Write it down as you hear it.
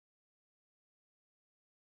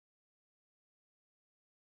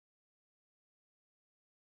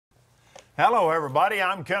Hello, everybody.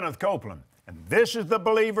 I'm Kenneth Copeland, and this is the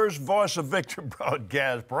Believer's Voice of Victory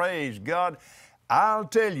broadcast. Praise God. I'll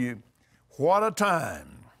tell you, what a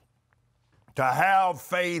time to have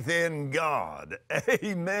faith in God.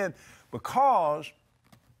 Amen. Because,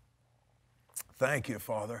 thank you,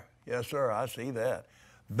 Father. Yes, sir, I see that.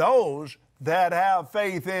 Those that have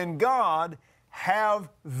faith in God have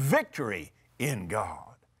victory in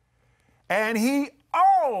God. And He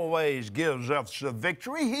always gives us the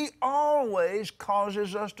victory. He always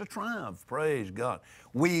causes us to triumph. Praise God.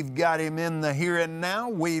 We've got Him in the here and now.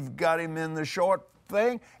 We've got Him in the short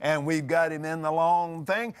thing, and we've got Him in the long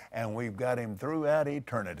thing, and we've got Him throughout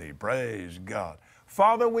eternity. Praise God.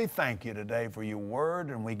 Father, we thank You today for Your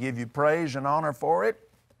word, and we give You praise and honor for it.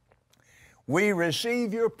 We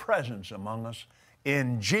receive Your presence among us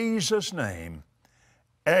in Jesus' name.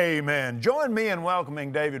 Amen. Join me in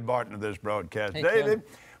welcoming David Barton to this broadcast. Hey, David,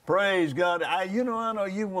 Ken. Praise God. I know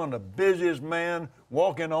you're one of the busiest men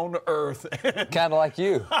walking on the earth. Kind of like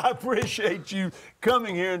you. I appreciate you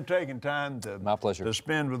coming here and taking time to, my pleasure, to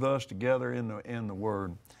spend with us together in the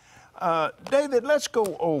Word. David, let's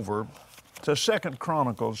go over to 2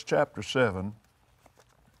 Chronicles chapter 7.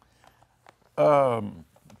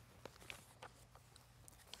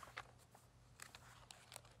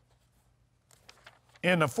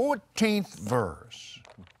 In the 14th verse,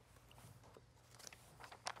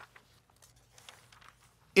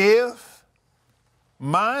 if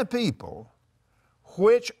my people,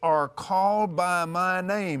 which are called by my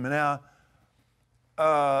name. Now,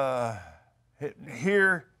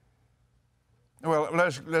 here, well,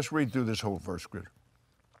 let's read through this whole verse scripture.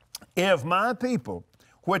 If my people,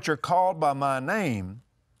 which are called by my name,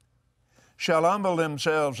 shall humble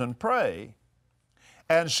themselves and pray,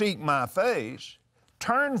 and seek my face,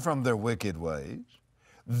 turn from their wicked ways,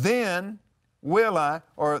 then will I,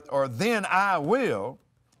 or then I will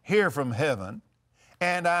hear from heaven,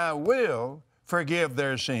 and I will forgive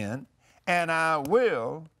their sin, and I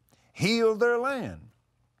will heal their land.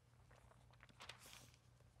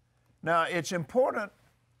 Now, it's important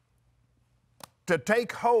to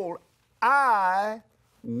take hold. I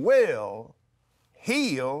will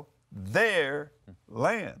heal their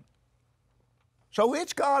land. So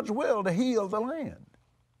it's God's will to heal the land.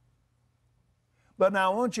 But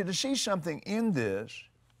now I want you to see something in this.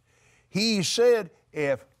 He said,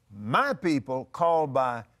 if my people called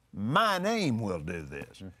by my name will do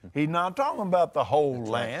this. He's not talking about the whole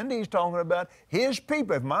land. Right. He's talking about His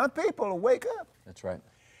people. If my people will wake up. That's right.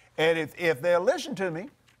 And if they'll listen to me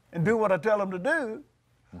and do what I tell them to do,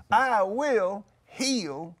 I will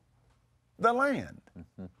heal the land.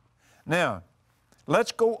 Now,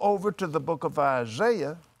 let's go over to the book of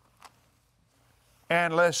Isaiah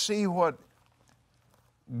and let's see what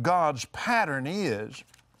God's pattern is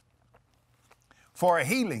for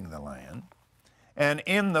healing the land. And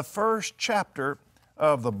in the first chapter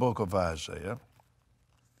of the book of Isaiah,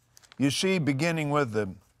 you see, beginning with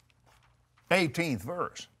the 18th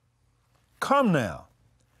verse, come now,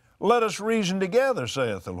 let us reason together,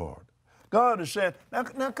 saith the Lord. God has said, now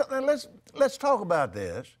let's talk about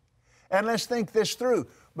this and let's think this through.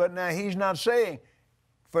 But now He's not saying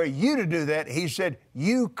for you to do that. He said,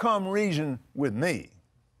 you come reason with me.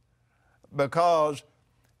 Because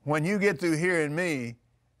when you get through hearing me,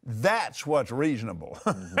 that's what's reasonable.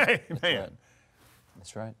 Amen. Right.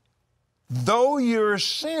 That's right. Though your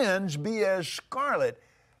sins be as scarlet.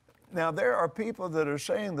 Now, there are people that are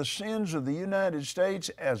saying the sins of the United States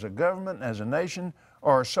as a government, as a nation,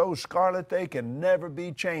 are so scarlet they can never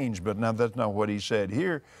be changed. But now that's not what He said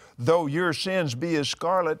here. Though your sins be as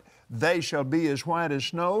scarlet, they shall be as white as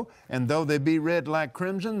snow, and though they be red like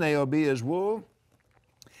crimson, they'll be as wool.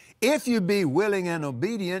 If you be willing and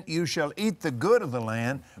obedient, you shall eat the good of the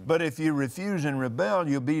land, but if you refuse and rebel,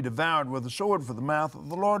 you'll be devoured with the sword, for the mouth of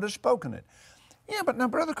the Lord has spoken it. Yeah, but now,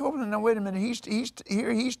 Brother Copeland, now wait a minute,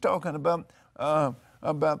 he's talking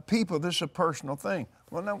about people. This is a personal thing.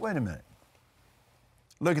 Well, now, wait a minute.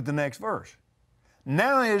 Look at the next verse.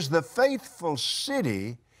 Now is the faithful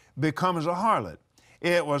city becomes a harlot.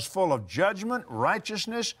 It was full of judgment,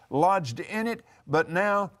 righteousness lodged in it, but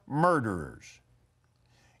now murderers.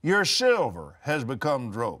 Your silver has become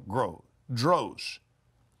dross,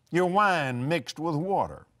 your wine mixed with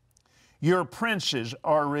water. Your princes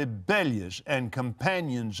are rebellious and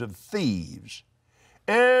companions of thieves.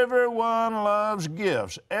 Everyone loves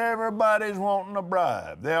gifts. Everybody's wanting a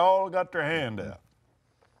bribe. They all got their hand out.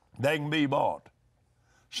 They can be bought.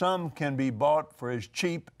 Some can be bought for as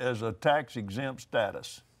cheap as a tax-exempt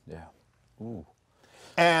status. Yeah. Ooh.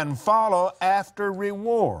 And follow after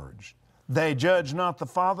rewards. They judge not the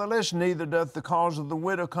fatherless, neither doth the cause of the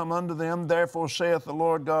widow come unto them. Therefore saith the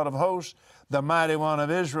Lord God of hosts, the mighty one of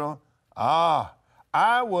Israel,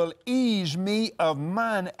 I will ease me of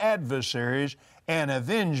mine adversaries and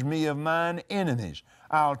avenge me of mine enemies.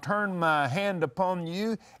 I'll turn my hand upon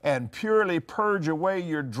you and purely purge away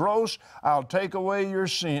your dross. I'll take away your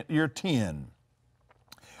tin.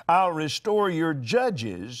 I'll restore your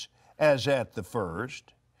judges as at the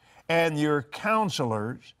first, and your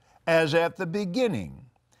counselors as at the beginning.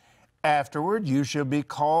 Afterward you shall be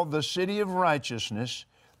called the city of righteousness,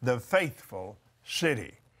 the faithful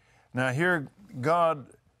city. Now here God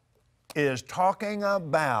is talking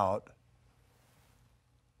about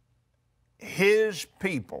His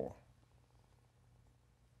people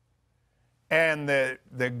and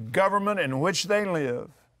the government in which they live,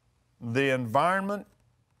 the environment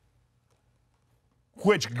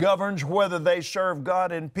which governs whether they serve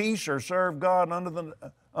God in peace or serve God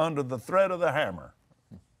under the threat of the hammer.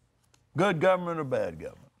 Good government or bad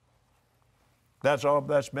government.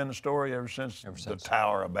 That's been the story ever since the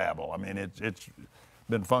Tower of Babel. I mean, it's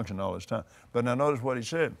been functioning all this time. But now notice what he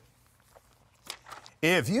said.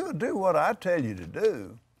 If you do what I tell you to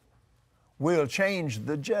do, we'll change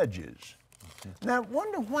the judges. Now, I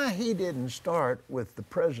wonder why he didn't start with the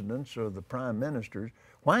presidents or the prime ministers.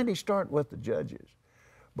 Why did he start with the judges?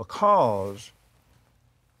 Because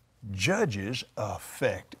judges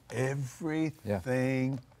affect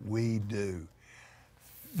everything we do.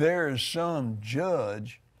 There is some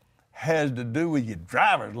judge has to do with your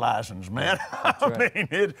driver's license, man. I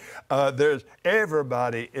mean,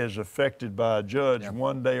 everybody is affected by a judge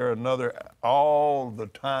one day or another, all the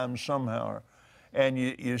time somehow. And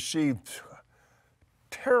you see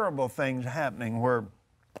terrible things happening where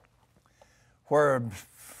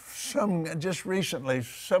just recently,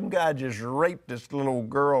 some guy just raped this little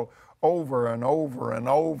girl over and over and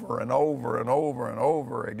over and over and over and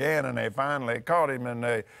over again, and they finally caught him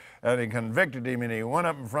and he convicted him, and he went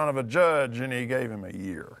up in front of a judge and he gave him a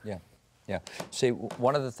year. Yeah. See,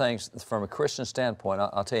 one of the things from a Christian standpoint,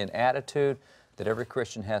 I'll tell you an attitude that every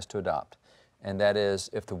Christian has to adopt, and that is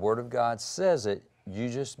if the Word of God says it, you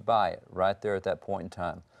just buy it right there at that point in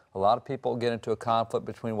time. A lot of people get into a conflict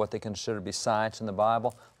between what they consider to be science and the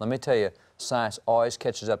Bible. Let me tell you, science always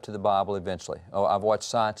catches up to the Bible eventually. Oh, I've watched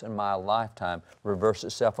science in my lifetime reverse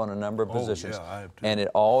itself on a number of positions. Yeah, I have too. And it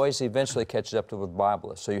always eventually catches up to what the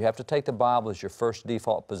Bible is. So you have to take the Bible as your first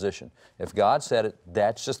default position. If God said it,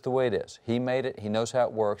 that's just the way it is. He made it, He knows how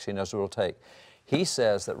it works, He knows what it'll take. He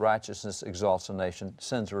says that righteousness exalts a nation,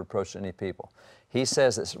 sins a reproach to any people. He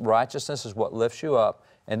says that righteousness is what lifts you up,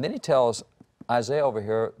 and then He tells Isaiah over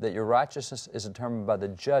here that your righteousness is determined by the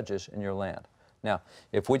judges in your land. Now,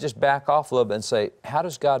 if we just back off a little bit and say, how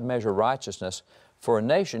does God measure righteousness? For a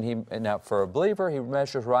nation, now for a believer, He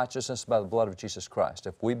measures righteousness by the blood of Jesus Christ.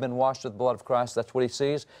 If we've been washed with the blood of Christ, that's what He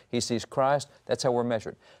sees. He sees Christ. That's how we're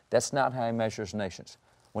measured. That's not how He measures nations.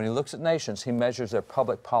 When He looks at nations, He measures their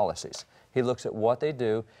public policies. He looks at what they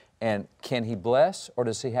do, and can He bless, or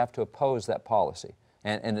does He have to oppose that policy?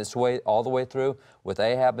 And it's all the way through with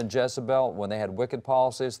Ahab and Jezebel, when they had wicked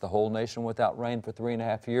policies, the whole nation without rain for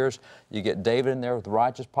 3.5 years. You get David in there with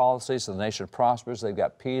righteous policies, so the nation prospers, they've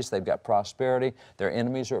got peace, they've got prosperity, their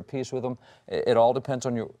enemies are at peace with them. It all depends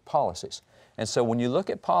on your policies. And so when you look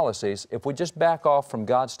at policies, if we just back off from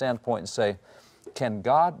God's standpoint and say, can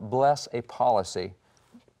God bless a policy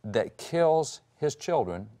that kills His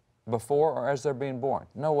children before or as they're being born?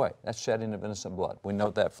 No way. That's shedding of innocent blood. We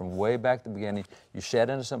know that from way back at the beginning. You shed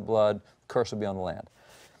innocent blood, curse will be on the land.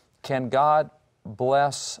 Can God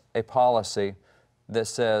bless a policy that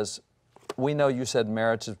says, we know you said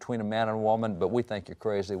marriage is between a man and a woman, but we think you're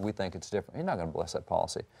crazy, we think it's different? He's not going to bless that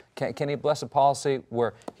policy. Can He bless a policy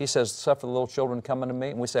where He says, suffer the little children coming to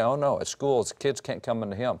me, and we say, oh no, at school, kids can't come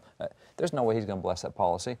into Him? There's no way He's going to bless that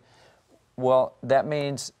policy. Well, that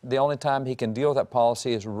means the only time He can deal with that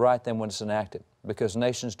policy is right then when it's enacted, because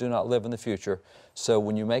nations do not live in the future. So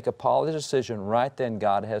when you make a policy decision, right then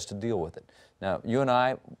God has to deal with it. Now, you and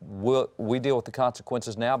I, we deal with the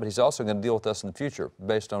consequences now, but He's also going to deal with us in the future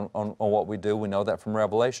based on what we do. We know that from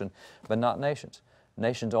Revelation, but not nations.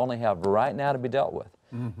 Nations only have right now to be dealt with.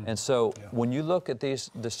 Mm-hmm. And so when you look at these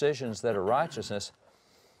decisions that are righteousness,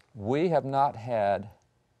 we have not had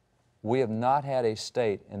a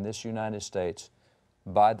state in this United States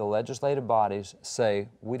by the legislative bodies say,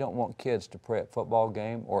 we don't want kids to pray at football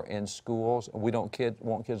game or in schools. We don't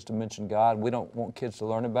want kids to mention God. We don't want kids to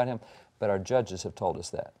learn about Him. But our judges have told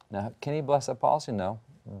us that. Now, can He bless that policy? No.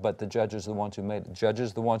 but the judges are the ones who made it.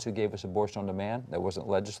 Judges are the ones who gave us abortion on demand. That wasn't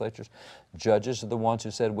legislatures. Judges are the ones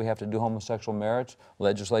who said we have to do homosexual marriage.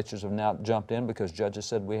 Legislatures have now jumped in because judges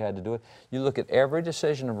said we had to do it. You look at every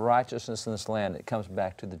decision of righteousness in this land, it comes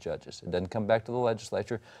back to the judges. It doesn't come back to the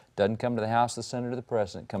legislature, it doesn't come to the House, the Senate, or the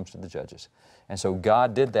President, it comes to the judges. And so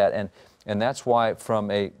God did that, and that's why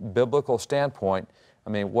from a biblical standpoint, I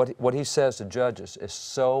mean, what he says to judges is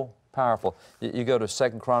so powerful. You go to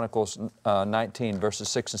 2 Chronicles 19, verses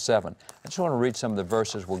 6 and 7. I just want to read some of the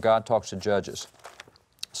verses where God talks to judges.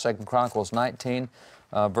 2 Chronicles 19,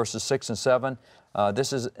 verses 6 and 7.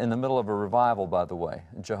 This is in the middle of a revival, by the way.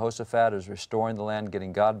 Jehoshaphat is restoring the land,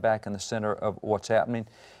 getting God back in the center of what's happening.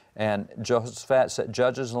 And Jehoshaphat set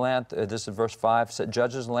judges in the land, this is verse 5, set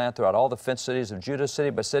judges in the land throughout all the fenced cities of Judah, city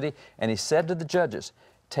by city. And he said to the judges,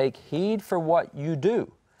 take heed for what you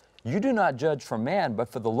do. You do not judge for man, but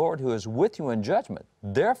for the Lord who is with you in judgment.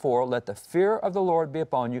 Therefore, let the fear of the Lord be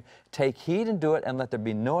upon you. Take heed and do it, and let there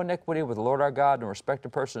be no iniquity with the Lord our God, and respect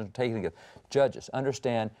of persons taking it. Judges,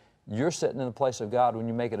 understand, you're sitting in the place of God when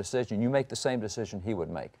you make a decision. You make the same decision He would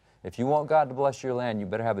make. If you want God to bless your land, you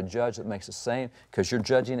better have a judge that makes the same, because you're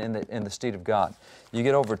judging in the seat of God. You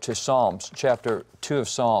get over to Psalms, chapter 2 of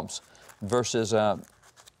Psalms, verses,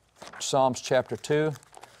 Psalms chapter 2,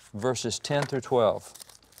 verses 10 through 12.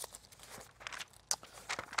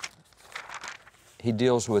 He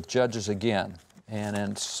deals with judges again. And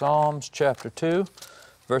in Psalms chapter 2,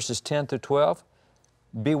 verses 10 through 12,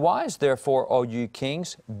 be wise, therefore, O you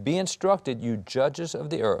kings, be instructed, you judges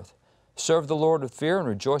of the earth. Serve the Lord with fear and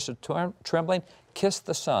rejoice with trembling. Kiss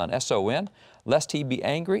the Son, S-O-N, lest He be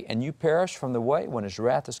angry and you perish from the way when His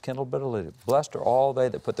wrath is kindled bitterly. Blessed are all they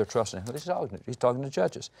that put their trust in Him. He's talking to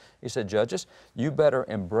judges. He said, judges, you better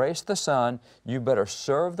embrace the Son. You better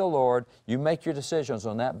serve the Lord. You make your decisions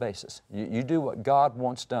on that basis. You do what God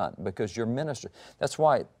wants done because you're minister. That's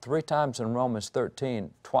why 3 times in Romans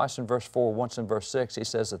 13, twice in verse 4, once in verse 6, he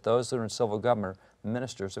says that those that are in civil government are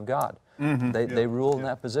ministers of God. Mm-hmm. They rule in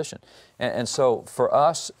that position. And so for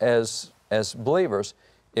us as believers,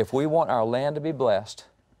 if we want our land to be blessed,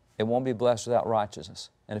 it won't be blessed without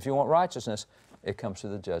righteousness. And if you want righteousness, it comes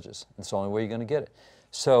through the judges. It's the only way you're going to get it.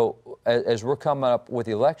 So as we're coming up with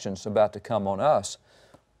elections about to come on us,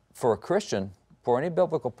 for a Christian, for any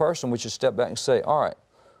biblical person, we should step back and say, all right,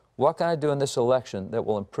 what can I do in this election that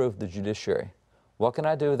will improve the judiciary? What can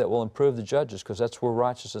I do that will improve the judges? Because that's where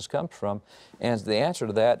righteousness comes from. And the answer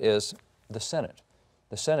to that is the Senate.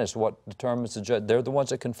 The Senate is what determines the judge. They're the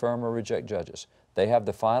ones that confirm or reject judges. They have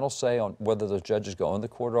the final say on whether those judges go in the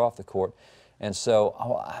court or off the court. And so,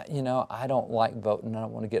 I don't like voting. I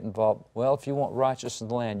don't want to get involved. Well, if you want righteousness in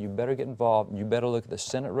the land, you better get involved. You better look at the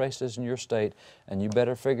Senate races in your state, and you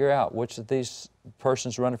better figure out which of these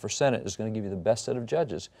persons running for Senate is going to give you the best set of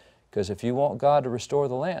judges. Because if you want God to restore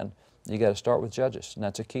the land, you got to start with judges, and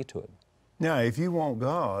that's a key to it. Now, if you want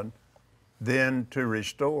God then to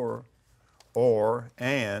restore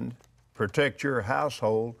and protect your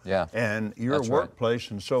household and your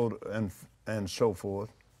workplace and so forth,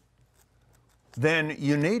 then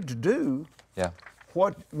you need to do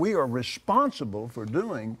what we are responsible for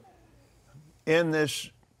doing in this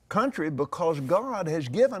country, because God has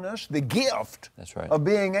given us the gift of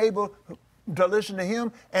being able to listen to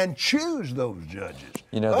Him and choose those judges.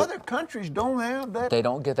 Other countries don't have that. They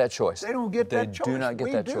don't get that choice. They don't get that choice. They do not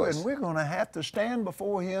get that choice. And we're going to have to stand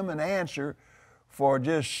before Him and answer for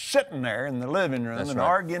just sitting there in the living room and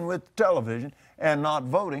arguing with television and not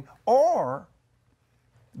voting, or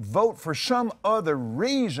vote for some other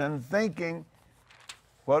reason, thinking,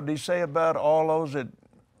 what did He say about all those that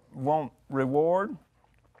want reward?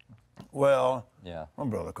 Well,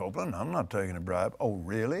 Brother Copeland, I'm not taking a bribe. Oh,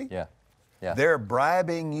 really? Yeah. They're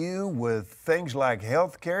bribing you with things like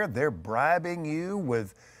health care. They're bribing you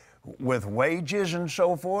with wages and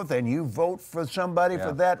so forth, and you vote for somebody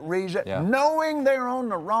for that reason, knowing they're on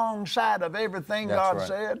the wrong side of everything God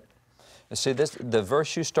said. See, the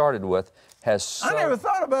verse you started with has I never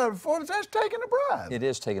thought about it before. That's taking a bribe. It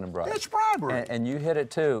is taking a bribe. It's bribery. And you hit it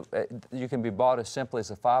too. You can be bought as simply as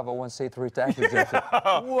a 501c3 tax exemption.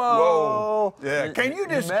 Whoa! Yeah. Can you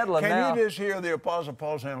just hear the Apostle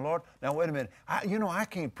Paul saying, "Lord, now wait a minute. I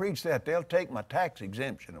can't preach that. They'll take my tax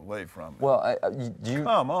exemption away from me." Well,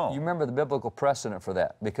 come on. You remember the biblical precedent for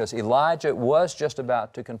that, because Elijah was just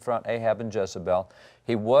about to confront Ahab and Jezebel.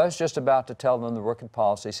 He was just about to tell them the wicked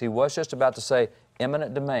policies. He was just about to say,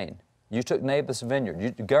 eminent domain. You took Naboth's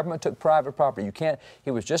vineyard. The government took private property. You can't.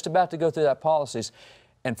 He was just about to go through that policies.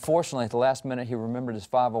 And fortunately, at the last minute, he remembered his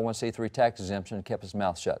 501c3 tax exemption and kept his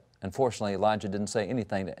mouth shut. Unfortunately, Elijah didn't say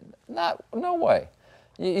anything. No way.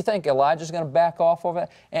 You think Elijah's going to back off of it?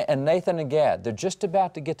 And Nathan and Gad, they're just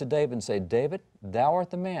about to get to David and say, David, thou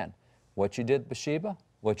art the man. What you did at Bathsheba,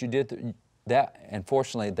 what you did, that,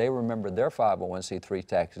 unfortunately, they remembered their 501c3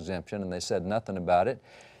 tax exemption and they said nothing about it.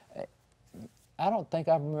 I don't think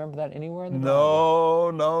I remember that anywhere in the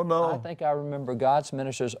Bible. No. I think I remember God's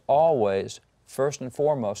ministers always, first and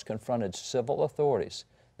foremost, confronted civil authorities.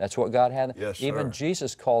 That's what God had. Yes, sir. Even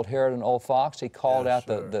Jesus called Herod an old fox. He called out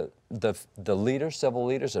the leaders, civil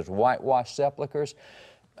leaders, as whitewashed sepulchres.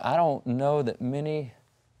 I don't know that many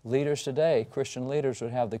leaders today, Christian leaders, would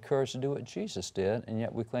have the courage to do what Jesus did, and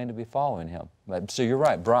yet we claim to be following Him. So you're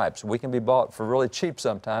right, bribes. We can be bought for really cheap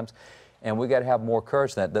sometimes, and we got to have more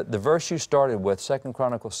courage than that. The verse you started with, 2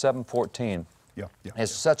 Chronicles 7:14, is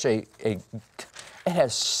such it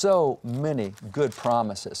has so many good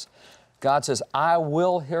promises. God says, I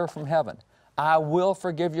will hear from heaven. I will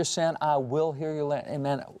forgive your sin. I will heal your land.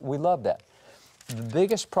 Amen. We love that. The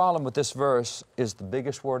biggest problem with this verse is the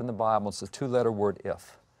biggest word in the Bible. It's the two-letter word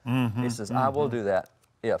if. He says, I will do that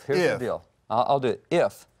if. Here's the deal. I'll do it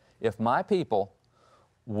if my people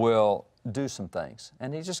will do some things.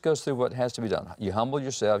 And he just goes through what has to be done. You humble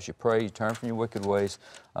yourselves, you pray, you turn from your wicked ways.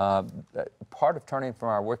 Part of turning from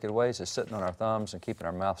our wicked ways is sitting on our thumbs and keeping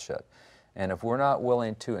our mouth shut. And if we're not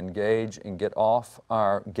willing to engage and get out of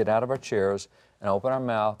our chairs and open our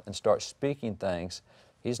mouth and start speaking things,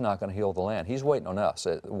 He's not going to heal the land. He's waiting on us.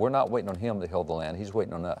 We're not waiting on Him to heal the land. He's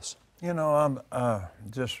waiting on us. You know, I'm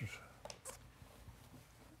just,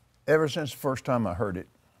 ever since the first time I heard it,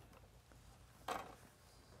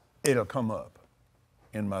 it'll come up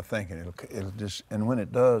in my thinking. It'll just, and when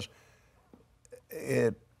it does,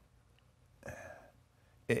 it's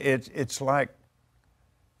like,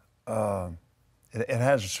 it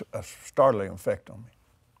has a startling effect on me.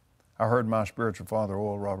 I heard my spiritual father,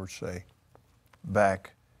 Oral Roberts, say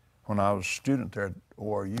back when I was a student there at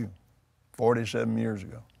ORU 47 years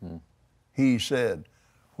ago. He said,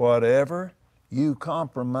 whatever you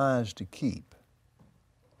compromise to keep,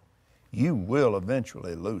 you will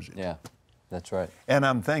eventually lose it. Yeah, that's right. And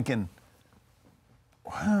I'm thinking,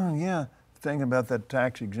 well, yeah, thinking about that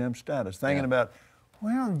tax exempt status, thinking about,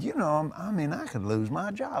 well, you know, I mean, I could lose my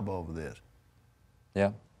job over this.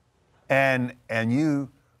 Yeah. And you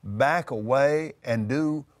back away and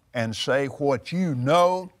do and say what you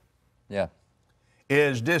know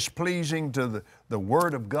is displeasing to the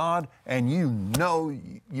Word of God, and you know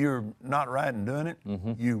you're not right in doing it,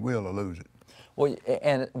 you will lose it. Well,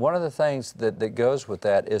 and one of the things that goes with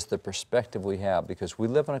that is the perspective we have, because we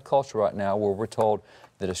live in a culture right now where we're told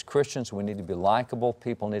that as Christians we need to be likable,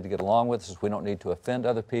 people need to get along with us, we don't need to offend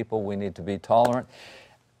other people, we need to be tolerant.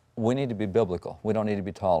 We need to be biblical. We don't need to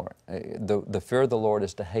be tolerant. The fear of the Lord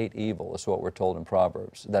is to hate evil, is what we're told in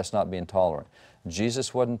Proverbs. That's not being tolerant.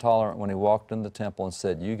 Jesus wasn't tolerant when He walked in the temple and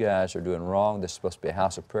said, you guys are doing wrong. This is supposed to be a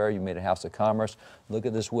house of prayer. You made a house of commerce. Look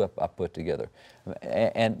at this whip I put together.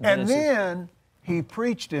 And then He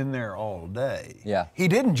preached in there all day. Yeah. He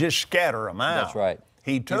didn't just scatter them out. That's right.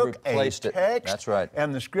 He took a text, That's right.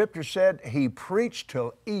 and the Scripture said He preached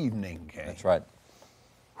till evening came. That's right.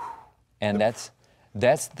 And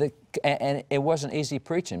and it wasn't easy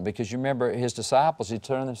preaching, because you remember His disciples, He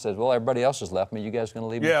turned and said, well, everybody else has left me, you guys going to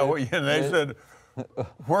leave me too? Well, and they said,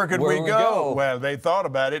 where could we go? Well, they thought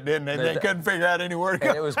about it, didn't they? They couldn't figure out anywhere to go.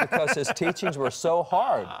 And it was because His teachings were so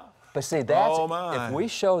hard. But see, if we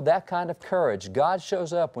show that kind of courage, God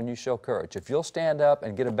shows up when you show courage. If you'll stand up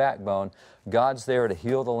and get a backbone, God's there to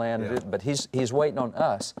heal the land. But He's waiting on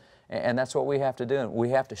us. And that's what we have to do.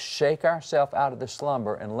 We have to shake ourselves out of the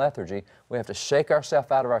slumber and lethargy. We have to shake ourselves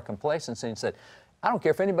out of our complacency and say, I don't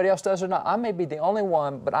care if anybody else does or not. I may be the only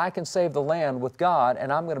one, but I can save the land with God, and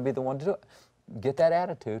I'm going to be the one to do it. Get that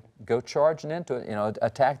attitude. Go charging into it. You know,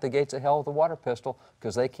 attack the gates of hell with a water pistol,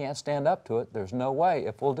 because they can't stand up to it. There's no way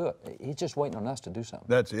if we'll do it. He's just waiting on us to do something.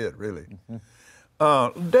 That's it, really.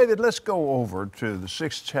 David, let's go over to the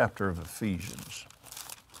 6th chapter of Ephesians.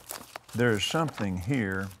 There's something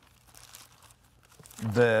here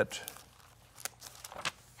that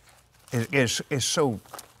is so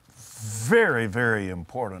very, very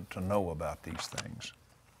important to know about these things.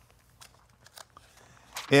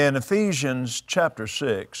 In Ephesians chapter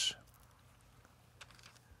 6,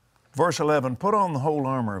 verse 11, put on the whole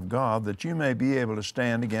armor of God, that you may be able to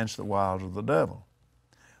stand against the wiles of the devil.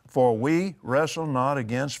 For we wrestle not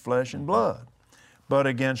against flesh and blood, but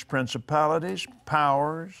against principalities,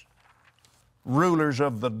 powers, rulers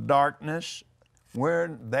of the darkness,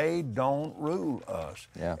 where they don't rule us.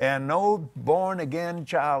 Yeah. And no born-again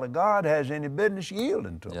child of God has any business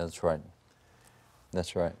yielding to them. Yeah, that's right.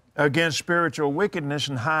 That's right. Against spiritual wickedness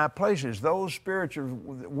in high places. Those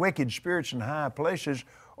wicked spirits in high places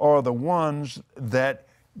are the ones that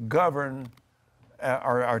govern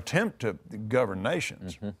or attempt to govern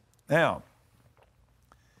nations. Now,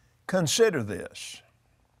 consider this.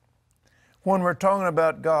 When we're talking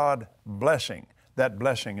about God blessing, that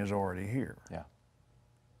blessing is already here. Yeah.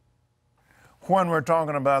 When we're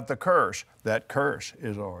talking about the curse, that curse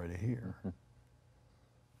is already here.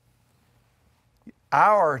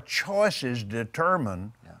 Our choices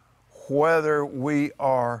determine whether we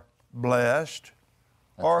are blessed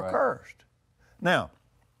or cursed. Now,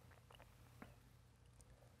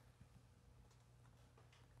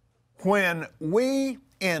 when we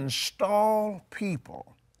install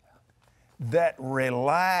people that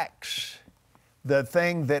relax the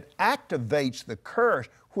thing that activates the curse,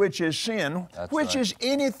 which is sin, which is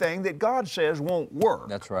anything that God says won't work.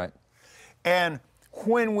 That's right. And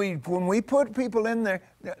when we put people in there,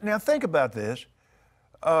 now think about this.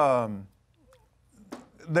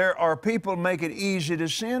 There are people who make it easy to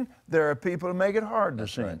sin. There are people who make it hard to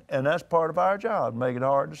sin. Right. And that's part of our job, make it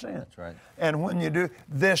hard to sin. That's right. And when you do,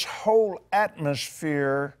 this whole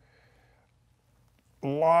atmosphere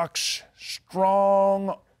locks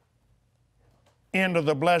strong into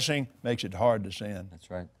the blessing, makes it hard to sin. That's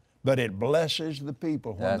right. But it blesses the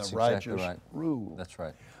people when the righteous rule. That's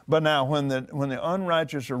right. But now when the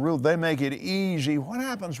unrighteous are ruled, they make it easy. What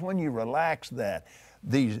happens when you relax that?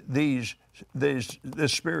 These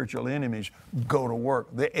spiritual enemies go to work.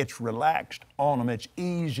 It's relaxed on them. It's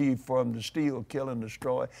easy for them to steal, kill, and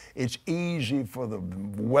destroy. It's easy for the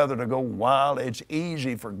weather to go wild. It's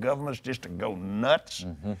easy for governments just to go nuts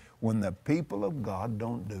when the people of God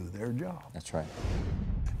don't do their job. That's right.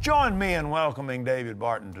 Join me in welcoming David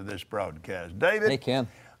Barton to this broadcast. David. Hey, Ken.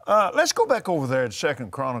 Let's go back over there at 2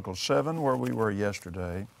 Chronicles 7, where we were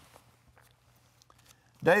yesterday.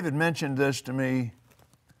 David mentioned this to me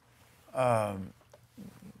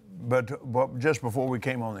but just before we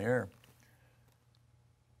came on the air.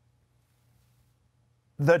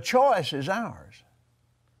 The choice is ours.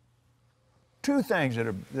 Two things that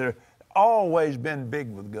have always been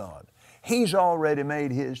big with God. He's already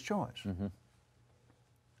made His choice.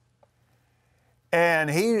 And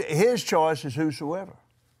His choice is whosoever.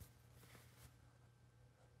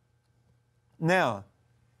 Now,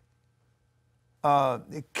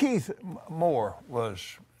 Keith Moore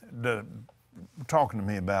was talking to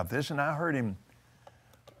me about this, and I heard him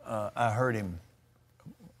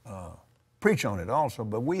preach on it also,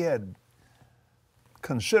 but we had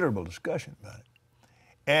considerable discussion about it.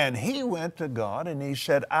 And he went to God and he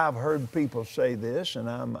said, I've heard people say this, and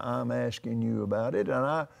I'm asking you about it.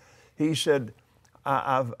 And he said,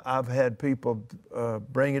 I've had people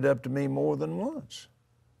bring it up to me more than once.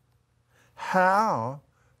 How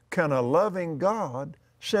can a loving God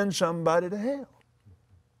send somebody to hell?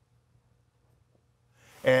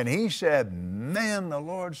 And he said, man, the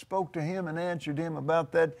Lord spoke to him and answered him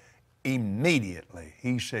about that immediately.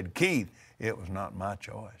 He said, Keith, it was not my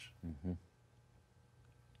choice.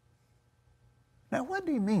 Now, what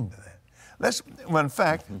do you mean by that? In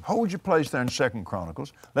fact, hold your place there in 2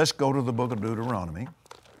 Chronicles. Let's go to the book of Deuteronomy.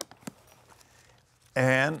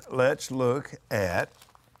 And let's look at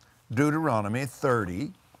Deuteronomy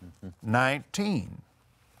 30, 19.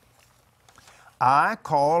 I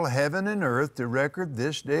call heaven and earth to record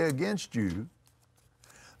this day against you,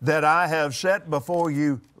 that I have set before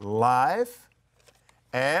you life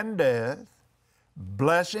and death,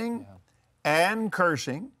 blessing and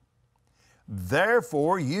cursing.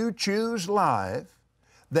 Therefore you choose life,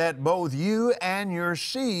 that both you and your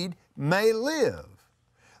seed may live,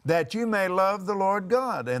 that you may love the Lord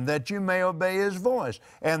God, and that you may obey His voice,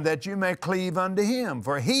 and that you may cleave unto Him.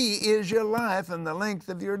 For He is your life and the length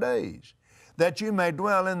of your days, that you may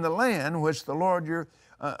dwell in the land which the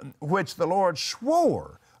Lord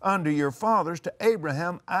swore unto your fathers, to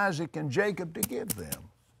Abraham, Isaac, and Jacob, to give them.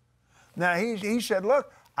 Now he said,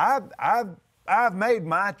 look, I've made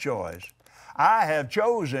my choice. I have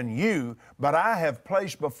chosen you, but I have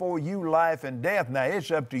placed before you life and death. Now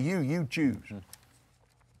it's up to you. You choose.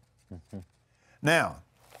 Now,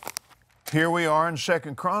 here we are in 2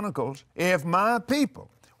 Chronicles. If my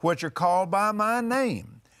people, which are called by my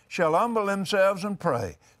name, shall humble themselves and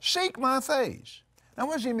pray, seek my face. Now,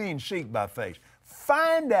 what does he mean, seek my face?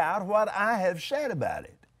 Find out what I have said about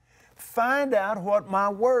it. Find out what my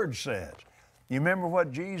word says. You remember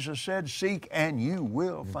what Jesus said? Seek and you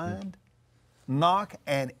will find. Knock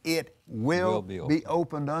and it will be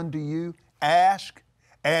opened unto you. Ask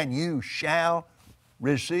and you shall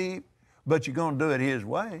receive. But you're going to do it His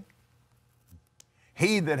way.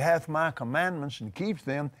 He that hath my commandments and keeps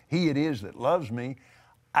them, he it is that loves me.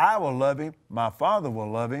 I will love him, my Father will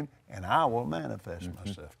love him, and I will manifest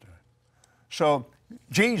myself to him. So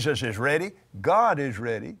Jesus is ready. God is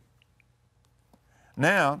ready.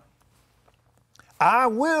 Now, I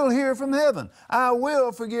will hear from heaven. I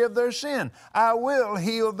will forgive their sin. I will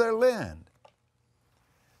heal their land.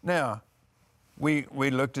 Now, we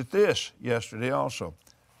looked at this yesterday also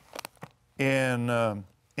in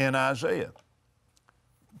Isaiah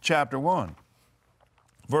chapter 1,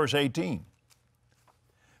 verse 18.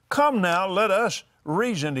 Come now, let us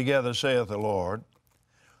reason together, saith the Lord.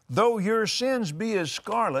 Though your sins be as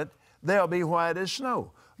scarlet, they'll be white as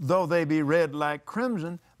snow. Though they be red like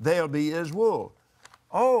crimson, they'll be as wool.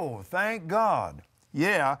 Oh, thank God.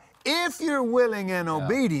 Yeah, if you're willing and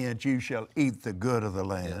obedient, you shall eat the good of the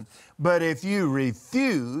land. Yeah. But if you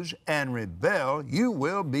refuse and rebel, you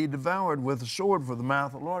will be devoured with a sword, for the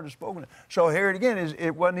mouth of the Lord has spoken it. So here it again,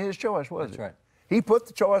 it wasn't his choice, was it? That's right. He put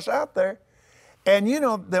the choice out there. And you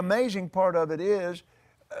know, the amazing part of it is,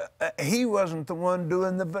 he wasn't the one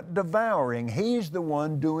doing the devouring. He's the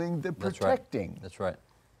one doing the protecting. That's right.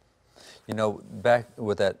 You know, back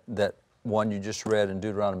with that one you just read in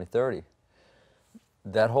Deuteronomy 30,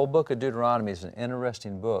 that whole book of Deuteronomy is an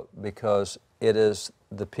interesting book because it is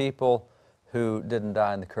the people who didn't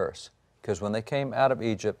die in the curse. Because when they came out of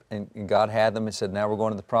Egypt and God had them and said, now we're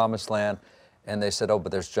going to the promised land, and they said, oh,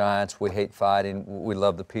 but there's giants, we hate fighting, we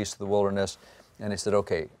love the peace of the wilderness. And he said,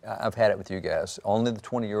 okay, I've had it with you guys. Only the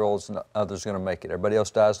 20-year-olds and others are going to make it. Everybody else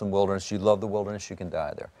dies in the wilderness. You love the wilderness, you can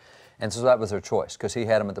die there. And so that was their choice, because he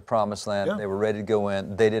had them at the promised land. Yeah. They were ready to go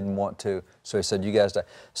in. They didn't want to. So he said, you guys die.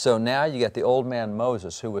 So now you got the old man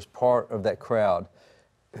Moses, who was part of that crowd,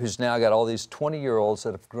 who's now got all these 20-year-olds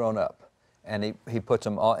that have grown up. And he puts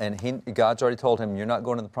them all, and God's already told him, you're not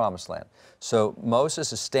going to the promised land. So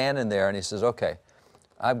Moses is standing there, and he says, okay,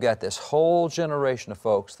 I've got this whole generation of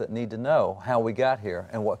folks that need to know how we got here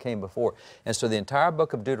and what came before. And so the entire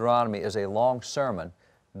book of Deuteronomy is a long sermon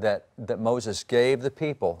that Moses gave the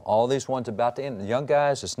people, all these ones about to enter. The young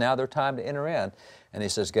guys, it's now their time to enter in. And he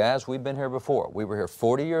says, guys, we've been here before. We were here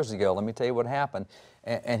 40 years ago. Let me tell you what happened.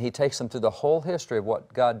 And he takes them through the whole history of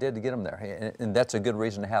what God did to get them there. And that's a good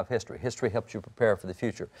reason to have history. History helps you prepare for the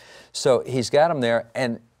future. So he's got them there,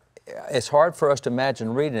 and it's hard for us to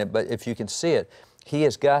imagine reading it, but if you can see it, he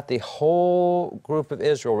has got the whole group of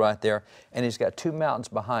Israel right there, and he's got two mountains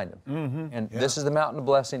behind him. Mm-hmm. And this is the mountain of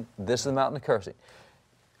blessing, this is the mountain of cursing.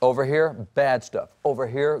 Over here, bad stuff. Over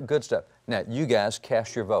here, good stuff. Now, you guys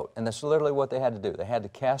cast your vote. And that's literally what they had to do. They had to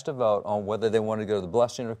cast a vote on whether they wanted to go to the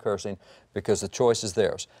blessing or cursing, because the choice is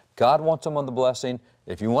theirs. God wants them on the blessing.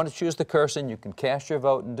 If you want to choose the cursing, you can cast your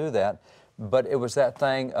vote and do that. But it was that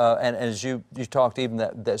thing, and as you talked, even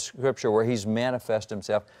that scripture where he's manifest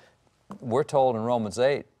himself, we're told in Romans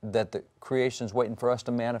 8 that the creation's waiting for us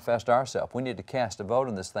to manifest ourselves. We need to cast a vote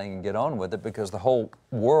on this thing and get on with it, because the whole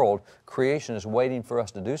world, creation, is waiting for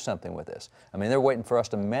us to do something with this. I mean, they're waiting for us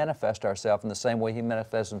to manifest ourselves in the same way he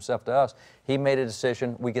manifests himself to us. He made a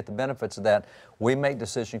decision, we get the benefits of that. We make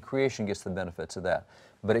decision, creation gets the benefits of that.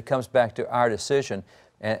 But it comes back to our decision.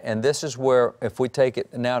 And this is where, if we take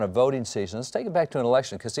it now in a voting season, let's take it back to an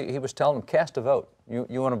election, because he was telling them, cast a vote.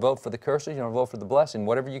 You want to vote for the curses, you want to vote for the blessing.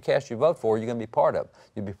 Whatever you cast your vote for, you're going to be part of.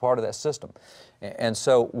 You'll be part of that system. And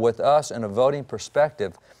so with us, in a voting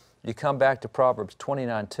perspective, you come back to Proverbs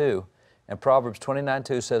 29:2, and Proverbs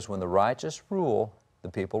 29:2 says, when the righteous rule, the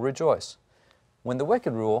people rejoice. When the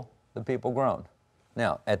wicked rule, the people groan.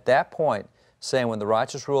 Now, at that point, saying when the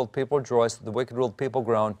righteous rule, the people rejoice, the wicked rule, the people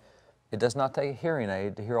groan, it does not take a hearing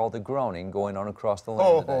aid to hear all the groaning going on across the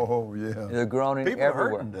land today. Oh, yeah. The groaning people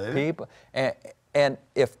everywhere. Hurting, Dave. People, and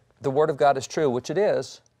if the Word of God is true, which it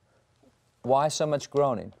is, why so much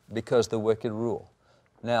groaning? Because the wicked rule.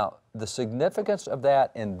 Now, the significance of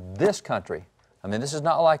that in this country, I mean, this is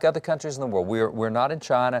not like other countries in the world. We're not in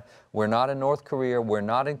China, we're not in North Korea, we're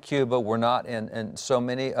not in Cuba, we're not in so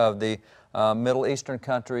many of the Middle Eastern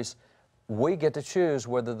countries. We get to choose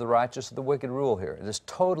whether the righteous or the wicked rule here. It is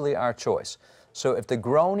totally our choice. So if the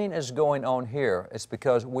groaning is going on here, it's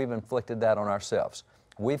because we've inflicted that on ourselves.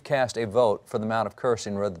 We've cast a vote for the amount of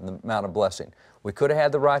cursing rather than the amount of blessing. We could have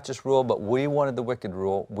had the righteous rule, but we wanted the wicked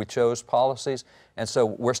rule. We chose policies, and so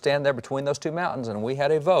we're standing there between those two mountains, and we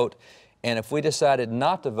had a vote, and if we decided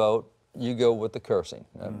not to vote, you go with the cursing.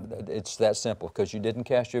 It's that simple, because you didn't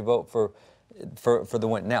cast your vote for the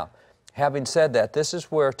win. Now, having said that, this is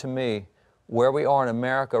where, to me, where we are in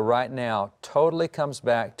America right now totally comes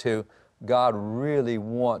back to God really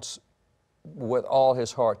wants with all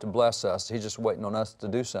His heart to bless us. He's just waiting on us to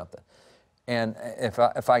do something. And if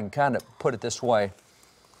I can kind of put it this way,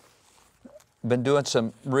 been doing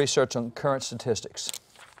some research on current statistics.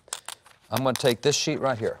 I'm going to take this sheet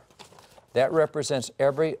right here. That represents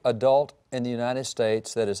every adult in the United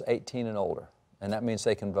States that is 18 and older, and that means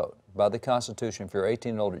they can vote. By the Constitution, if you're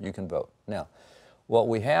 18 and older, you can vote. Now, what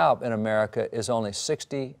we have in America is only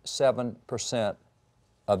 67%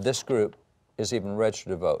 of this group is even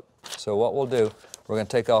registered to vote. So what we'll do, we're going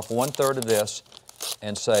to take off 1/3 of this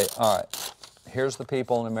and say, all right, here's the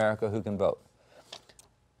people in America who can vote.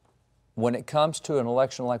 When it comes to an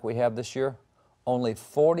election like we have this year, only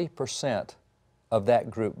 40% of that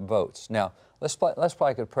group votes. Now, let's play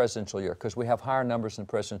like a presidential year, because we have higher numbers in a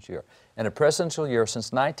presidential year. In a presidential year,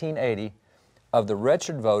 since 1980, of the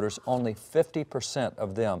registered voters, only 50%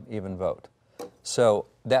 of them even vote. So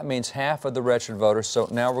that means half of the registered voters. So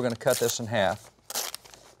now we're going to cut this in half.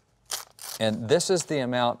 And this is the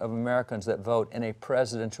amount of Americans that vote in a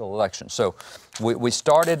presidential election. So we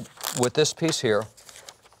started with this piece here,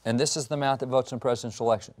 and this is the amount that votes in a presidential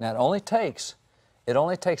election. Now, it only takes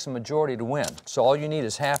a majority to win. So all you need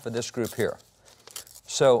is half of this group here.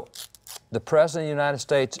 So the President of the United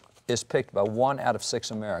States is picked by 1 out of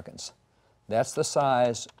 6 Americans. That's the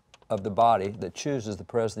size of the body that chooses the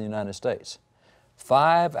President of the United States.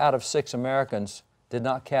 5 out of 6 Americans did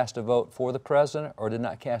not cast a vote for the President or did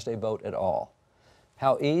not cast a vote at all.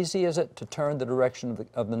 How easy is it to turn the direction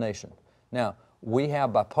of the nation? Now, we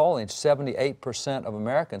have, by polling, 78% of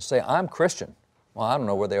Americans say, I'm Christian. Well, I don't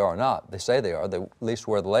know where they are or not. They say they are. They at least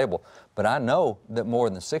wear the label. But I know that more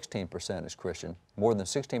than 16% is Christian. More than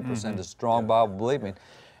 16% is strong Bible believing.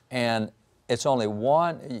 And it's only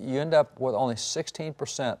you end up with only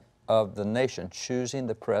 16% of the nation choosing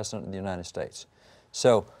the President of the United States.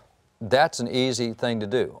 So that's an easy thing to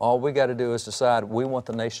do. All we got to do is decide we want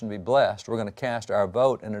the nation to be blessed. We're going to cast our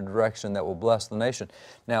vote in a direction that will bless the nation.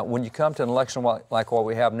 Now, when you come to an election like what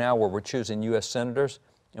we have now, where we're choosing U.S. senators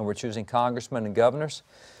and we're choosing congressmen and governors,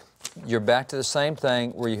 you're back to the same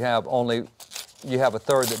thing where you have a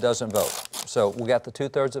third that doesn't vote. So we got the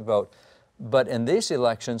 2/3 that vote. But in these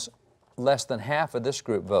elections, less than half of this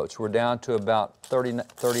group votes. We're down to about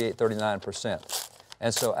 38, 39%.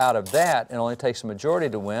 And so out of that, it only takes a majority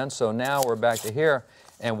to win. So now we're back to here.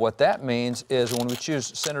 And what that means is when we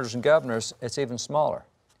choose senators and governors, it's even smaller.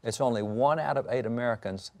 It's only 1 out of 8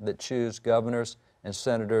 Americans that choose governors and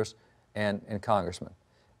senators and congressmen.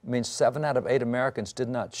 It means 7 out of 8 Americans did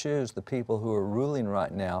not choose the people who are ruling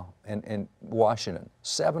right now in Washington.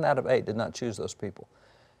 7 out of 8 did not choose those people.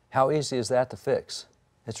 How easy is that to fix?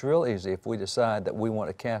 It's real easy if we decide that we want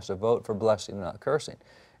to cast a vote for blessing and not cursing.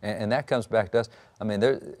 And that comes back to us. I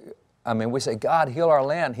mean, we say, God, heal our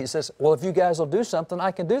land. He says, well, if you guys will do something,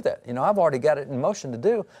 I can do that. You know, I've already got it in motion to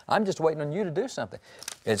do. I'm just waiting on you to do something.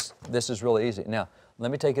 This is really easy. Now,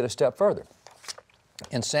 let me take it a step further.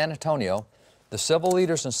 In San Antonio, the civil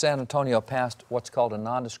leaders in San Antonio passed what's called a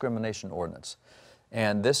non-discrimination ordinance.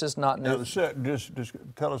 And this is not new. Now, just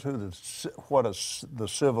tell us what the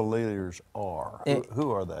civil leaders are.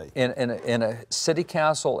 Who are they? In a city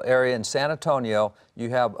council area in San Antonio, you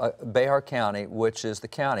have Bexar County, which is the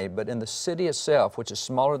county, but in the city itself, which is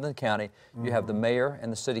smaller than the county, you have the mayor and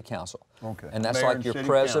the city council. Okay. And that's Mayor like your and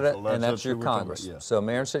president, council. and that's your Congress. Yeah. So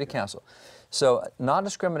mayor and city council. So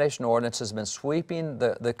non-discrimination ordinance has been sweeping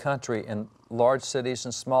the country in large cities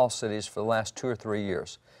and small cities for the last 2 or 3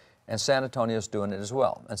 years. And San Antonio is doing it as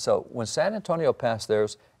well. And so when San Antonio passed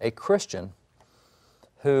theirs, a Christian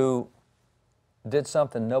who did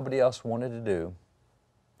something nobody else wanted to do,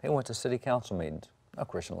 he went to city council meetings. No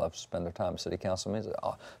Christian loves to spend their time at city council meetings.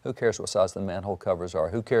 Oh, who cares what size the manhole covers are?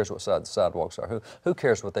 Who cares what size the sidewalks are? Who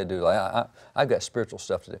cares what they do? I've got spiritual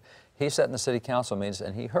stuff to do. He sat in the city council meetings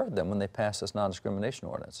and he heard them when they passed this non-discrimination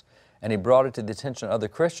ordinance. And he brought it to the attention of other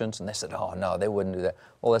Christians, and they said, oh, no, they wouldn't do that.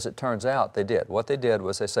 Well, as it turns out, they did. What they did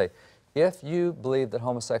was they say, if you believe that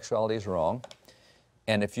homosexuality is wrong,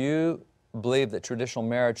 and if you believe that traditional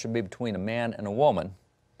marriage should be between a man and a woman,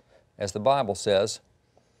 as the Bible says,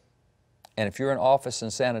 and if you're in office in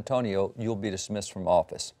San Antonio, you'll be dismissed from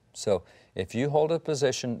office. So if you hold a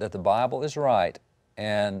position that the Bible is right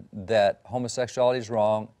and that homosexuality is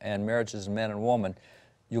wrong and marriage is a man and a woman,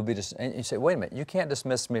 you'll be and you say, wait a minute, you can't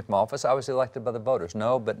dismiss me from office. I was elected by the voters.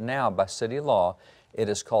 No, but now by city law, it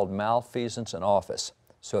is called malfeasance in office.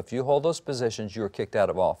 So if you hold those positions, you are kicked out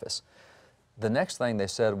of office. The next thing they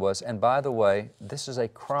said was, and by the way, this is a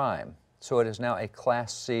crime. So it is now a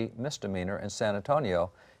Class C misdemeanor in San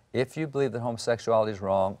Antonio if you believe that homosexuality is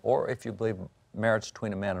wrong or if you believe marriage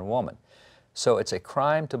between a man and a woman. So it's a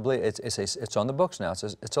crime to believe, it's on the books now,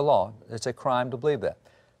 it's a law, it's a crime to believe that.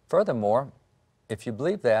 Furthermore, if you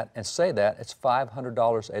believe that and say that, it's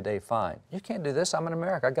 $500 a day fine. You can't do this. I'm in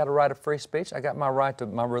America. I got a right of free speech. I got my right to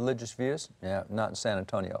my religious views. Yeah, not in San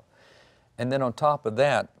Antonio. And then on top of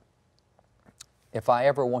that, if I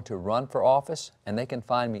ever want to run for office, and they can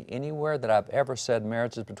find me anywhere that I've ever said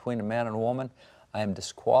marriage is between a man and a woman, I am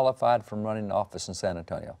disqualified from running an office in San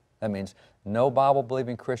Antonio. That means no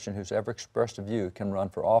Bible-believing Christian who's ever expressed a view can run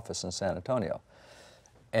for office in San Antonio.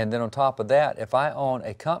 And then on top of that, if I own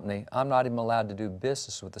a company, I'm not even allowed to do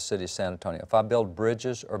business with the city of San Antonio. If I build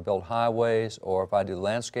bridges or build highways or if I do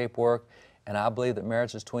landscape work and I believe that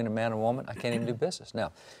marriage is between a man and a woman, I can't even do business.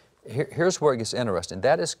 Now, here's where it gets interesting.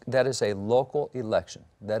 That is a local election.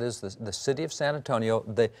 That is the city of San Antonio.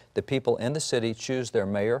 The people in the city choose their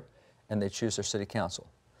mayor and they choose their city council.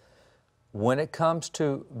 When it comes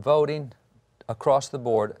to voting across the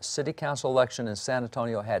board, city council election in San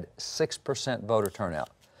Antonio had 6% voter turnout.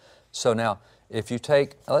 So now, if you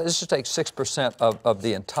take, let's just take 6% of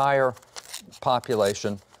the entire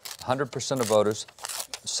population, 100% of voters,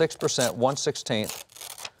 6%, 1/16,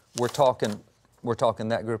 we're talking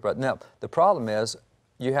that group right now. The problem is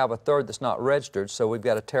you have a third that's not registered, so we've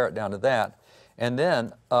got to tear it down to that. And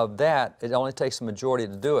then of that, it only takes a majority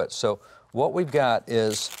to do it. So what we've got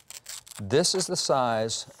is, this is the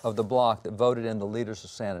size of the block that voted in the leaders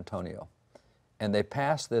of San Antonio. And they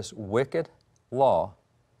passed this wicked law,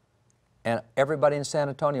 and everybody in San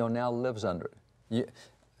Antonio now lives under it.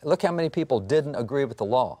 Look how many people didn't agree with the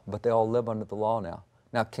law, but they all live under the law now.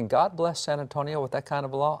 Now, can God bless San Antonio with that kind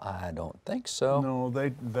of a law? I don't think so. No,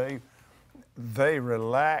 they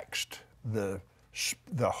relaxed the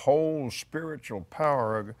whole spiritual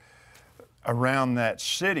power around that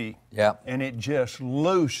city, yeah, and it just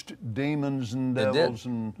loosed demons and devils.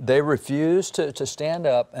 And they refused to stand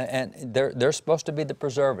up, and they're supposed to be the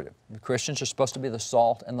preservative. Christians are supposed to be the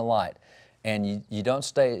salt and the light, and you don't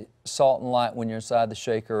stay salt and light when you're inside the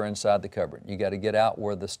shaker or inside the cupboard. You got to get out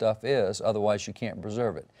where the stuff is, otherwise you can't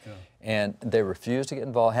preserve it. Yeah. And they refused to get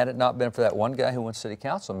involved. Had it not been for that one guy who went to city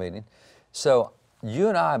council meeting. So you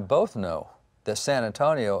and I both know that San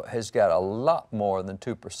Antonio has got a lot more than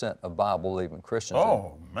 2% of Bible-believing Christians.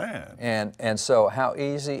 Oh, man. And so how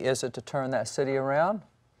easy is it to turn that city around?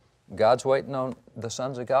 God's waiting on the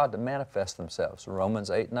sons of God to manifest themselves. Romans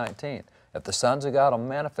 8:19. If the sons of God will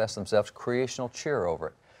manifest themselves, creation will cheer over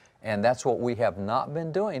it. And that's what we have not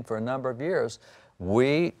been doing for a number of years.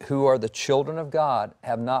 We who are the children of God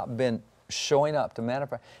have not been showing up to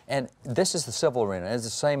manifest. And this is the civil arena. It's the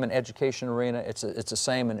same in education arena. It's the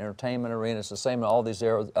same in entertainment arena. It's the same in all these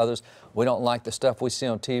others. We don't like the stuff we see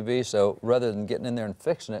on TV, so rather than getting in there and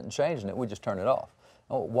fixing it and changing it, we just turn it off.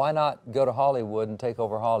 Oh, why not go to Hollywood and take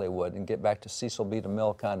over Hollywood and get back to Cecil B.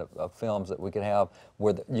 DeMille kind of films that we could have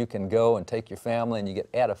where you can go and take your family and you get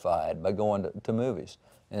edified by going to movies.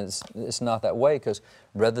 And it's not that way, because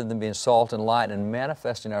rather than being salt and light and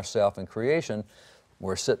manifesting ourselves in creation,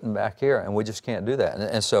 we're sitting back here, and we just can't do that.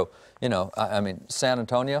 And so, you know, I mean, San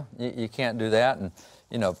Antonio, you can't do that. And,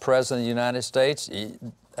 you know, President of the United States,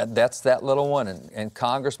 that's that little one. And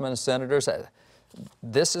congressmen and senators,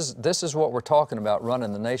 this is what we're talking about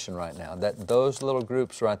running the nation right now, that those little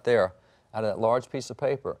groups right there out of that large piece of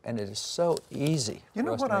paper. And it is so easy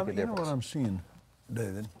for us to make a difference. You know what I'm seeing,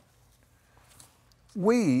 David?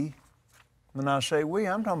 We, when I say we,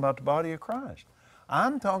 I'm talking about the body of Christ.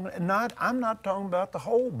 I'm not talking about the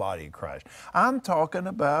whole body of Christ. I'm talking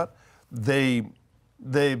about the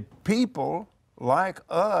people like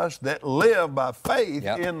us that live by faith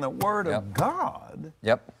in the Word of God.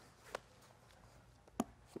 Yep.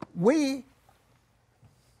 We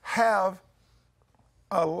have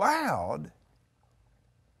allowed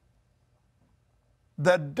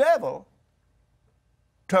the devil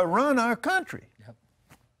to run our country. Yep.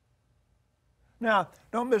 Now,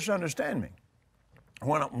 don't misunderstand me.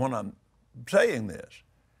 When I'm saying this,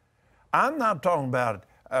 I'm not talking about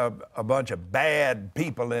a bunch of bad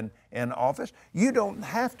people in office. You don't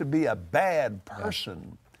have to be a bad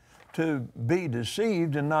person to be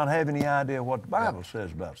deceived and not have any idea what the Bible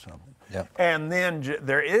says about something. Yep. And then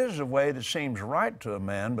there is a way that seems right to a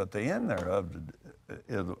man, but the end thereof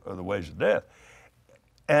are the ways of death.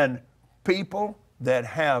 And people that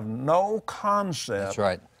have no concept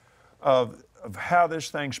of how this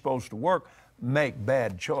thing's supposed to work make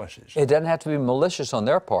bad choices. It doesn't have to be malicious on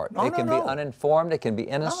their part. It can be uninformed, it can be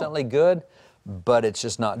innocently good, but it's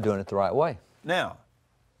just not doing it the right way. Now,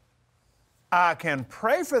 I can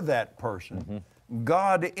pray for that person,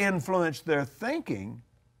 God to influence their thinking,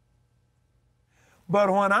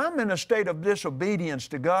 but when I'm in a state of disobedience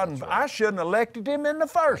to God, I shouldn't have elected him in the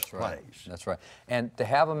first place. That's right. And to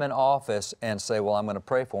have him in office and say, well, I'm going to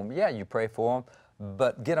pray for him. Yeah, you pray for him,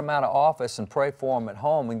 but get them out of office and pray for them at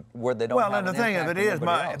home and where they don't well, have and the thing of it is,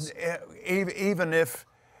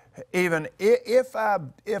 even if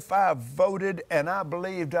I voted and I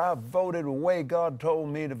believed I voted the way God told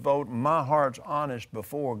me to vote, my heart's honest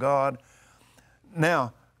before God.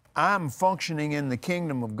 Now, I'm functioning in the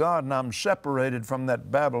kingdom of God, and I'm separated from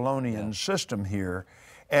that Babylonian system here,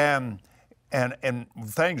 and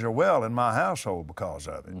things are well in my household because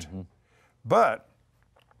of it. But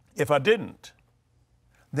if I didn't,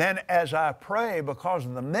 then as I pray because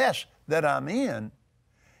of the mess that I'm in,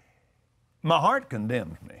 my heart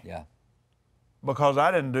condemns me. Yeah. Because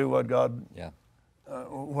I didn't do what God, Yeah.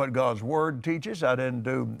 what God's Word teaches. I didn't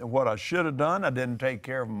do what I should have done. I didn't take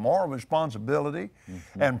care of moral responsibility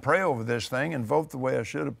and pray over this thing and vote the way I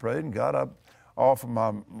should have prayed, and got up off of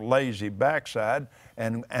my lazy backside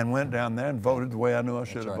and went down there and voted the way I knew I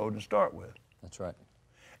should have voted to start with. That's right.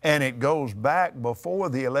 And it goes back before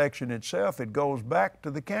the election itself. It goes back to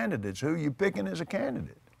the candidates, who you picking as a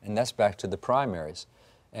candidate. And that's back to the primaries.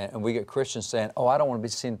 And we get Christians saying, oh, I don't want to be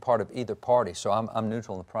seen part of either party, so I'm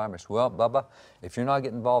neutral in the primaries. Well, Bubba, if you're not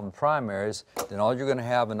getting involved in primaries, then all you're going to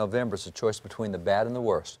have in November is a choice between the bad and the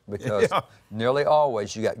worst. Because nearly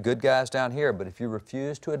always you got good guys down here, but if you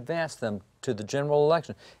refuse to advance them to the general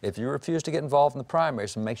election, if you refuse to get involved in the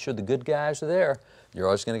primaries and make sure the good guys are there, you're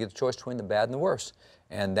always going to get a choice between the bad and the worst.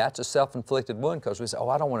 And that's a self-inflicted wound, because we say, oh,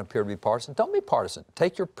 I don't want to appear to be partisan. Don't be partisan.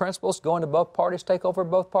 Take your principles, go into both parties, take over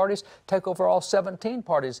both parties, take over all 17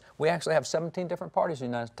 parties. We actually have 17 different parties in the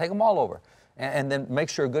United States. Take them all over. And then make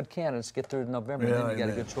sure good candidates get through to November, and then you get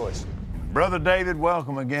a good choice. Brother David,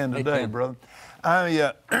 welcome again today, brother.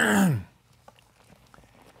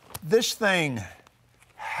 This thing,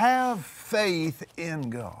 have faith in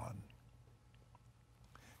God.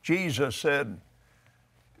 Jesus said,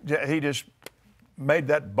 he just made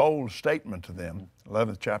that bold statement to them,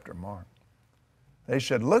 11th chapter of Mark. They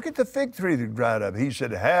said, look at the fig tree that dried up. He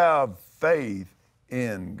said, have faith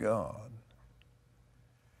in God.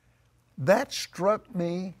 That struck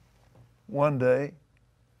me one day.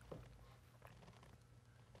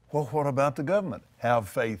 Well, what about the government? Have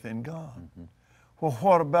faith in God. Well,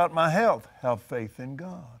 what about my health? Have faith in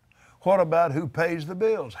God. What about who pays the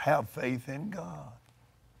bills? Have faith in God.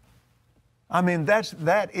 I mean,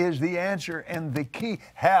 that is the answer and the key.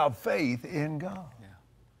 Have faith in God. Yeah.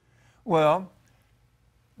 Well,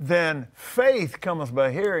 then faith cometh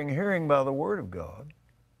by hearing, hearing by the Word of God.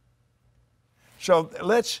 So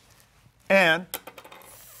and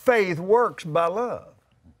faith works by love.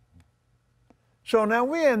 So now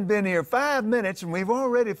we haven't been here 5 minutes and we've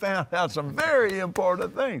already found out some very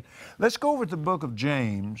important things. Let's go over to the book of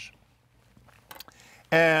James,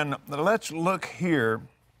 and let's look here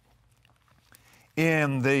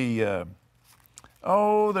in the,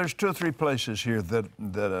 there's 2 or 3 places here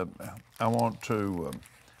that I want to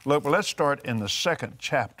look. But let's start in the 2nd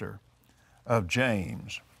chapter of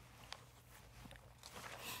James.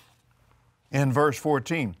 In verse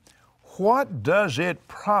 14, what does it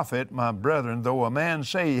profit, my brethren, though a man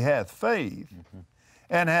say he hath faith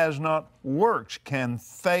and has not works? Can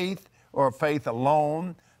faith or faith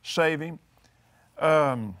alone save him?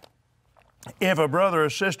 If a brother or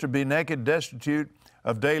sister be naked, destitute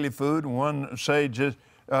of daily food, and one say just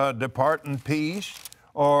depart in peace,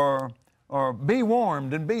 or be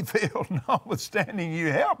warmed and be filled, notwithstanding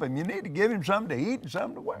you help him, you need to give him something to eat and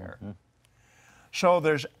something to wear. So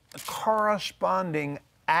there's corresponding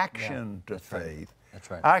action to faith. Right.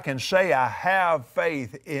 That's right. I can say I have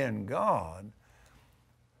faith in God,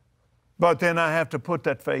 but then I have to put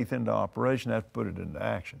that faith into operation. I have to put it into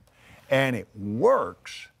action. And it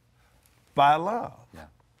works by love. Yeah.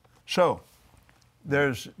 So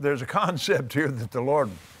there's a concept here that the Lord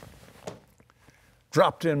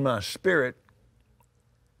dropped in my spirit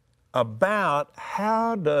about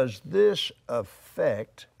how does this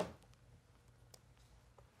affect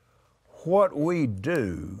what we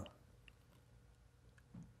do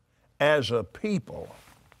as a people,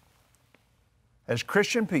 as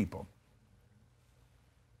Christian people.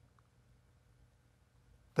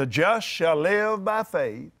 The just shall live by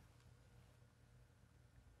faith.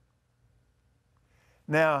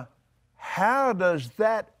 Now, how does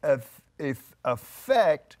that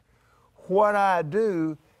affect what I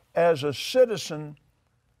do as a citizen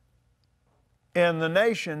in the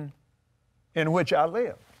nation in which I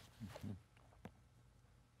live?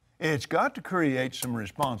 It's got to create some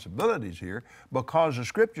responsibilities here, because the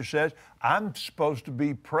Scripture says I'm supposed to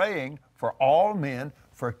be praying for all men,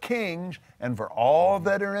 for kings, and for all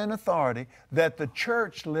that are in authority, that the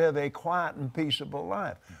church live a quiet and peaceable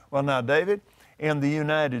life. Well, now, David, in the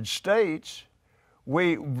United States,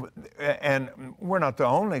 and we're not the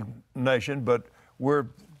only nation, but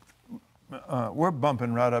we're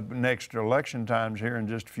bumping right up next to election times here in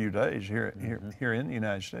just a few days here in the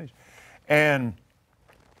United States, and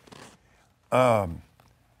how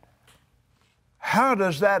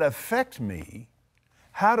does that affect me?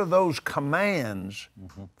 How do those commands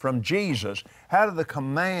from Jesus, how do the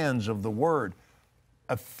commands of the Word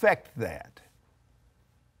affect that?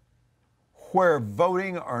 Where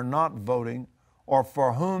voting or not voting, or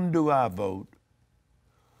for whom do I vote?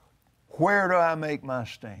 Where do I make my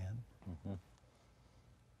stand?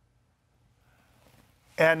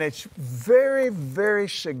 And it's very, very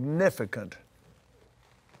significant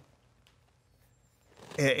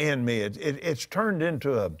in me. It's turned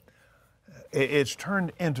into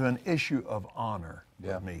an issue of honor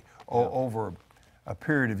with me over a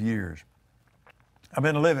period of years. I've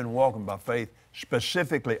been living, walking by faith,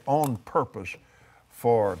 specifically on purpose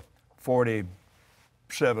for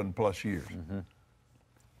 47 plus years.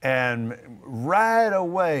 And right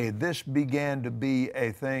away, this began to be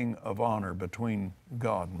a thing of honor between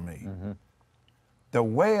God and me. The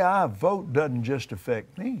way I vote doesn't just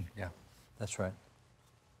affect me. Yeah, that's right.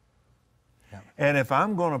 Yeah. And if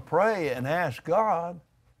I'm going to pray and ask God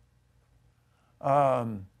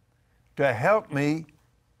to help me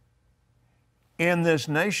in this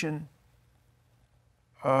nation,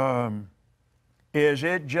 is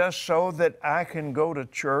it just so that I can go to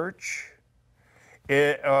church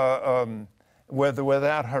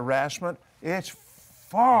without harassment? It's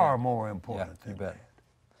far more important than that.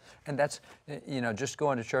 And that's, just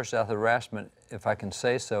going to church without harassment, if I can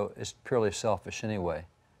say so, is purely selfish anyway.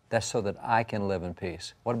 That's so that I can live in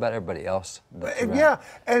peace. What about everybody else? Yeah,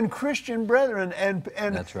 and Christian brethren, and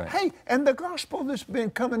that's right. Hey, and the gospel that's been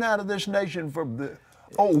coming out of this nation for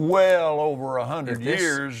well over 100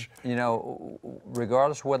 years.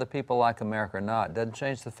 Regardless of whether people like America or not, it doesn't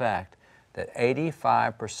change the fact that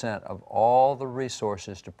 85% of all the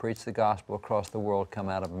resources to preach the gospel across the world come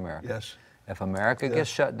out of America. Yes. If America gets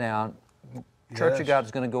shut down, Church of God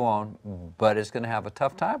is going to go on, but it's going to have a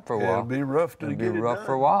tough time for a while. It'll be rough to get it done. It'll be rough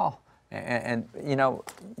for a while. And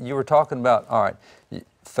you were talking about, all right,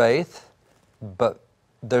 faith, but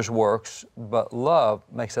there's works, but love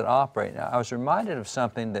makes it operate. Now, I was reminded of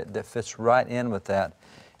something that fits right in with that,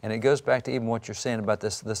 and it goes back to even what you're saying about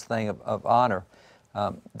this thing of honor.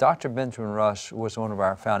 Dr. Benjamin Rush was one of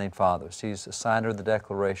our founding fathers. He's a signer of the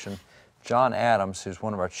Declaration. John Adams, who's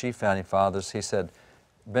one of our chief founding fathers, he said,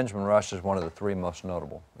 Benjamin Rush is one of the three most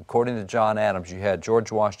notable. According to John Adams, you had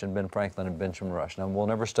George Washington, Ben Franklin, and Benjamin Rush. Now, we'll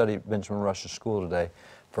never study Benjamin Rush in school today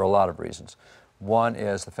for a lot of reasons. One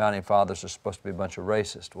is the founding fathers are supposed to be a bunch of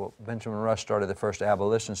racists. Well, Benjamin Rush started the first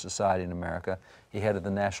abolition society in America. He headed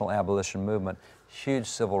the National Abolition Movement, huge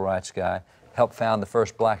civil rights guy, helped found the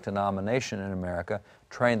first black denomination in America,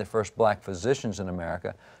 trained the first black physicians in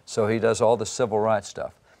America, so he does all the civil rights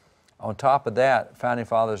stuff. On top of that, founding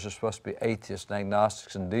fathers are supposed to be atheists and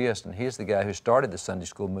agnostics and deists, and he's the guy who started the Sunday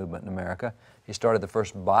school movement in America. He started the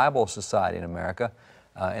first Bible society in America.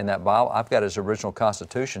 In that Bible, I've got his original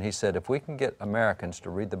Constitution. He said, if we can get Americans to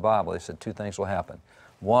read the Bible, he said, two things will happen.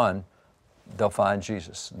 One, they'll find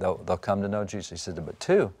Jesus. They'll come to know Jesus. He said, but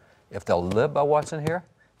two, if they'll live by what's in here,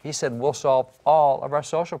 he said, we'll solve all of our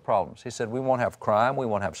social problems. He said, we won't have crime, we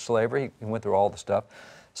won't have slavery. He went through all the stuff.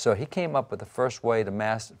 So he came up with the first way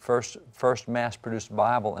to first mass-produced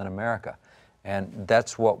Bible in America. And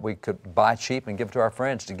that's what we could buy cheap and give to our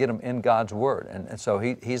friends to get them in God's Word. And so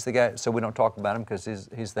he's the guy, so we don't talk about him because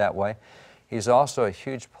he's that way. He's also a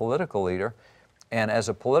huge political leader. And as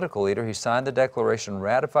a political leader, he signed the Declaration,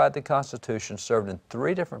 ratified the Constitution, served in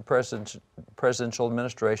 3 different presidential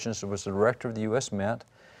administrations, was the director of the U.S. Mint.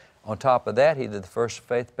 On top of that, he did the first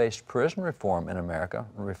faith-based prison reform in America,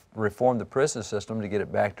 reformed the prison system to get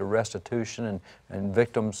it back to restitution and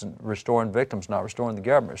victims, and restoring victims, not restoring the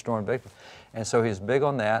government, restoring victims. And so he's big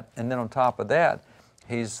on that. And then on top of that,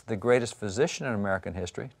 he's the greatest physician in American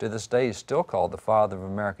history. To this day, he's still called the father of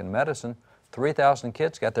American medicine. 3,000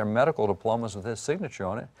 kids got their medical diplomas with his signature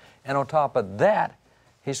on it. And on top of that,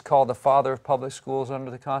 he's called the father of public schools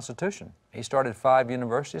under the Constitution. He started 5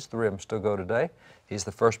 universities, 3 of them still go today. He's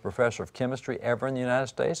the first professor of chemistry ever in the United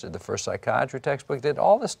States, did the first psychiatry textbook, did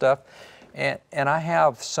all this stuff. And I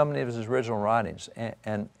have so many of his original writings.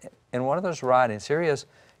 And in one of those writings, here he is,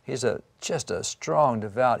 he's just a strong,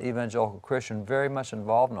 devout evangelical Christian, very much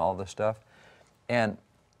involved in all this stuff. And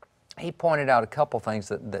he pointed out a couple things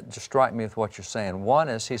that just strike me with what you're saying. One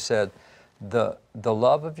is, he said, the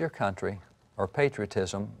love of your country, or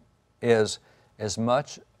patriotism, is as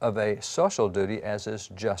much of a social duty as is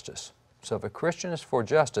justice. So if a Christian is for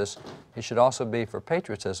justice, he should also be for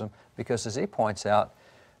patriotism, because as he points out,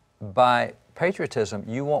 by patriotism,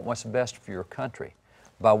 you want what's best for your country.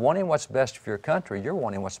 By wanting what's best for your country, you're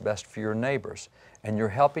wanting what's best for your neighbors. And you're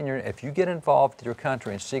helping if you get involved with your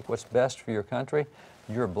country and seek what's best for your country,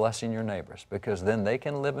 you're blessing your neighbors, because then they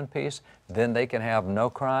can live in peace, then they can have no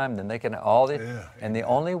crime, then they can all the, and the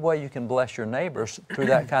only way you can bless your neighbors through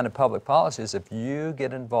that kind of public policy is if you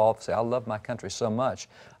get involved, say, I love my country so much,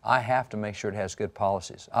 I have to make sure it has good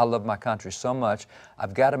policies. I love my country so much,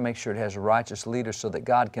 I've got to make sure it has righteous leaders so that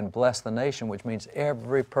God can bless the nation, which means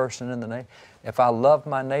every person in the nation. If I love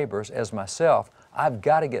my neighbors as myself, I've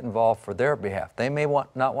got to get involved for their behalf. They may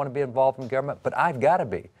not want to be involved in government, but I've got to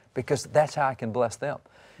be, because that's how I can bless them.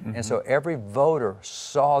 And so every voter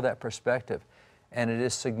saw that perspective. And it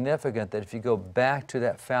is significant that if you go back to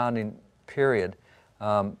that founding period,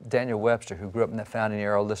 Daniel Webster, who grew up in that founding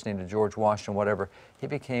era listening to George Washington, whatever, he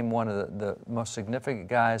became one of the most significant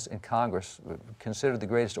guys in Congress, considered the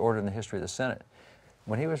greatest orator in the history of the Senate.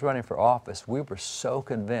 When he was running for office, we were so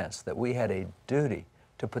convinced that we had a duty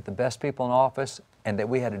to put the best people in office, and that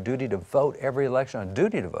we had a duty to vote every election, a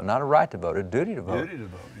duty to vote, not a right to vote, a duty to vote. Duty to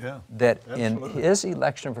vote, yeah. That Absolutely. in his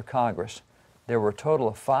election for Congress, there were a total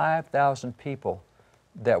of 5,000 people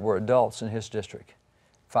that were adults in his district.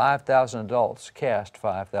 5,000 adults cast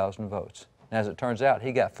 5,000 votes. And as it turns out,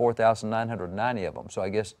 he got 4,990 of them. So I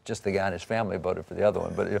guess just the guy in his family voted for the other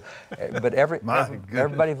one. But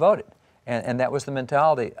everybody voted. And that was the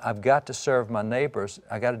mentality. I've got to serve my neighbors.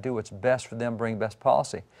 I got to do what's best for them, bring best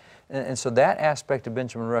policy. And so that aspect of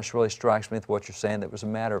Benjamin Rush really strikes me with what you're saying, that it was a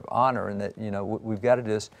matter of honor, and that, we've got to do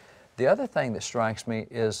this. The other thing that strikes me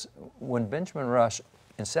is when Benjamin Rush,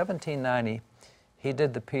 in 1790, he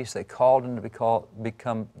did the piece that called him to called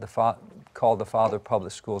the father of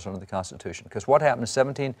public schools under the Constitution. Because what happened in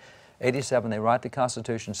 1787, they write the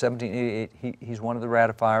Constitution. 1788, he's one of the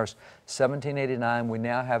ratifiers. 1789, we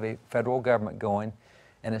now have a federal government going.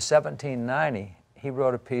 And in 1790, he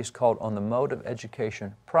wrote a piece called On the Mode of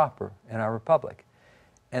Education Proper in Our Republic.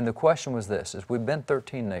 And the question was this, is we've been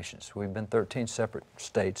 13 nations. We've been 13 separate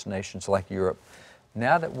states, nations like Europe.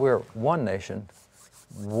 Now that we're one nation,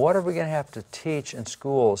 what are we going to have to teach in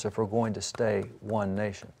schools if we're going to stay one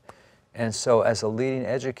nation? And so as a leading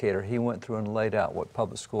educator, he went through and laid out what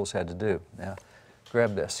public schools had to do. Now,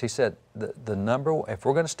 grab this. He said, if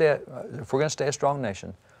we're going to stay a strong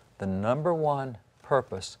nation, the number one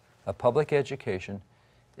purpose of public education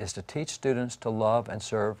is to teach students to love and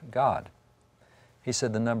serve God. He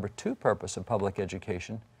said the number two purpose of public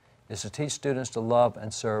education is to teach students to love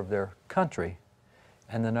and serve their country.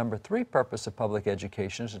 And the number three purpose of public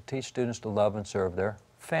education is to teach students to love and serve their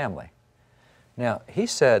family. Now, he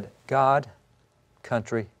said God,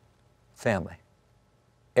 country, family.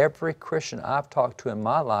 Every Christian I've talked to in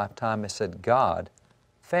my lifetime has said God,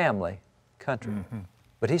 family, country.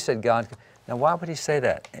 But he said God. Now, why would he say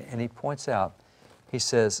that? And he points out, he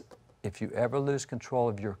says, if you ever lose control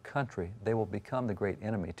of your country, they will become the great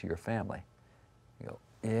enemy to your family. You go,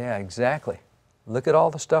 yeah, exactly. Look at all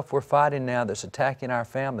the stuff we're fighting now that's attacking our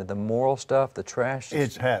family, the moral stuff, the trash.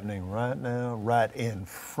 It's happening right now, right in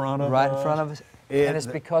front of us. Right in front of us. And it's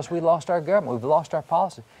because we lost our government. We've lost our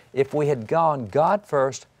policy. If we had gone God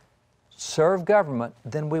first, serve government,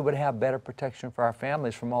 then we would have better protection for our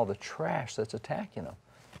families from all the trash that's attacking them.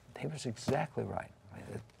 He was exactly right.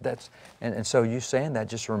 And so you saying that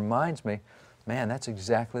just reminds me, man, that's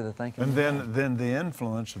exactly the thinking. And then the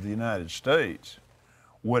influence of the United States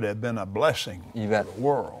would have been a blessing to the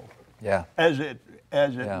world. Yeah. As it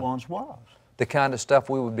once was. The kind of stuff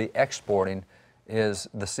we would be exporting is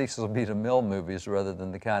the Cecil B. DeMille movies rather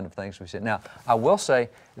than the kind of things we see. Now, I will say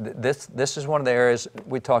this is one of the areas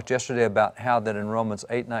we talked yesterday about how that in Romans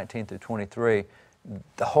 8:19 through 23,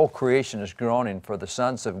 the whole creation is groaning for the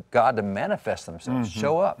sons of God to manifest themselves,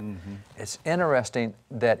 show up. It's interesting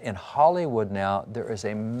that in Hollywood now, there is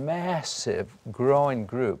a massive growing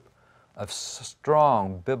group of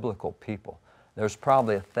strong biblical people. There's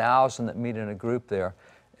probably 1,000 that meet in a group there.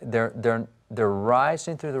 They're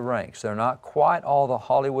rising through the ranks. They're not quite all the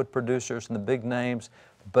Hollywood producers and the big names,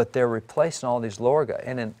 but they're replacing all these lower guys.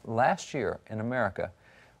 And last year in America,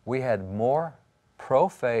 we had more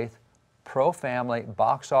pro-faith, pro-family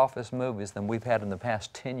box office movies than we've had in the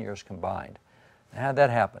past 10 years combined. Now, how'd that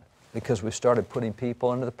happen? Because we started putting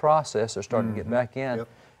people into the process. They're starting to get back in. Yep.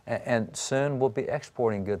 And soon we'll be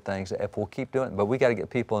exporting good things if we'll keep doing it. But we got to get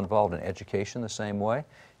people involved in education the same way,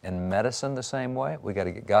 in medicine the same way. We got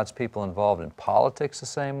to get God's people involved in politics the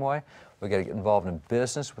same way. We got to get involved in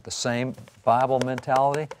business with the same Bible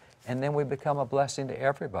mentality. And then we become a blessing to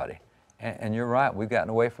everybody. And you're right, we've gotten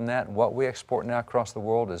away from that. And what we export now across the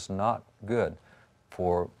world is not good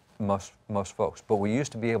for most folks. But we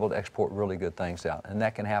used to be able to export really good things out, and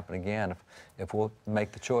that can happen again if we'll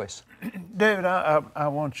make the choice. David, I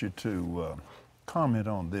want you to comment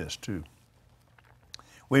on this too.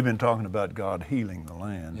 We've been talking about God healing the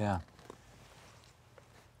land. Yeah.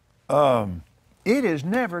 It is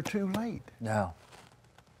never too late. No.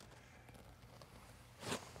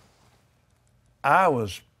 I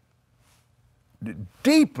was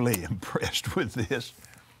deeply impressed with this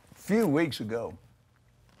a few weeks ago,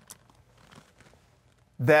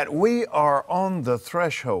 that we are on the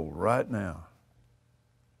threshold right now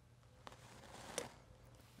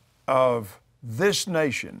of this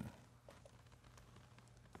nation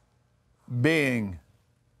being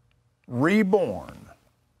reborn,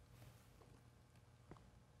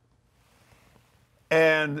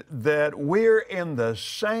 and that we're in the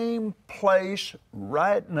same place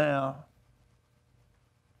right now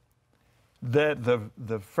that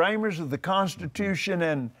the framers of the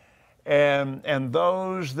Constitution and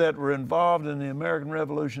those that were involved in the American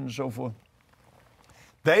Revolution and so forth,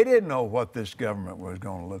 they didn't know what this government was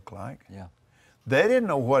going to look like. Yeah. They didn't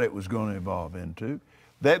know what it was going to evolve into.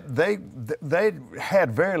 They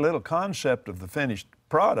had very little concept of the finished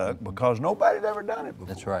product because nobody had ever done it before.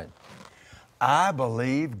 That's right. I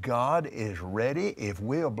believe God is ready if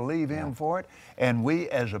we'll believe Him for it, and we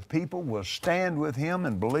as a people will stand with Him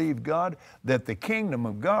and believe God that the kingdom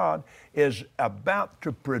of God is about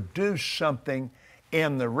to produce something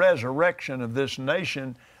in the resurrection of this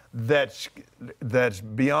nation that's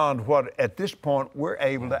beyond what at this point we're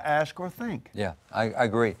able to ask or think. Yeah, I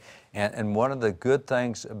agree. And one of the good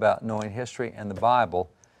things about knowing history and the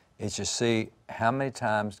Bible is to see how many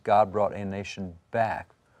times God brought a nation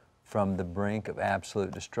back from the brink of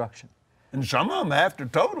absolute destruction. And some of them after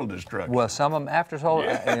total destruction. Well, some of them after total.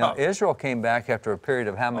 Yeah. You know, Israel came back after a period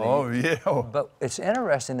of how many? Oh, yeah. But it's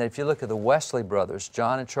interesting that if you look at the Wesley brothers,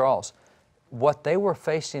 John and Charles, what they were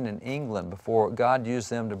facing in England before God used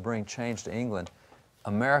them to bring change to England,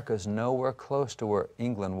 America's nowhere close to where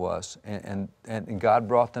England was. And God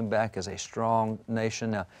brought them back as a strong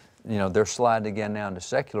nation. Now, you know, they're sliding again now into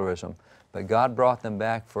secularism, but God brought them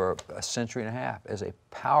back for a century and a half as a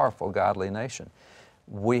powerful, godly nation.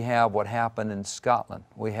 We have what happened in Scotland.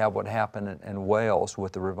 We have what happened in Wales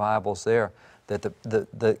with the revivals there, that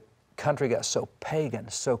the country got so pagan,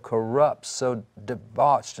 so corrupt, so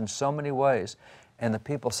debauched in so many ways, and the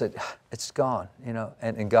people said, it's gone, you know,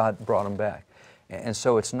 and God brought them back. And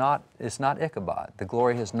so it's not Ichabod. The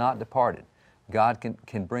glory has not departed. God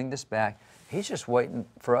can bring this back. He's just waiting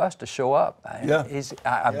for us to show up. Yeah.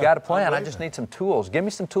 I've got a plan. I just need some tools. Give me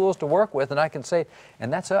some tools to work with, and I can say,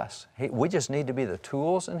 and that's us. We just need to be the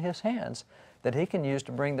tools in His hands that He can use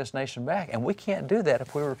to bring this nation back. And we can't do that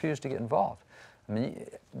if we refuse to get involved. I mean,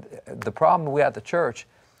 the problem we had at the church,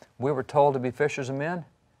 we were told to be fishers of men,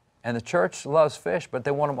 and the church loves fish, but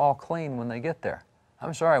they want them all clean when they get there.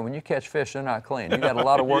 I'm sorry, when you catch fish, they're not clean. You got a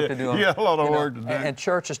lot of work to do. You got a lot of work to do. And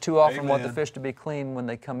churches too often want the Amen. fish to be clean when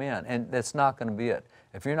they come in, and that's not going to be it.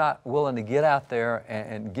 If you're not willing to get out there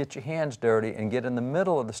and get your hands dirty and get in the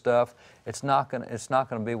middle of the stuff, it's not going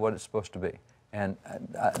to be what it's supposed to be. And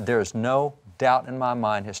there is no doubt in my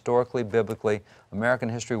mind, historically, biblically, American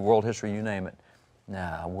history, world history, you name it.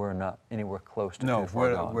 Nah, we're not anywhere close to too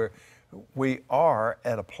far gone. We are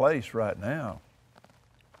at a place right now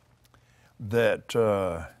that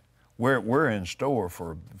we're in store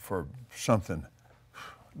for something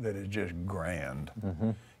that is just grand. Mm-hmm.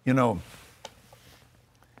 You know,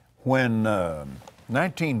 when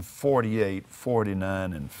 1948,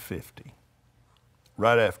 49, and 50,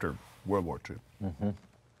 right after World War II, mm-hmm.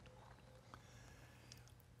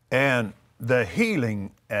 and the healing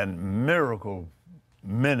and miracle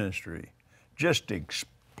ministry just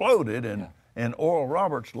exploded in Oral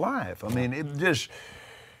Roberts' life. I mean, it just...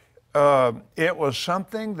 it was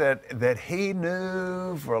something that he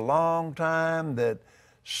knew for a long time that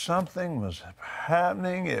something was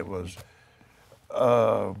happening. It was,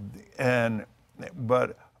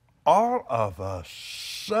 but all of a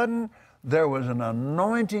sudden there was an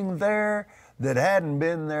anointing there that hadn't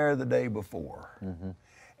been there the day before. Mm-hmm.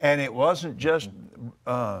 And it wasn't just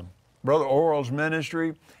Brother Oral's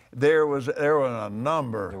ministry. There were a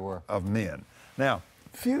number of men. Now,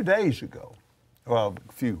 a few days ago, well,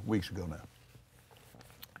 a few weeks ago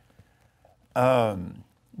now,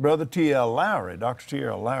 Brother T.L. Lowry, Dr.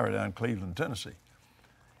 T.L. Lowry down in Cleveland, Tennessee,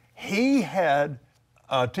 he had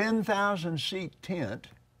a 10,000-seat tent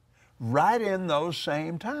right in those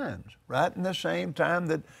same times, right in the same time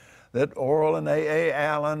that Oral and A.A.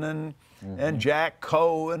 Allen and Jack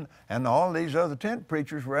Coe and all these other tent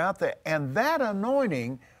preachers were out there. And that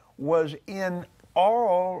anointing was in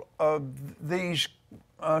all of these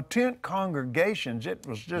tent congregations. It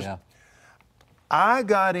was just, Yeah. I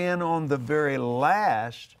got in on the very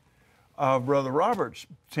last of Brother Robert's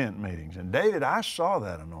tent meetings. And David, I saw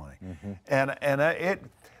that anointing. And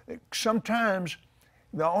sometimes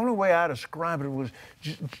the only way I describe it was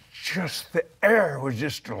just the air was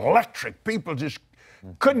just electric. People just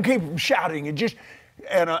couldn't keep from shouting. It just,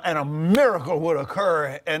 and a miracle would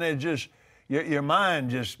occur, and it just, your mind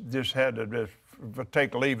just had to just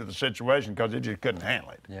take leave of the situation because it just couldn't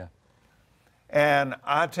handle it. Yeah. And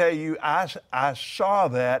I tell you, I saw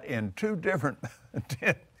that in 2 different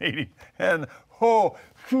tent meetings, and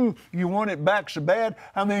you want it back so bad.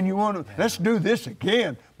 I mean, you want to, let's do this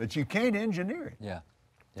again, but you can't engineer it. Yeah.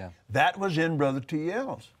 Yeah. That was in Brother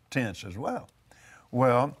T.L.'s tents as well.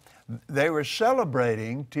 Well, they were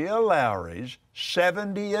celebrating T.L. Lowry's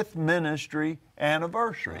 70th ministry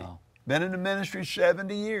anniversary. Wow. Been in the ministry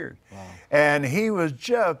 70 years. Wow. And he was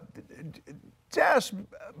just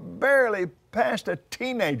barely past a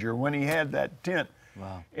teenager when he had that tent.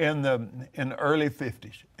 Wow. In the early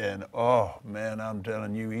 50s. And oh man, I'm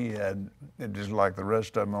telling you, he had, just like the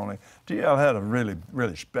rest of them, only T.L. had a really,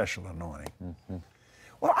 really special anointing.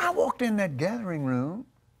 Well, I walked in that gathering room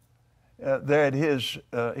there at his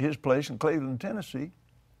place in Cleveland, Tennessee,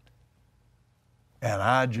 and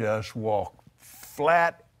I just walked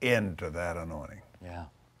flat into that anointing. Yeah.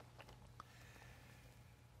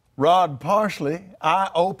 Rod Parsley,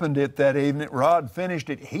 I opened it that evening. Rod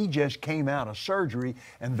finished it. He just came out of surgery,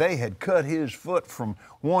 and they had cut his foot from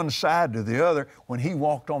one side to the other. When he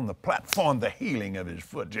walked on the platform, the healing of his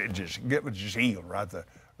foot, it was just healed right there.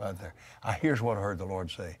 Right there. Here's what I heard the Lord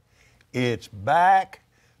say. It's back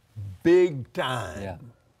big time. Yeah.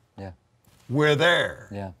 Yeah. We're there.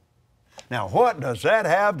 Yeah. Now, what does that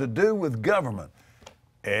have to do with government?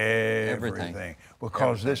 Everything.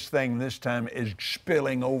 Because this thing this time is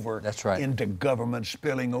spilling over That's right. into government,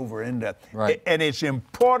 spilling over into, Right. And it's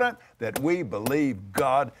important that we believe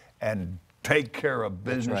God and take care of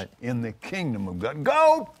business right. in the kingdom of God.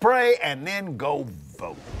 Go pray and then go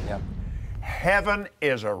vote. Yeah. Heaven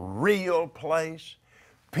is a real place.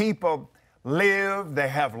 People live, they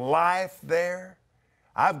have life there.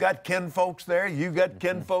 I've got kinfolks there. You got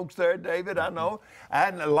kinfolks there, David, I know.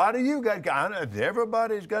 And a lot of you got,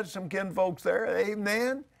 everybody's got some kinfolks there,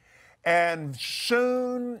 amen. And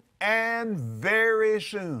soon and very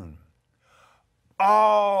soon,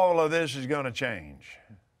 all of this is going to change.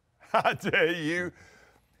 I tell you,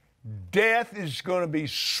 death is going to be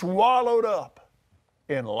swallowed up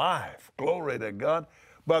in life. Glory to God.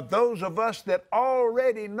 But those of us that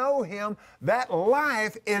already know Him, that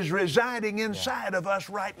life is residing inside of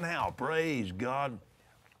us right now. Praise God.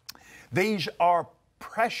 These are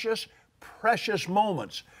precious, precious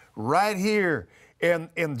moments right here in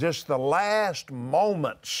just the last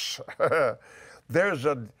moments.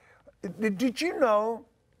 Did you know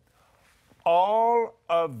all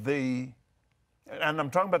of the, and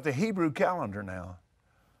I'm talking about the Hebrew calendar now,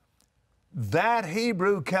 that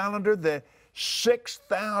Hebrew calendar, the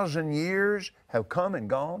 6,000 years have come and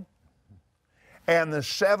gone. And the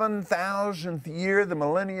 7,000th year, the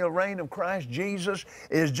millennial reign of Christ Jesus,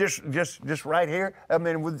 is just right here. I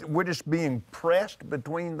mean, we're just being pressed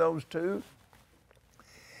between those two.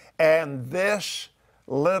 And this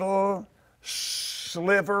little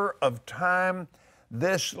sliver of time,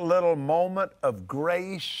 this little moment of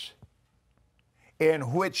grace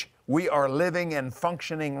in which we are living and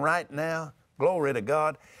functioning right now, glory to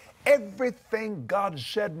God, everything God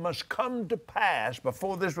said must come to pass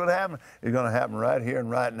before this would happen is going to happen right here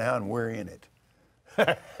and right now, and we're in it.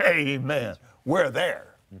 Amen. We're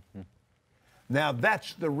there. Now,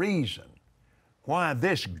 that's the reason why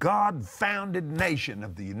this God-founded nation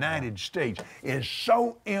of the United States is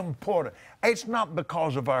so important. It's not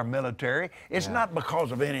because of our military. It's not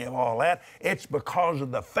because of any of all that. It's because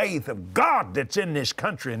of the faith of God that's in this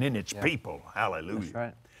country and in its people. Hallelujah. That's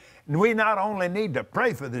right. And we not only need to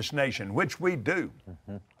pray for this nation, which we do.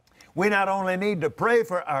 We not only need to pray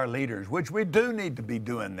for our leaders, which we do need to be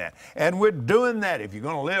doing that. And we're doing that. If you're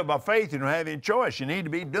going to live by faith, you don't have any choice. You need to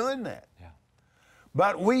be doing that. Yeah.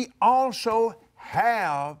 But we also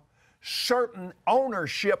have certain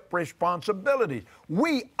ownership responsibilities.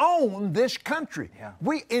 We own this country. Yeah.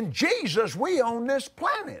 In Jesus, we own this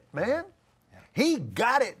planet, man. Yeah. He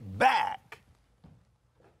got it back.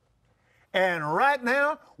 And right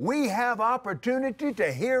now, we have opportunity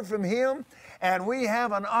to hear from Him, and we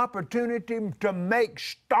have an opportunity to make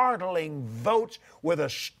startling votes with a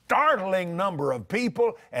startling number of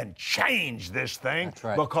people and change this thing. That's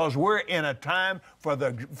right. Because we're in a time for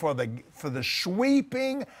the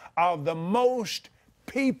sweeping of the most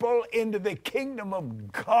people into the kingdom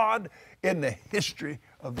of God in the history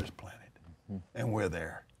of this planet. And we're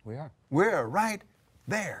there. We are. We're right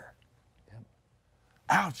there. Yep.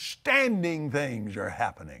 Outstanding things are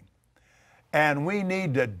happening. And we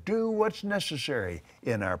need to do what's necessary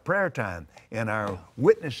in our prayer time, in our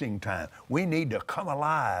witnessing time. We need to come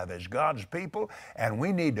alive as God's people, and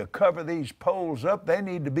we need to cover these polls up. They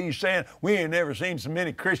need to be saying, we ain't never seen so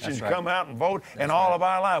many Christians come out and vote in all of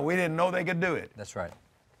our life. We didn't know they could do it. That's right.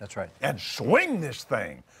 That's right. And swing this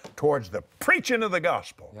thing towards the preaching of the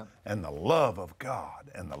gospel and the love of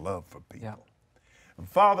God and the love for people. Yep. And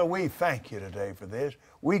Father, we thank you today for this.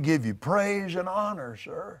 We give you praise and honor,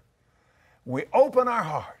 sir. We open our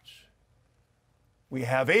hearts. We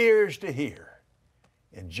have ears to hear.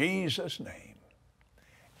 In Jesus' name,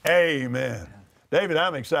 amen. David,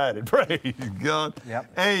 I'm excited. Praise God.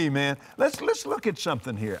 Yep. Amen. Let's look at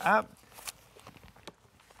something here.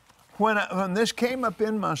 When this came up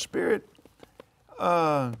in my spirit,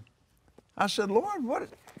 I said, Lord, what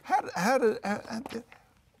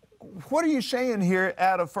are you saying here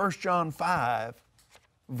out of 1 John 5,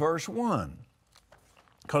 verse 1?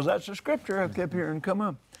 Because that's the scripture I kept hearing come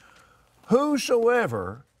up.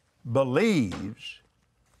 Whosoever believes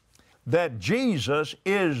that Jesus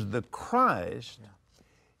is the Christ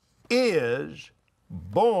is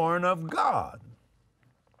born of God.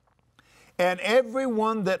 And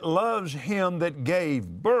everyone that loves him that gave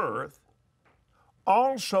birth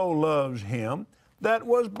also loves him that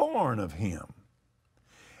was born of him.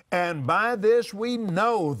 And by this we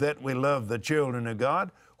know that we love the children of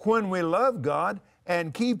God, when we love God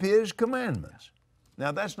and keep his commandments.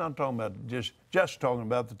 Now that's not talking about just talking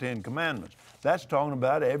about the 10 commandments. That's talking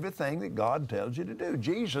about everything that God tells you to do.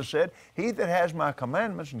 Jesus said, he that has my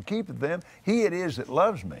commandments and keepeth them, he it is that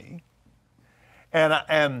loves me.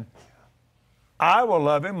 And I will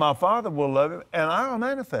love him, my Father will love him, and I will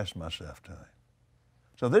manifest myself to him.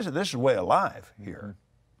 So this is way of life here.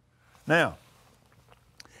 Now,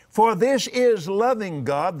 for this is loving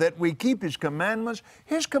God, that we keep his commandments.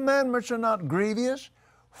 His commandments are not grievous,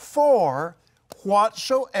 for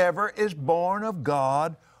whatsoever is born of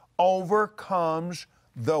God overcomes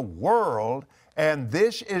the world, and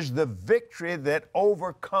this is the victory that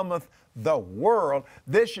overcometh the world.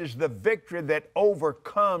 This is the victory that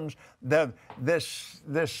overcomes this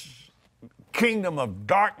kingdom of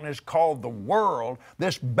darkness called the world,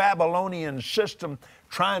 this Babylonian system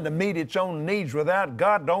trying to meet its own needs without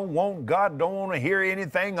God. Don't want to hear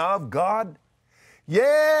anything of God.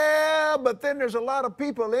 Yeah, but then there's a lot of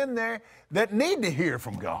people in there that need to hear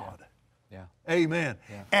from God. Yeah. Amen.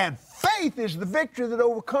 Yeah. And faith is the victory that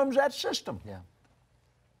overcomes that system. Yeah.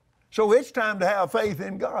 So it's time to have faith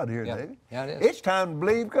in God here, David. Yeah, it is. It's time to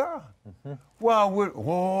believe God.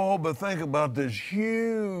 Well, but think about this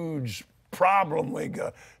huge problem we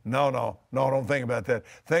got. No, don't think about that.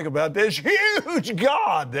 Think about this huge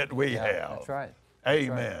God that we have. That's right.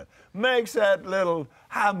 Amen. That's right. Makes that little,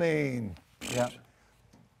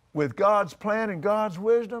 with God's plan and God's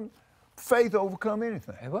wisdom, faith overcome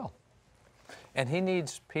anything. It will. And he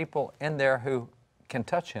needs people in there who can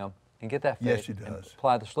touch him and get that faith. Yes, he does. And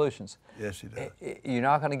apply the solutions. Yes, he does. You're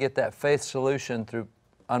not going to get that faith solution through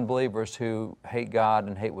unbelievers who hate God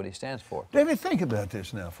and hate what he stands for. David, think about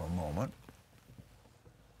this now for a moment.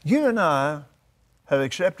 You and I have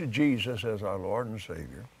accepted Jesus as our Lord and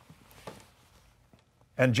Savior.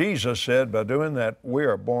 And Jesus said, by doing that, we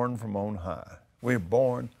are born from on high. We're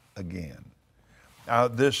born again.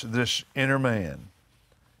 This inner man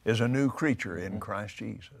is a new creature in Christ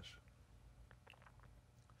Jesus.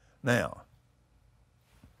 Now,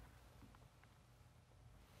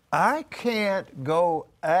 I can't go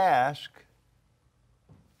ask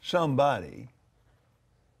somebody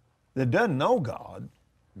that doesn't know God,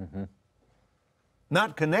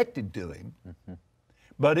 not connected to him,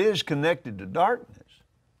 but is connected to darkness.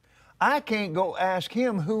 I can't go ask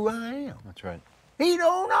him who I am. That's right. He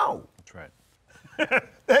don't know. That's right.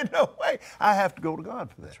 There's no way. I have to go to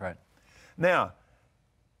God for that. That's right. Now,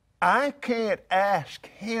 I can't ask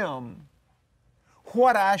him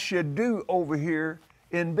what I should do over here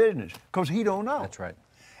in business, because he don't know. That's right.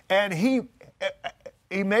 And he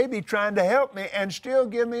may be trying to help me and still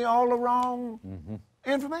give me all the wrong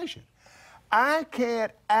information. I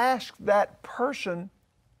can't ask that person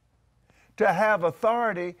to have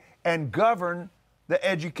authority and govern the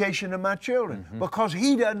education of my children, because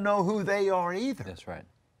he doesn't know who they are either. That's right.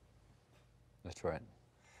 That's right.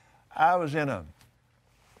 I was in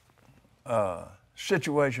a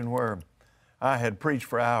situation where I had preached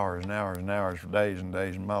for hours and hours and hours, for days and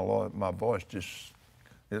days, and my voice just,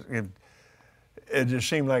 it just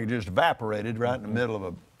seemed like it just evaporated right in the middle of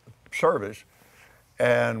a service.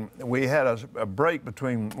 And we had a break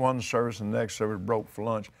between one service and the next service, broke for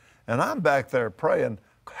lunch. And I'm back there praying.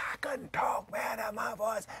 I couldn't talk, man, my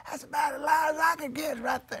voice. That's about as loud as I could get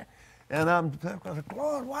right there. And I'm thinking,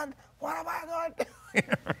 Lord, what am I going to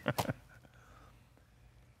do?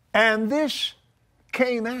 And this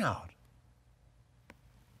came out.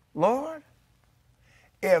 Lord,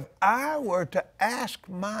 if I were to ask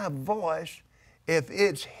my voice if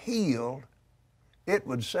it's healed, it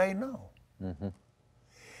would say no. Mm-hmm.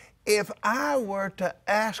 If I were to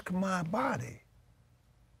ask my body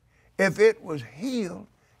if it was healed,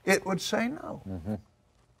 it would say no. Mm-hmm.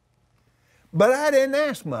 But I didn't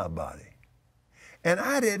ask my body, and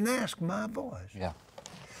I didn't ask my voice. Yeah.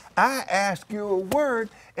 I asked you a word,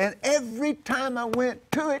 and every time I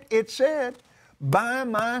went to it, it said, by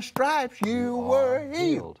my stripes you were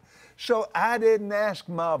healed. So I didn't ask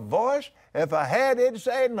my voice. If I had, it'd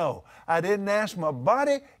say no. I didn't ask my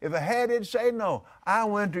body. If I had, it'd say no. I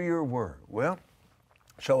went to your word. Well,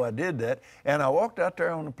 so I did that, and I walked out there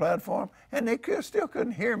on the platform, and they still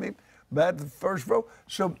couldn't hear me back to the first row.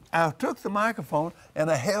 So I took the microphone, and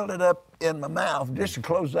I held it up in my mouth just as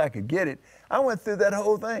close as I could get it. I went through that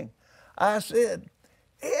whole thing. I said,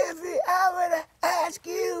 if I were to ask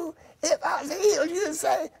you if I was healed, you'd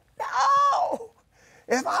say, no.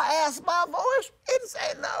 If I asked my voice, it'd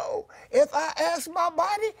say no. If I asked my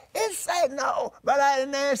body, it'd say no. But I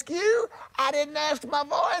didn't ask you. I didn't ask my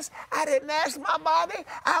voice. I didn't ask my body.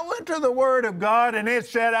 I went to the Word of God, and it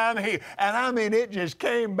said I'm healed. And I mean, it just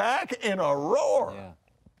came back in a roar. Yeah.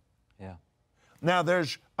 Yeah. Now,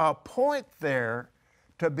 there's a point there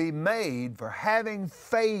to be made for having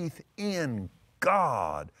faith in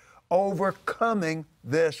God, overcoming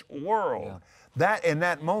this world. Yeah. That in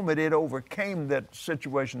that moment, it overcame that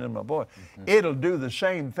situation in my voice. Mm-hmm. It'll do the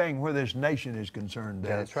same thing where this nation is concerned.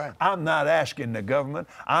 Yeah, that's right. I'm not asking the government.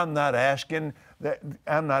 I'm not asking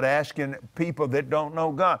people that don't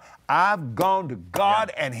know God. I've gone to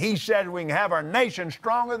God, and He said we can have our nation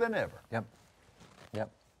stronger than ever. Yep. Yep.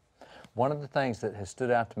 One of the things that has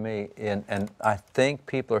stood out to me, and I think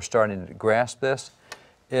people are starting to grasp this,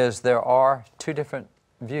 is there are two different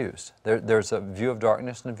views. There's a view of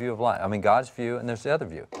darkness and a view of light. I mean, God's view, and there's the other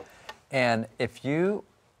view. And if you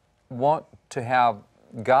want to have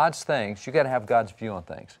God's things, you got to have God's view on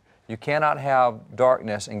things. You cannot have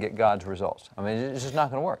darkness and get God's results. I mean, it's just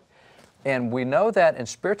not going to work. And we know that in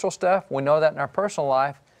spiritual stuff, we know that in our personal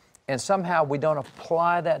life, and somehow we don't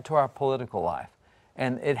apply that to our political life.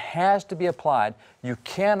 And it has to be applied. You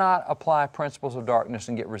cannot apply principles of darkness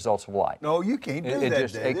and get results of light. No, you can't do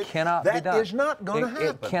that. It cannot be done. That is not going to happen.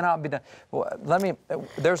 It cannot be done. Well,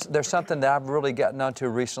 there's something that I've really gotten onto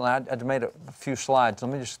recently. I made a few slides.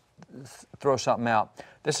 Let me just throw something out.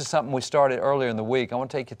 This is something we started earlier in the week. I want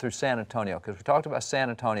to take you through San Antonio, because we talked about San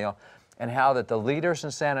Antonio and how that the leaders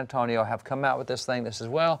in San Antonio have come out with this thing that says,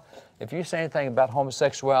 well, if you say anything about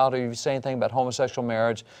homosexuality, or if you say anything about homosexual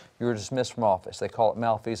marriage, you're dismissed from office. They call it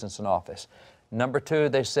malfeasance in office. Number two,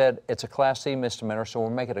 they said it's a Class C misdemeanor, so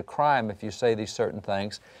we'll make it a crime if you say these certain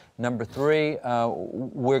things. Number three,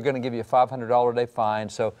 we're going to give you a $500 a day fine.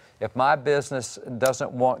 So if my business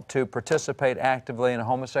doesn't want to participate actively in a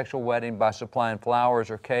homosexual wedding by supplying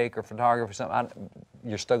flowers or cake or photography or something,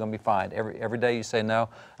 you're still going to be fined. Every day you say, no,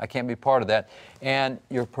 I can't be part of that. And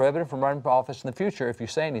you're prohibited from running for office in the future if you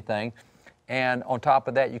say anything. And on top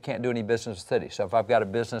of that, you can't do any business with the city. So if I've got a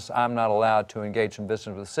business, I'm not allowed to engage in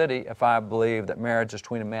business with the city if I believe that marriage is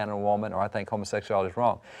between a man and a woman, or I think homosexuality is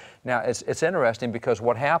wrong. Now, it's interesting, because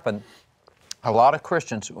what happened, a lot of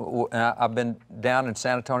Christians, I've been down in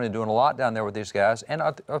San Antonio doing a lot down there with these guys, and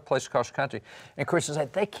other places across the country, and Christians say,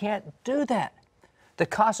 they can't do that. The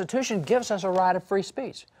Constitution gives us a right of free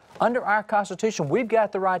speech. Under our Constitution, we've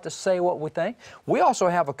got the right to say what we think. We also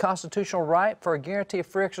have a constitutional right for a guarantee of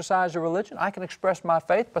free exercise of religion. I can express my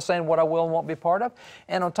faith by saying what I will and won't be part of.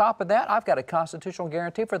 And on top of that, I've got a constitutional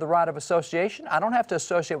guarantee for the right of association. I don't have to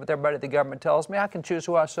associate with everybody the government tells me. I can choose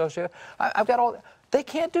who I associate with. I've got all. They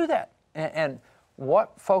can't do that. And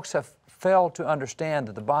what folks have failed to understand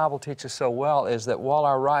that the Bible teaches so well is that while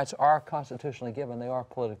our rights are constitutionally given, they are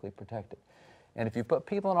politically protected. And if you put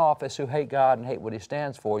people in office who hate God and hate what He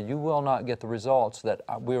stands for, you will not get the results that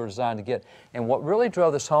we were designed to get. And what really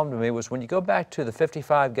drove this home to me was when you go back to the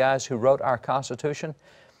 55 guys who wrote our Constitution,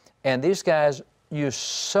 and these guys use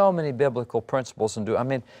so many biblical principles and I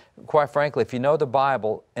mean, quite frankly, if you know the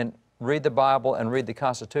Bible and read the Bible and read the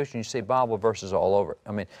Constitution, you see Bible verses all over it.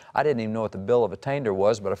 I mean, I didn't even know what the Bill of Attainder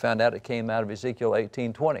was, but I found out it came out of Ezekiel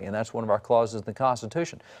 18:20, and that's one of our clauses in the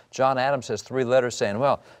Constitution. John Adams has 3 letters saying,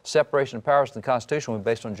 well, separation of powers in the Constitution was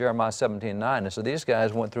based on Jeremiah 17:9. And so these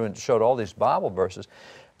guys went through and showed all these Bible verses.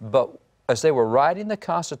 But as they were writing the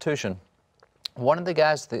Constitution, one of the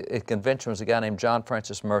guys at the convention was a guy named John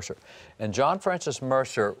Francis Mercer. And John Francis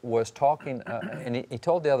Mercer was talking, and he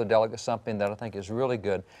told the other delegates something that I think is really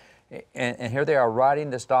good. And here they are writing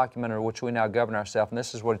this document in which we now govern ourselves, and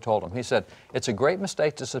this is what he told them. He said, "It's a great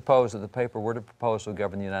mistake to suppose that the paper we're to propose will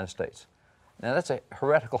govern the United States." Now that's a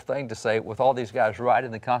heretical thing to say with all these guys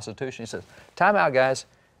writing the Constitution. He says, "Time out, guys.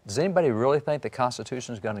 Does anybody really think the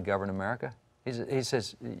Constitution is going to govern America?" He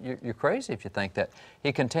says, "You're crazy if you think that."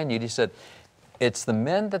 He continued, he said, "It's the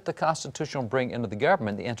men that the Constitution will bring into the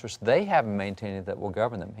government, the interest they have in maintaining that will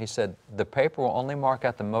govern them." He said, "The paper will only mark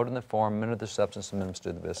out the mode and the form, men of the substance, and men must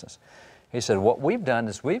do the business." He said, "What we've done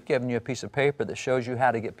is we've given you a piece of paper that shows you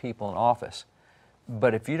how to get people in office.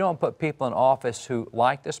 But if you don't put people in office who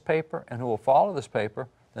like this paper and who will follow this paper,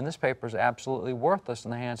 then this paper is absolutely worthless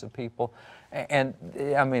in the hands of people." And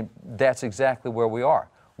I mean, that's exactly where we are.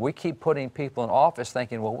 We keep putting people in office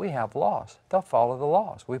thinking, well, we have laws. They'll follow the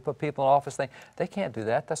laws. We put people in office thinking, they can't do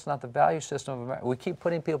that. That's not the value system of America. We keep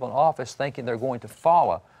putting people in office thinking they're going to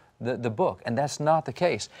follow the book, and that's not the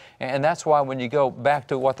case. And that's why when you go back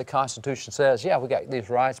to what the Constitution says, yeah, we got these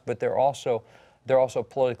rights, but they're also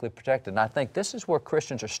politically protected. And I think this is where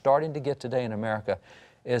Christians are starting to get today in America,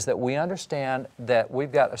 is that we understand that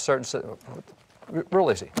we've got a certain, real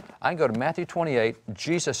easy. I can go to Matthew 28,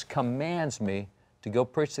 Jesus commands me to go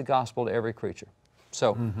preach the gospel to every creature.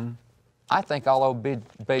 So I think I'll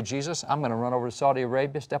obey Jesus. I'm going to run over to Saudi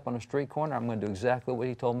Arabia, step on a street corner. I'm going to do exactly what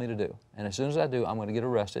he told me to do. And as soon as I do, I'm going to get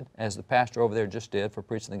arrested, as the pastor over there just did for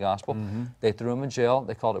preaching the gospel. They threw him in jail.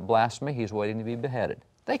 They called it blasphemy. He's waiting to be beheaded.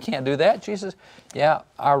 They can't do that. Jesus, yeah,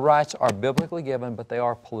 our rights are biblically given, but they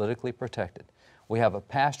are politically protected. We have a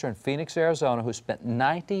pastor in Phoenix, Arizona, who spent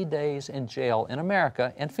 90 days in jail in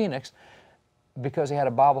America, in Phoenix, because he had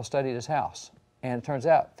a Bible study at his house. And it turns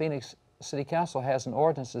out Phoenix City Council has an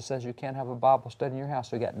ordinance that says you can't have a Bible study in your house.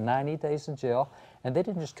 So he got 90 days in jail, and they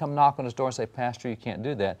didn't just come knock on his door and say, "Pastor, you can't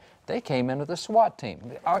do that." They came in with a SWAT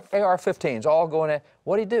team, AR-15s, all going in.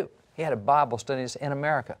 What did he do? He had a Bible study in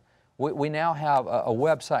America. We now have a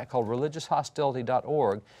website called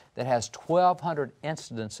religiousHostility.org that has 1,200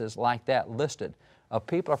 incidences like that listed.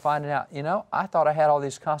 People are finding out, you know, I thought I had all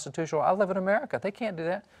these constitutional, I live in America, they can't do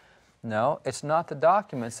that. No, it's not the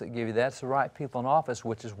documents that give you that, it's the right people in office,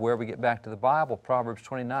 which is where we get back to the Bible, Proverbs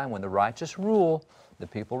 29, when the righteous rule, the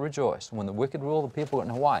people rejoice. When the wicked rule, the people get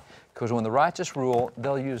in Hawaii. Because when the righteous rule,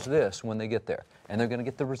 they'll use this when they get there. And they're going to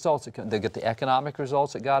get the results. They'll get the economic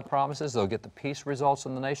results that God promises. They'll get the peace results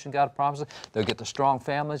in the nation God promises. They'll get the strong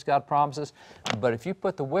families God promises. But if you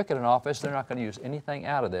put the wicked in office, they're not going to use anything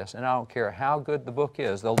out of this. And I don't care how good the book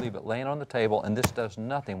is, they'll leave it laying on the table, and this does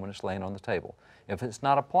nothing when it's laying on the table. If it's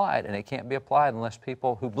not applied, and it can't be applied unless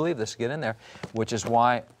people who believe this get in there, which is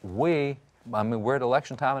why we're at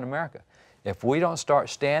election time in America. If we don't start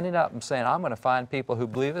standing up and saying, I'm going to find people who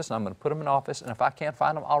believe this, and I'm going to put them in office, and if I can't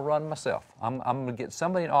find them, I'll run myself. I'm going to get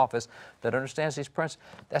somebody in office that understands these principles.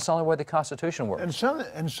 That's the only way the Constitution works.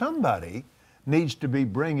 And somebody needs to be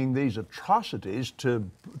bringing these atrocities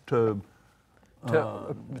to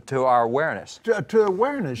our awareness. To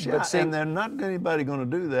awareness, yeah. See, and they're not anybody going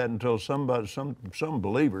to do that until some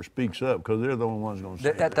believer speaks up, because they're the only ones going to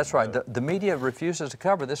say That's right. The media refuses to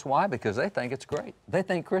cover this. Why? Because they think it's great. They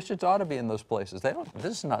think Christians ought to be in those places. They don't.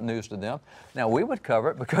 This is not news to them. Now, we would cover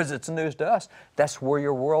it because it's news to us. That's where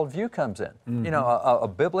your worldview comes in. You know, a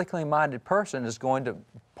biblically minded person is going to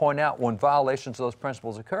point out when violations of those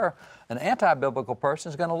principles occur. An anti-biblical person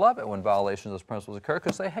is going to love it when violations of those principles occur,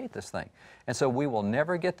 because they hate this thing. And so we will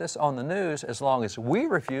never get this on the news as long as we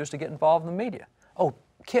refuse to get involved in the media. Oh,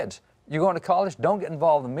 kids, you're going to college, don't get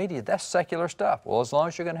involved in the media. That's secular stuff. Well, as long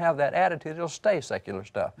as you're going to have that attitude, it'll stay secular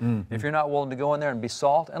stuff. If you're not willing to go in there and be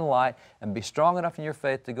salt and light and be strong enough in your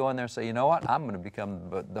faith to go in there and say, you know what, I'm going to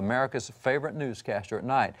become America's favorite newscaster at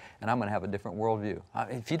night, and I'm going to have a different worldview.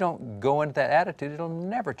 If you don't go into that attitude, it'll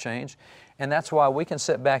never change. And that's why we can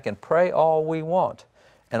sit back and pray all we want.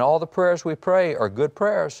 And all the prayers we pray are good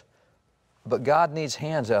prayers, but God needs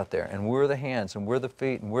hands out there, and we're the hands, and we're the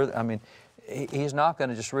feet, and He's not going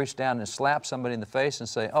to just reach down and slap somebody in the face and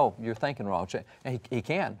say, oh, you're thinking wrong. He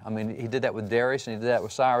can. I mean, he did that with Darius, and he did that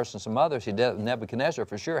with Cyrus and some others. He did it with Nebuchadnezzar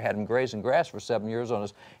for sure, had him grazing grass for 7 years on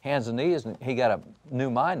his hands and knees, and he got a new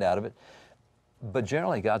mind out of it. But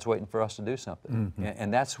generally, God's waiting for us to do something.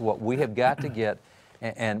 And that's what we have got to get.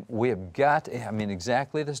 And we have got to,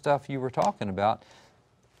 exactly the stuff you were talking about.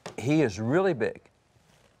 He is really big,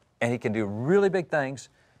 and He can do really big things.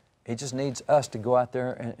 He just needs us to go out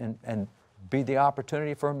there and be the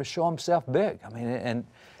opportunity for Him to show Himself big.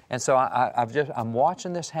 And so I'm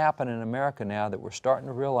watching this happen in America now, that we're starting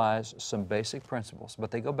to realize some basic principles.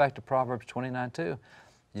 But they go back to Proverbs 29:2.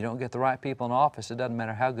 You don't get the right people in office, it doesn't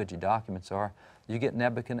matter how good your documents are. You get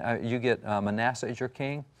Manasseh as your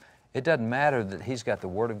king, it doesn't matter that he's got the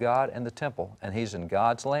Word of God and the temple, and he's in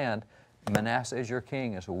God's land. Manasseh is your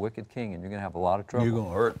king, is a wicked king, and you're going to have a lot of trouble. You're going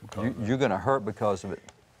to hurt. You're going to hurt because of it.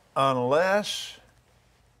 Unless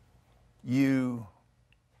you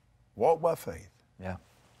walk by faith. Yeah.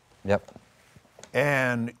 Yep.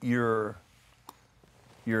 And you're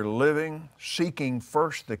living, seeking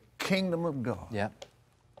first the kingdom of God. Yep.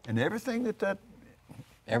 And everything that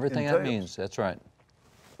Everything entails. that means, that's right.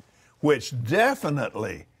 Which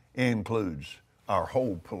definitely includes our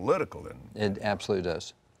whole political, It absolutely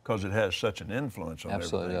does. because it has such an influence on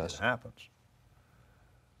Absolutely everything does. that happens.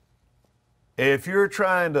 If you're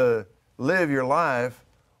trying to live your life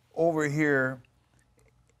over here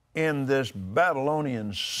in this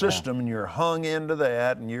Babylonian system, and you're hung into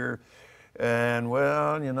that, and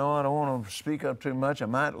well, you know, I don't want to speak up too much, I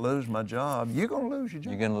might lose my job. You're going to lose your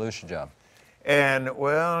job. You're going to lose your job. And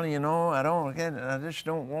well, you know, I just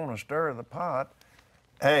don't want to stir the pot.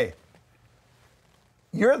 Hey,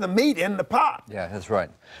 you're the meat in the pot. Yeah, that's right.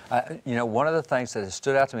 You know, one of the things that has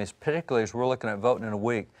stood out to me, is particularly as we're looking at voting in a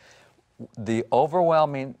week, the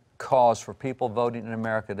overwhelming cause for people voting in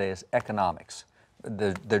America today is economics.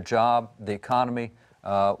 Their job, the economy,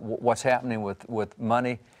 what's happening with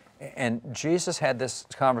money. And Jesus had this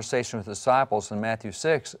conversation with the disciples in Matthew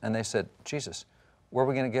 6, and they said, Jesus, where are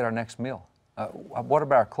we going to get our next meal? What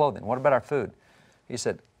about our clothing? What about our food? He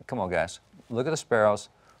said, come on, guys, look at the sparrows,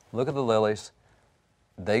 look at the lilies.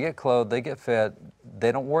 They get clothed, they get fed,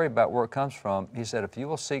 they don't worry about where it comes from. He said, if you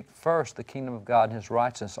will seek first the kingdom of God and His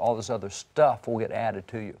righteousness, all this other stuff will get added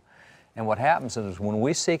to you. And what happens is when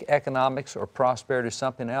we seek economics or prosperity or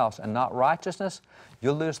something else and not righteousness,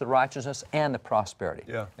 you'll lose the righteousness and the prosperity.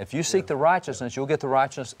 Yeah. If you seek the righteousness, you'll get the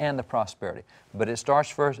righteousness and the prosperity. But it starts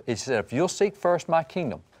first, he said, if you'll seek first my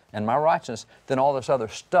kingdom and my righteousness, then all this other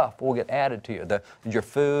stuff will get added to you. Your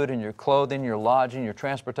food and your clothing, your lodging, your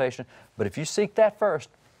transportation. But if you seek that first,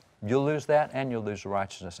 you'll lose that and you'll lose the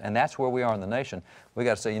righteousness. And that's where we are in the nation. We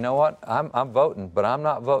got to say, you know what, I'm voting, but I'm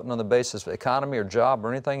not voting on the basis of economy or job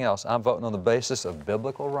or anything else. I'm voting on the basis of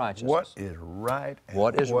biblical righteousness. What is right and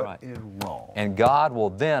what is wrong. And God will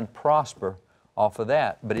then prosper off of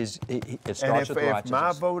that. But it starts with righteousness. If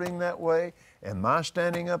my voting that way and my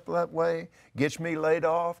standing up that way gets me laid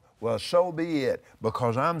off, well, so be it,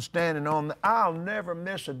 because I'm standing on I'll never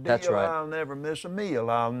miss a deal, That's right. I'll never miss a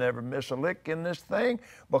meal, I'll never miss a lick in this thing,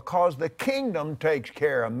 because the kingdom takes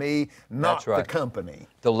care of me, not That's right. the company.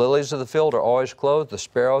 The lilies of the field are always clothed, the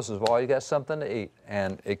sparrows have always got something to eat,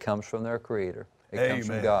 and it comes from their Creator. It comes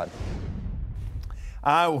from God.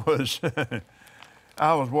 I was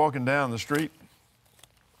walking down the street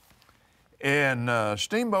in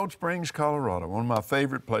Steamboat Springs, Colorado, one of my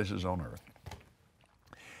favorite places on earth.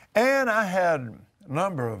 And I had a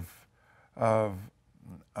number of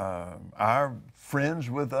our friends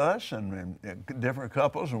with us and different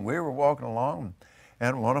couples, and we were walking along,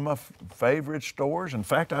 and one of my favorite stores, in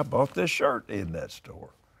fact, I bought this shirt in that store.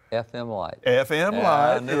 FM Light. FM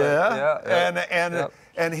Light, yeah.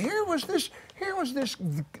 And here was this,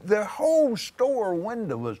 the whole store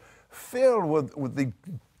window was filled with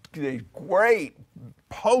these great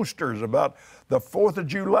posters about the 4th of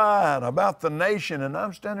July and about the nation, and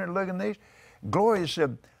I'm standing there looking at these. Gloria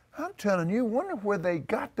said, I'm telling you, wonder where they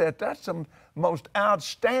got that. That's the most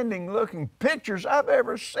outstanding looking pictures I've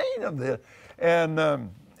ever seen of this. And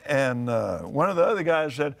one of the other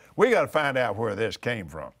guys said, we got to find out where this came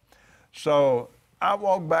from. So I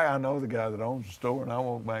walked back, I know the guy that owns the store, and I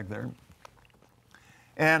walked back there.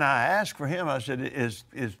 And I asked for him, I said, is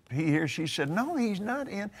he here? She said, no, he's not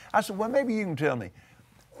in. I said, well, maybe you can tell me,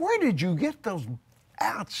 where did you get those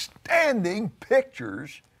outstanding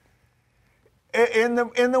pictures in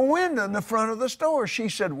the window in the front of the store? She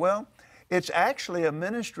said, well, it's actually a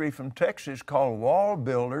ministry from Texas called Wall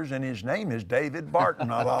Builders, and his name is David Barton.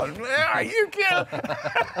 I thought, are you kidding?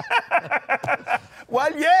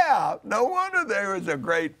 Well, yeah, no wonder there was a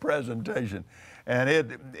great presentation. And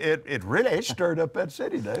it really stirred up that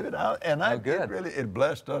city, David. It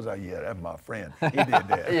blessed us. Yeah, that's my friend. He did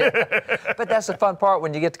that. Yeah. But that's the fun part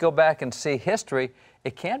when you get to go back and see history.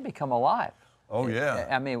 It can become alive. Oh, yeah.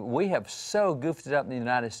 I mean, we have so goofed it up in the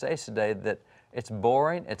United States today that it's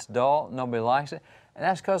boring, it's dull, nobody likes it. And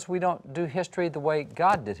that's because we don't do history the way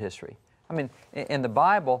God did history. I mean, in the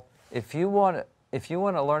Bible, if you want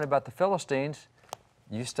to learn about the Philistines,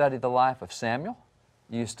 you study the life of Samuel.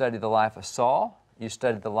 You study the life of Saul, you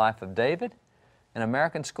study the life of David, In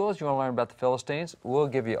American schools, you want to learn about the Philistines, we'll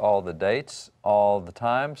give you all the dates, all the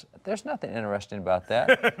times. There's nothing interesting about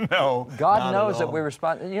that. No, God knows that we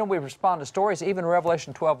respond, you know, we respond to stories. Even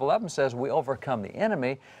Revelation 12:11 says we overcome the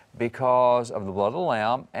enemy because of the blood of the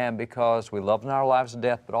Lamb and because we love in our lives to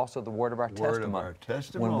death, but also the word of our testimony.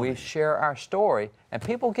 When we share our story, and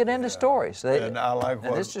people get into stories. And I like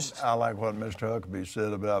what Mr. Huckabee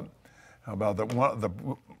said about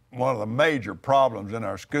one of the major problems in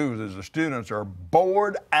our schools is the students are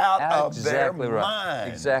bored out of their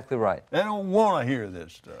mind. Exactly right. They don't want to hear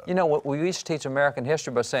this stuff. You know, we used to teach American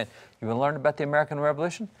history by saying, you want to learn about the American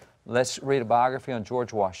Revolution? Let's read a biography on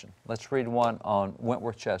George Washington. Let's read one on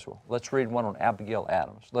Wentworth Cheswell. Let's read one on Abigail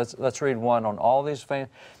Adams. Let's read one on all these famous.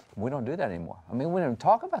 We don't do that anymore. I mean, we don't even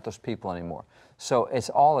talk about those people anymore. So it's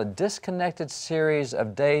all a disconnected series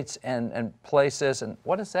of dates and places. And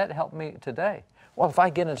what does that help me today? Well, if I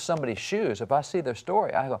get into somebody's shoes, if I see their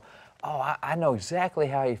story, I go, oh, I know exactly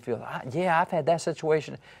how you feel. Yeah, I've had that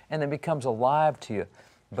situation, and it becomes alive to you.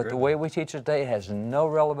 But the way we teach it today has no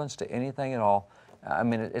relevance to anything at all. I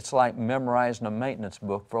mean, it's like memorizing a maintenance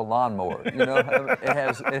book for a lawnmower. You know,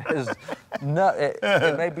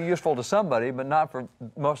 it may be useful to somebody, but not for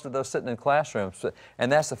most of those sitting in classrooms.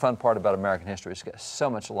 And that's the fun part about American history. It's got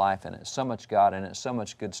so much life in it, so much God in it, so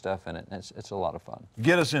much good stuff in it, and it's a lot of fun.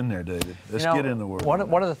 Get us in there, David. Let's get in the Word.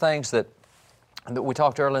 One of the things that we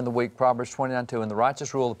talked earlier in the week, Proverbs 29:2, "In the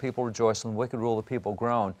righteous rule the people rejoice, and the wicked rule the people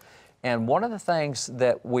groan." And one of the things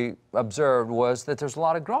that we observed was that there's a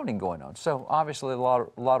lot of groaning going on. So obviously a lot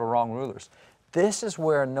of wrong rulers. This is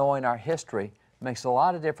where knowing our history makes a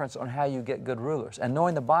lot of difference on how you get good rulers. And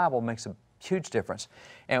knowing the Bible makes a huge difference.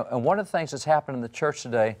 And one of the things that's happened in the church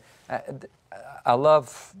today, I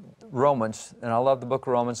love Romans, and I love the book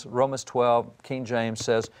of Romans. Romans 12, King James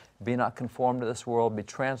says, "Be not conformed to this world, be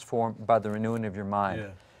transformed by the renewing of your mind." Yeah.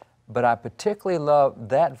 But I particularly love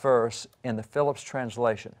that verse in the Phillips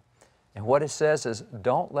translation. And what it says is,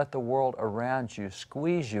 don't let the world around you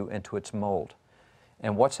squeeze you into its mold.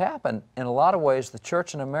 And what's happened, in a lot of ways, the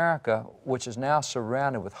church in America, which is now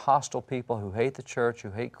surrounded with hostile people who hate the church, who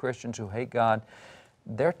hate Christians, who hate God,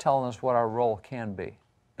 they're telling us what our role can be.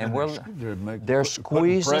 And they're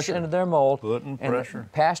squeezing us into their mold. Putting pressure.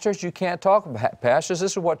 Pastors, you can't talk about. Pastors,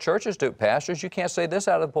 this is what churches do. Pastors, you can't say this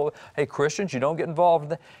out of the pulpit. Hey, Christians, you don't get involved in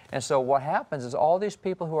that. And so what happens is all these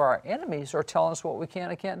people who are our enemies are telling us what we can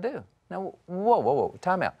and can't do. Now, whoa,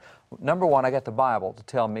 time out. Number one, I got the Bible to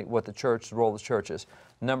tell me what the role of the church is.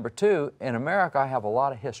 Number two, in America, I have a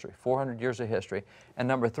lot of history, 400 years of history. And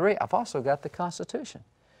number three, I've also got the Constitution.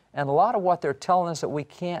 And a lot of what they're telling us that we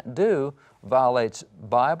can't do violates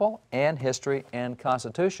Bible and history and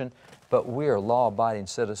Constitution, but we are law-abiding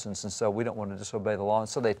citizens, and so we don't want to disobey the law. And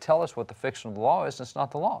so they tell us what the fiction of the law is, and it's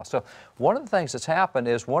not the law. So one of the things that's happened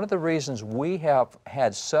is one of the reasons we have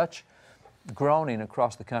had such groaning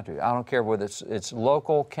across the country. I don't care whether it's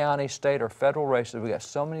local, county, state, or federal races. We got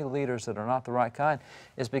so many leaders that are not the right kind.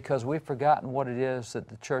 Is because we've forgotten what it is that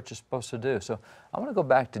the church is supposed to do. So I want to go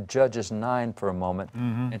back to Judges 9 for a moment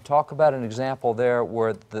and talk about an example there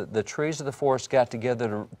where the trees of the forest got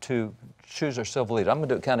together to choose their civil leader. I'm going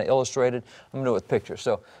to do it kind of illustrated. I'm going to do it with pictures.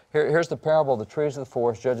 So here's the parable of the trees of the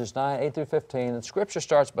forest, Judges 9, 8 through 15. The scripture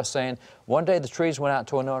starts by saying, one day the trees went out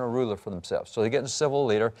to anoint a ruler for themselves. So they get a civil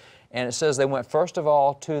leader. And it says they went first of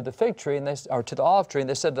all to the fig tree, or to the olive tree, and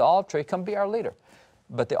they said to the olive tree, come be our leader.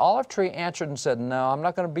 But the olive tree answered and said, no, I'm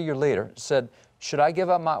not going to be your leader. It said, should I give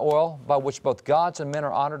up my oil by which both gods and men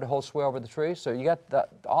are honored to hold sway over the tree? So you got the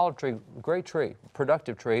olive tree, great tree,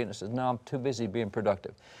 productive tree, and it says, no, I'm too busy being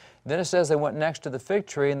productive. Then it says they went next to the fig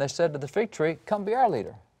tree, and they said to the fig tree, come be our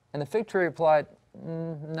leader. And the fig tree replied,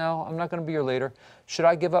 no, I'm not going to be your leader. Should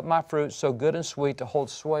I give up my fruit so good and sweet to hold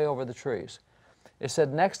sway over the trees? It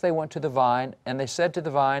said, next they went to the vine, and they said to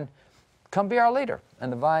the vine, come be our leader.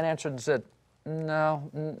 And the vine answered and said, no,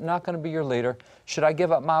 not going to be your leader. Should I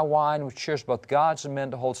give up my wine, which cheers both gods and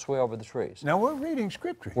men to hold sway over the trees? Now, we're reading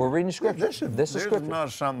Scripture. We're reading Scripture. This is Scripture. This is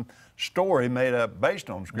not some story made up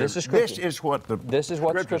based on Scripture. This is Scripture. This is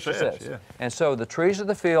what the Scripture says. Yeah. And so the trees of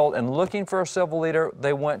the field, and looking for a civil leader,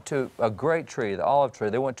 they went to a great tree, the olive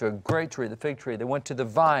tree. They went to a great tree, the fig tree. They went to the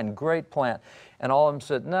vine, great plant. And all of them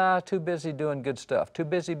said, nah, too busy doing good stuff, too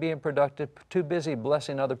busy being productive, too busy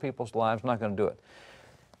blessing other people's lives, not going to do it.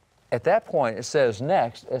 At that point, it says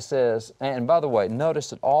next, it says, and by the way, notice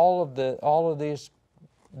that all of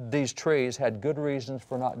these trees had good reasons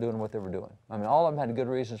for not doing what they were doing. I mean, all of them had good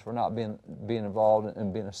reasons for not being involved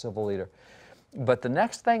in being a civil leader. But the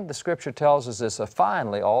next thing the Scripture tells us is,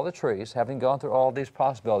 finally, all the trees, having gone through all these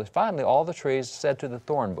possibilities, finally, all the trees said to the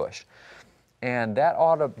thorn bush, And that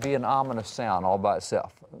ought to be an ominous sound all by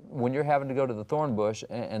itself. When you're having to go to the thorn bush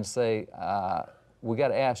and say, we got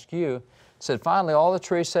to ask you, said, finally all the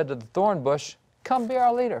trees said to the thorn bush, come be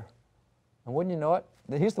our leader. And wouldn't you know it,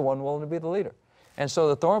 he's the one willing to be the leader. And so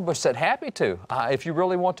the thorn bush said, happy to. If you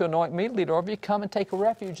really want to anoint me leader over you, come and take a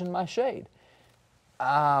refuge in my shade.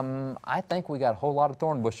 I think we got a whole lot of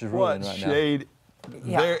thorn bushes ruling right now. What shade?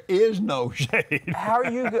 Yeah. There is no shade.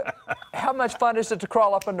 How much fun is it to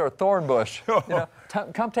crawl up under a thorn bush? You know,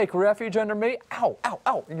 come take refuge under me. Ow, ow,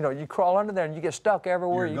 ow. You know, you crawl under there and you get stuck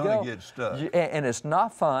everywhere you go. You're going to get stuck. And it's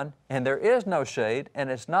not fun, and there is no shade,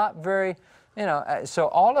 and it's not very, you know, so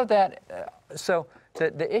all of that,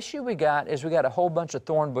 the issue we got is we got a whole bunch of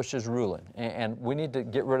thorn bushes ruling, and we need to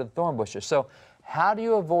get rid of the thorn bushes. So how do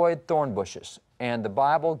you avoid thorn bushes? And the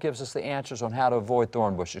Bible gives us the answers on how to avoid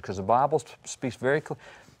thorn bushes, because the Bible speaks very clearly.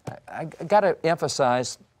 I got to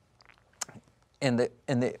emphasize, in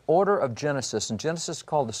the order of Genesis, and Genesis is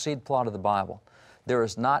called the seed plot of the Bible, there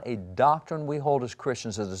is not a doctrine we hold as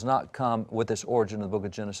Christians that does not come with its origin in the book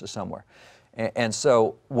of Genesis somewhere. And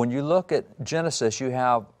so when you look at Genesis, you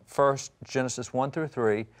have first Genesis 1 through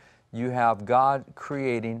 3, you have God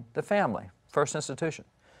creating the family, first institution.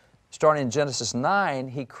 Starting in Genesis 9,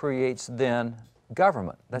 He creates then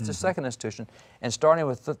government. That's the second institution. And starting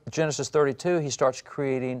with Genesis 32, He starts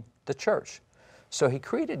creating the church. So He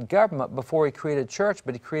created government before He created church,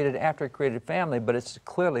 but He created after He created family, but it's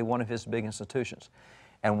clearly one of His big institutions.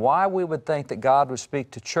 And why we would think that God would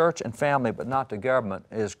speak to church and family but not to government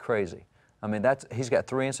is crazy. I mean, He's got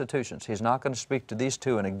three institutions. He's not going to speak to these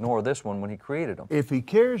two and ignore this one when He created them. If He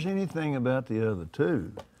cares anything about the other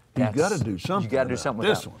two, He's got to do something. You got to do something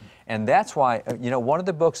with this one. And that's why, you know, one of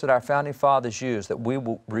the books that our founding fathers used that we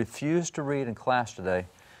will refuse to read in class today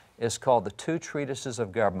is called The Two Treatises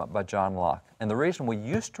of Government by John Locke. And the reason we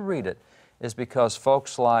used to read it is because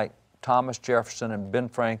folks like Thomas Jefferson and Ben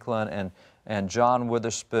Franklin and John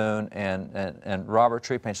Witherspoon and Robert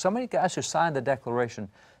Tree Paine, so many guys who signed the Declaration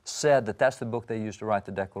said that that's the book they used to write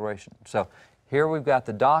the Declaration. So here we've got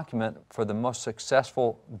the document for the most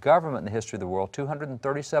successful government in the history of the world.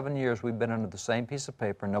 237 years we've been under the same piece of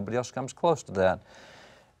paper. Nobody else comes close to that.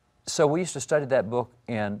 So we used to study that book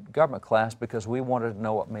in government class because we wanted to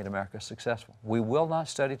know what made America successful. We will not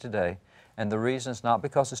study today, and the reason is not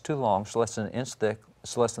because it's too long. It's less than an inch thick.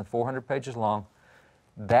 It's less than 400 pages long.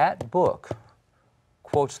 That book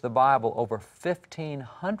quotes the Bible over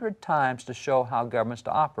 1,500 times to show how government's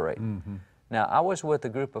to operate. Mm-hmm. Now, I was with a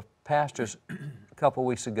group of pastors a couple of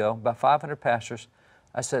weeks ago, about 500 pastors.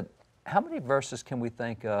 I said, how many verses can we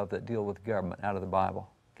think of that deal with government out of the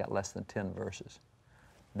Bible? Got less than 10 verses.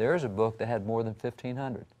 There's a book that had more than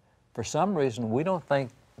 1,500. For some reason, we don't think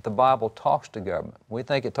the Bible talks to government. We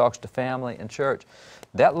think it talks to family and church.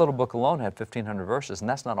 That little book alone had 1,500 verses, and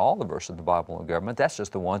that's not all the verses of the Bible on government. That's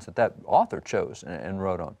just the ones that author chose and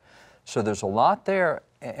wrote on. So there's a lot there,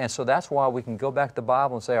 and so that's why we can go back to the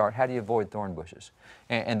Bible and say, all right, how do you avoid thorn bushes?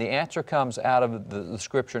 And the answer comes out of the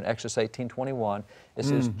scripture in Exodus 18:21. It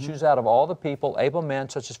says, choose out of all the people able men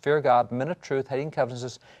such as fear God, men of truth, hating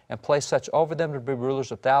covetousness, and place such over them to be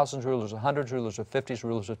rulers of thousands, rulers of hundreds, rulers of 50s,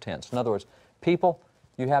 rulers of tens. In other words, people,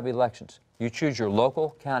 you have elections. You choose your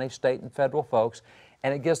local, county, state, and federal folks,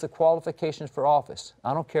 and it gives the qualifications for office.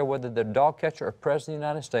 I don't care whether they're dog catcher or president of the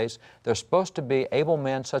United States, they're supposed to be able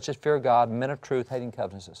men such as fear God, men of truth, hating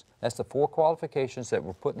covetousness. That's the four qualifications that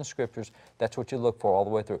were put in the scriptures. That's what you look for all the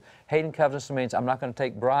way through. Hating covetousness means I'm not going to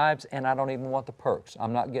take bribes and I don't even want the perks.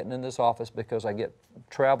 I'm not getting in this office because I get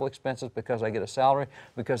travel expenses, because I get a salary,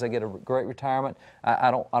 because I get a great retirement. I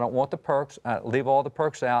don't want the perks. Leave all the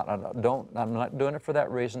perks out. I'm not doing it for that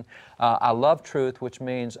reason. I love truth, which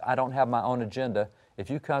means I don't have my own agenda. If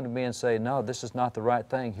you come to me and say, no, this is not the right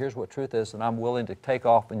thing, here's what truth is, and I'm willing to take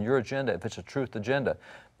off in your agenda if it's a truth agenda.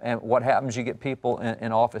 And what happens, you get people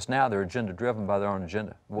in office now, they're agenda driven by their own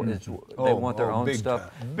agenda. They want their own stuff.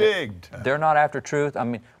 Big time. They're not after truth. I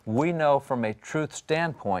mean, we know from a truth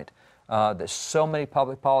standpoint that so many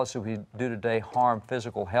public policies we do today harm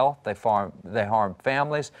physical health, they harm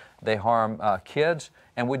families, they harm kids,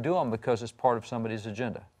 and we do them because it's part of somebody's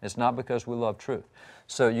agenda. It's not because we love truth.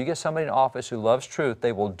 So you get somebody in office who loves truth,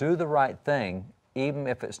 they will do the right thing even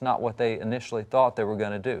if it's not what they initially thought they were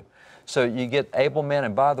going to do. So you get able men,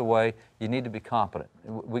 and by the way, you need to be competent.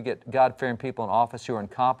 We get God-fearing people in office who are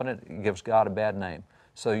incompetent, it gives God a bad name.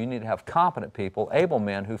 So you need to have competent people, able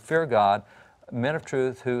men who fear God, men of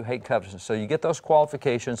truth who hate covetousness. So you get those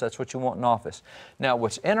qualifications, that's what you want in office. Now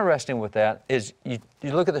what's interesting with that is you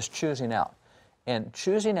look at this choosing out. And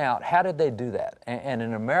choosing out, how did they do that? And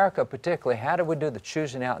in America particularly, how do we do the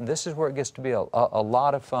choosing out? And this is where it gets to be a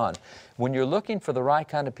lot of fun. When you're looking for the right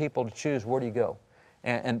kind of people to choose, where do you go?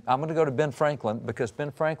 And I'm going to go to Ben Franklin, because Ben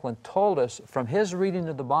Franklin told us from his reading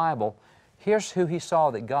of the Bible, here's who he saw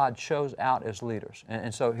that God chose out as leaders.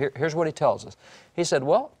 And so here's what he tells us. He said,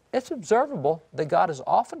 well, it's observable that God has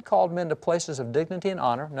often called men to places of dignity and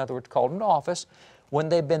honor, in other words, called them to office, when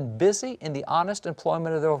they've been busy in the honest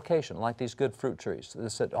employment of their vocation, like these good fruit trees. They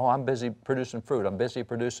said, oh, I'm busy producing fruit, I'm busy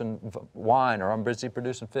producing wine, or I'm busy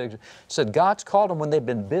producing figs. He said, God's called them when they've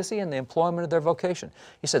been busy in the employment of their vocation.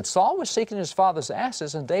 He said, Saul was seeking his father's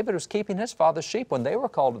asses, and David was keeping his father's sheep when they were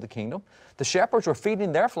called to the kingdom. The shepherds were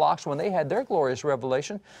feeding their flocks when they had their glorious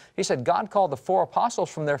revelation. He said, God called the 4 apostles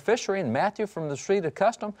from their fishery, and Matthew from the street of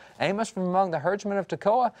custom, Amos from among the herdsmen of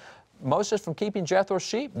Tekoa, Moses from keeping Jethro's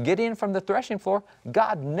sheep, Gideon from the threshing floor.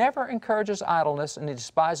 God never encourages idleness, and He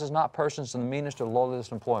despises not persons in the meanest or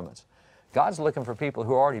lowliest employments. God's looking for people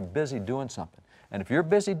who are already busy doing something. And if you're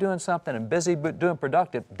busy doing something and busy doing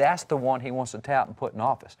productive, that's the one He wants to tap and put in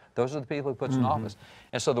office. Those are the people He puts in office.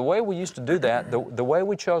 And so the way we used to do that, the way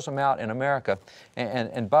we chose them out in America,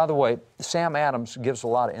 and by the way, Sam Adams gives a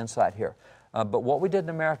lot of insight here. But what we did in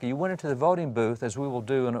America, you went into the voting booth, as we will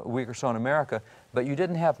do in a week or so in America, but you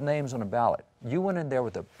didn't have names on a ballot. You went in there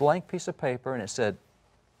with a blank piece of paper, and it said,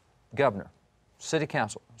 Governor, City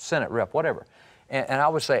Council, Senate Rep, whatever. And I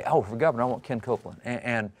would say, oh, for Governor, I want Ken Copeland.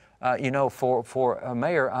 You know, for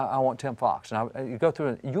Mayor, I want Tim Fox. And you go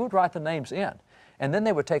through, and you would write the names in. And then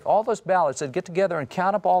they would take all those ballots, they'd get together and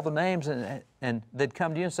count up all the names, and they'd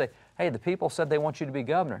come to you and say, hey, the people said they want you to be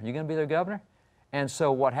governor. You going to be their governor? And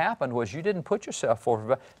so what happened was you didn't put yourself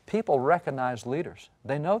forward. People recognize leaders.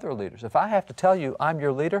 They know they're leaders. If I have to tell you I'm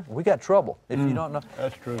your leader, we got trouble if you don't know.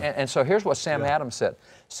 That's true. And so here's what Sam Adams said.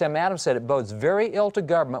 Sam Adams said, it bodes very ill to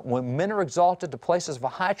government when men are exalted to places of a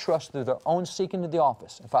high trust through their own seeking of the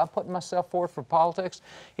office. If I put myself forward for politics,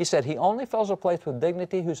 he said, he only fills a place with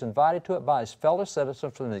dignity who's invited to it by his fellow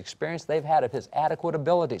citizens from the experience they've had of his adequate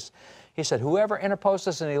abilities. He said, whoever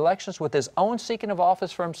interposes in elections with his own seeking of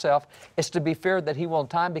office for himself is to be feared that he will in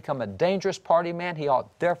time become a dangerous party man. He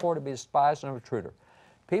ought therefore to be despised and a retreater.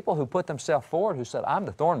 People who put themselves forward, who said, I'm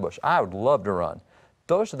the thorn bush, I would love to run.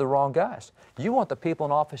 Those are the wrong guys. You want the people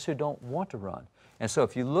in office who don't want to run. And so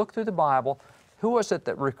if you look through the Bible, who was it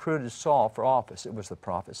that recruited Saul for office? It was the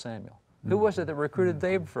prophet Samuel. Who was it that recruited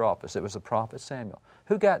David for office? It was the prophet Samuel.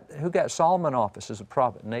 Who got Solomon office as a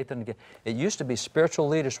prophet? Nathan again. It used to be spiritual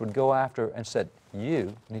leaders would go after and said,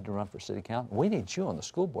 you need to run for city council. We need you on the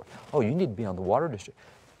school board. Oh, you need to be on the water district.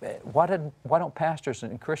 Why don't pastors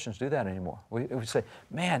and Christians do that anymore? We say,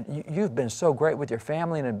 man, you've been so great with your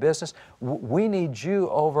family and in business. We need you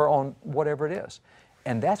over on whatever it is.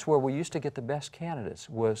 And that's where we used to get the best candidates,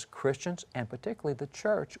 was Christians, and particularly the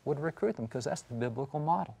church would recruit them, because that's the biblical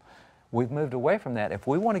model. We've moved away from that. If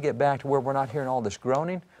we want to get back to where we're not hearing all this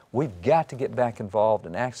groaning, we've got to get back involved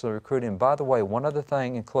in actually recruiting. And by the way, one other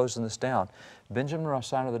thing in closing this down, Benjamin Rush,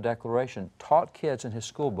 signer of the Declaration, taught kids in his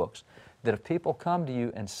school books that if people come to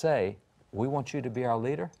you and say, we want you to be our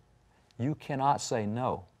leader, you cannot say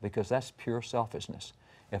no, because that's pure selfishness.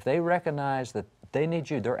 If they recognize that they need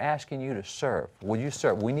you, they're asking you to serve. Will you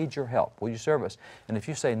serve? We need your help. Will you serve us? And if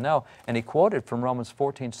you say no, and he quoted from Romans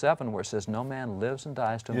 14:7 where it says, no man lives and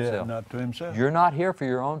dies to himself. Yeah, not to himself. You're not here for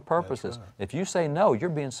your own purposes. Right. If you say no, you're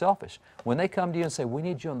being selfish. When they come to you and say, we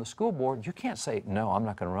need you on the school board, you can't say, no, I'm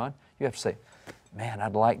not going to run. You have to say, man,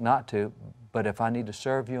 I'd like not to, but if I need to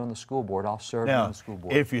serve you on the school board, I'll serve you on the school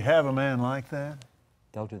board. If you have a man like that,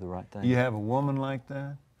 they'll do the right thing. You have a woman like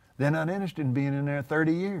that, they're not interested in being in there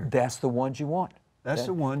 30 years. That's the ones you want. That's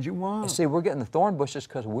the ones you want. See, we're getting the thorn bushes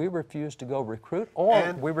because we refuse to go recruit,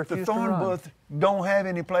 or we refuse to run. The thorn bush don't have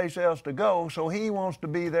any place else to go, so he wants to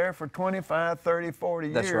be there for 25, 30, 40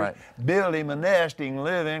 years. That's right. Build him a nest he can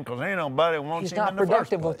live in, because ain't nobody wants him in the first place. He's not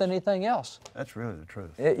productive with anything else. That's really the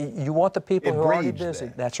truth. You want the people who are already busy.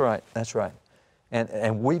 That. That's right. That's right.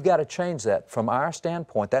 And we've got to change that from our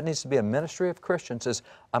standpoint. That needs to be a ministry of Christians, is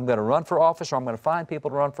I'm going to run for office, or I'm going to find people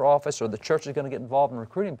to run for office, or the church is going to get involved in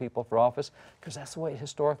recruiting people for office, because that's the way it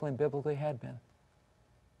historically and biblically had been.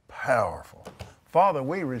 Powerful. Father,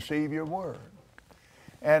 we receive your word.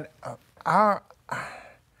 And our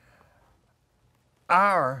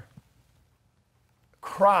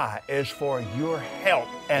cry is for your help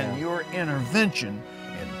and your intervention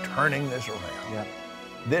in turning this around. Yeah.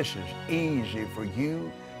 This is easy for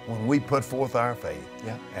you when we put forth our faith.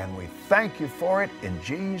 Yeah. And we thank you for it in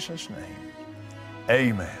Jesus' name.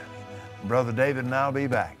 Amen. Brother David and I'll be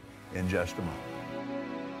back in just a moment.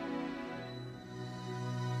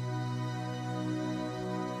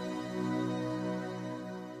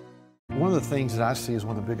 One of the things that I see as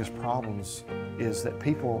one of the biggest problems is that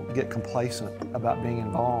people get complacent about being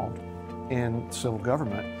involved in civil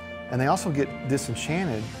government, and they also get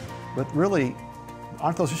disenchanted, but really,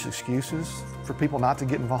 aren't those just excuses for people not to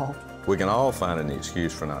get involved? We can all find an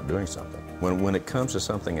excuse for not doing something. When it comes to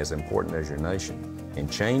something as important as your nation and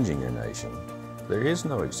changing your nation, there is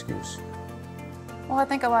no excuse. Well, I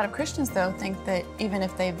think a lot of Christians, though, think that even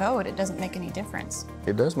if they vote, it doesn't make any difference.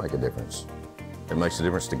 It does make a difference. It makes a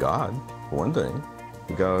difference to God, for one thing,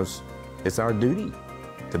 because it's our duty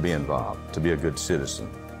to be involved, to be a good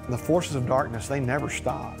citizen. The forces of darkness, they never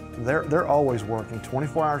stop. They're always working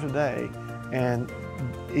 24 hours a day, and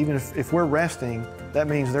even if we're resting, that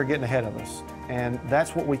means they're getting ahead of us. And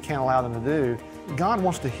that's what we can't allow them to do. God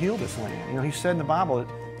wants to heal this land. You know, He said in the Bible that,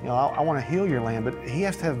 you know, I want to heal your land, but He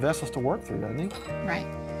has to have vessels to work through, doesn't He? Right.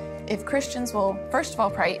 If Christians will, first of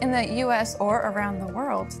all, pray, in the U.S. or around the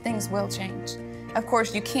world, things will change. Of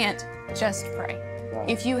course, you can't just pray. Right.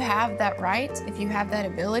 If you have that right, if you have that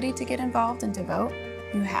ability to get involved and to vote,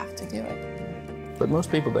 you have to do it. But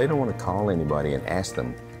most people, they don't want to call anybody and ask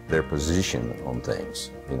them their position on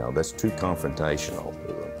things. You know, that's too confrontational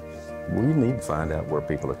to them. We need to find out where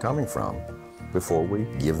people are coming from before we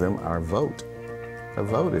give them our vote. A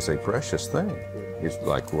vote is a precious thing. It's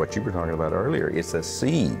like what you were talking about earlier. It's a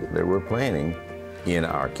seed that we're planting in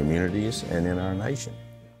our communities and in our nation.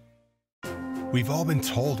 We've all been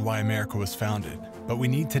told why America was founded, but we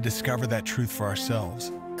need to discover that truth for ourselves.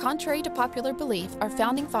 Contrary to popular belief, our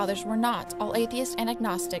founding fathers were not all atheists and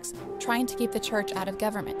agnostics trying to keep the church out of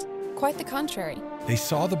government. Quite the contrary. They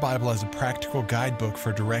saw the Bible as a practical guidebook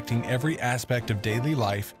for directing every aspect of daily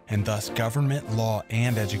life and thus government, law,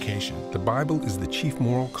 and education. The Bible is the chief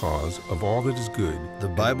moral cause of all that is good. The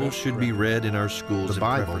Bible should be read in our schools. The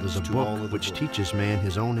Bible is a book which teaches man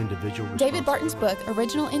his own individual responsibility. David Barton's book,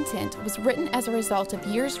 Original Intent, was written as a result of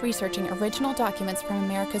years researching original documents from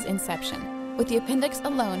America's inception. With the appendix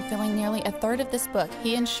alone filling nearly a third of this book,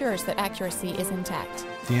 he ensures that accuracy is intact.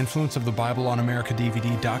 The Influence of the Bible on America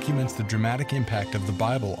DVD documents the dramatic impact of the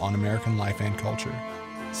Bible on American life and culture.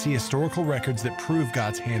 See historical records that prove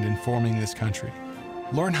God's hand in forming this country.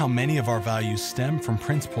 Learn how many of our values stem from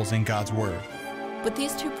principles in God's Word. With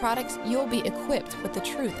these two products, you'll be equipped with the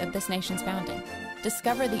truth of this nation's founding.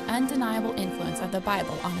 Discover the undeniable influence of the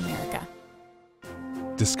Bible on America.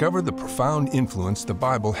 Discover the profound influence the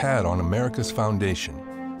Bible had on America's foundation.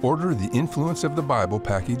 Order the Influence of the Bible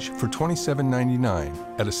package for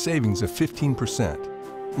 $27.99 at a savings of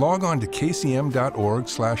 15%. Log on to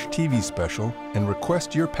kcm.org/TV special and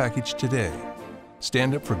request your package today.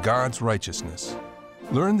 Stand up for God's righteousness.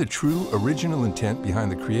 Learn the true original intent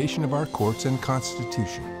behind the creation of our courts and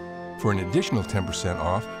Constitution. For an additional 10%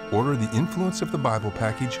 off, order the Influence of the Bible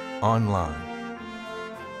package online.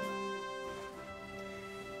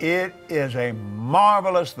 It is a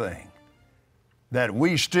marvelous thing that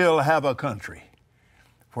we still have a country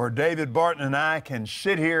where David Barton and I can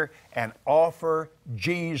sit here and offer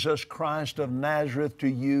Jesus Christ of Nazareth to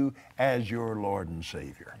you as your Lord and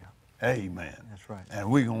Savior. Yeah. Amen. That's right. And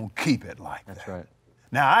we're going to keep it like that. That's right.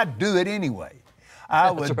 Now, I'd do it anyway. I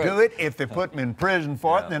would do it if they put me in prison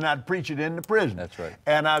for it, and then I'd preach it in the prison. That's right.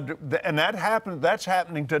 And that's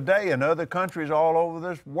happening today in other countries all over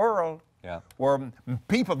this world. Yeah. Where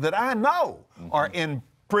people that I know are in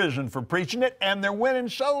prison for preaching it, and they're winning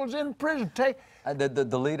souls in prison.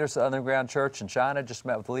 The leaders of the Underground Church in China just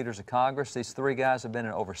met with the leaders of Congress. These three guys have been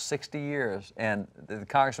in over 60 years, and the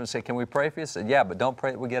congressman said, "Can we pray for you?" I said, "Yeah, but don't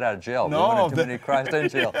pray that we get out of jail. No, we want too many Christ in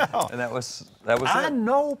jail." Yeah. And that was I it.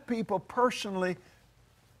 know people personally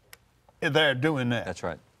they're doing that. That's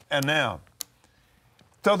right. And now,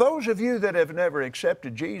 so those of you that have never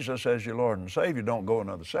accepted Jesus as your Lord and Savior, don't go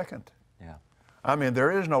another second. Yeah. I mean,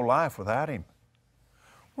 there is no life without Him.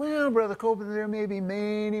 Well, Brother Copeland, there may be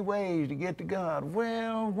many ways to get to God.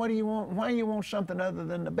 Well, what do you want? Why do you want something other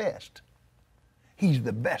than the best? He's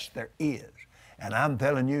the best there is. And I'm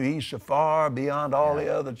telling you, He's so far beyond all the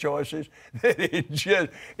other choices that it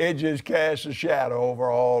just casts a shadow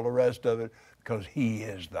over all the rest of it, because He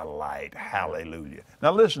is the light. Hallelujah.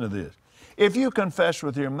 Now listen to this. If you confess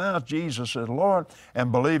with your mouth Jesus is Lord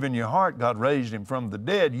and believe in your heart God raised Him from the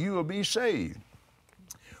dead, you will be saved.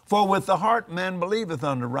 For with the heart man believeth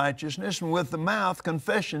unto righteousness, and with the mouth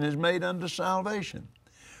confession is made unto salvation.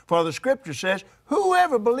 For the Scripture says,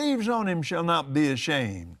 whoever believes on Him shall not be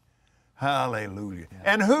ashamed. Hallelujah. Yeah.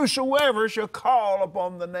 And whosoever shall call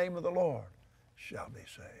upon the name of the Lord shall be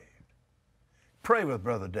saved. Pray with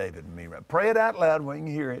Brother David and me. Pray it out loud when you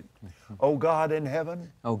can hear it. Oh God in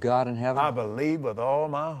heaven. Oh God in heaven. I believe with all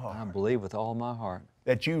my heart. I believe with all my heart.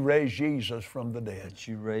 That you raised Jesus from the dead. That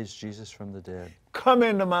you raised Jesus from the dead. Come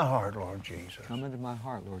into my heart, Lord Jesus. Come into my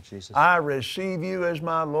heart, Lord Jesus. I receive you as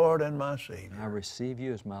my Lord and my Savior. I receive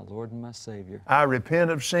you as my Lord and my Savior. I repent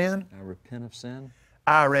of sin. I repent of sin.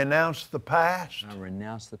 I renounce the past. I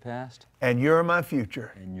renounce the past. And you're my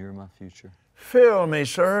future. And you're my future. Fill me,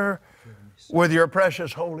 sir, with your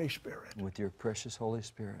precious Holy Spirit. With your precious Holy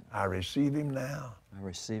Spirit. I receive Him now. I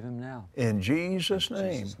receive Him now. In Jesus' name.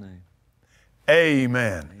 In Jesus' name.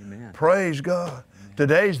 Amen. Amen. Praise God. Amen.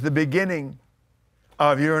 Today's the beginning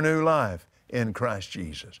of your new life in Christ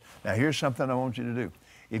Jesus. Now here's something I want you to do.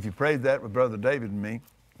 If you prayed that with Brother David and me,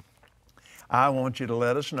 I want you to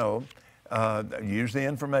let us know. Use the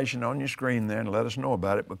information on your screen there and let us know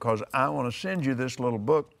about it, because I want to send you this little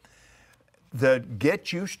book that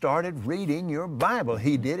gets you started reading your Bible.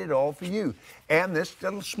 He did it all for you. And this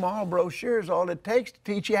little small brochure is all it takes to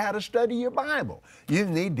teach you how to study your Bible. You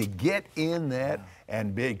need to get in that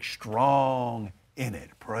and be strong in it.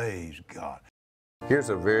 Praise God. Here's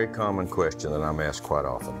a very common question that I'm asked quite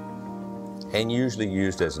often, and usually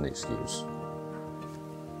used as an excuse.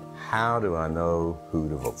 How do I know who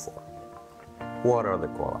to vote for? What are the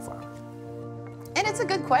qualifiers? And it's a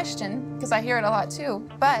good question, because I hear it a lot too,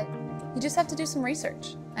 but you just have to do some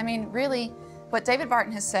research. I mean, really, what David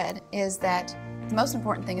Barton has said is that the most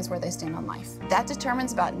important thing is where they stand on life. That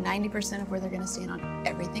determines about 90% of where they're going to stand on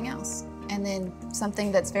everything else. And then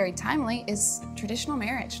something that's very timely is traditional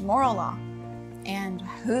marriage, moral law, and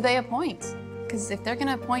who they appoint. Because if they're going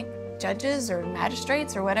to appoint judges or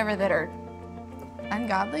magistrates or whatever that are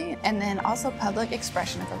ungodly, and then also public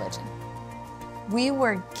expression of religion. We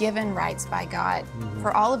were given rights by God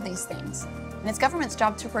for all of these things. And it's government's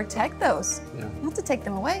job to protect those, not to take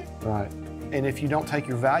them away. Right. And if you don't take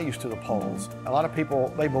your values to the polls, a lot of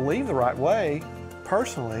people, they believe the right way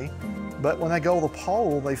personally, but when they go to the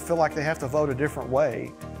poll, they feel like they have to vote a different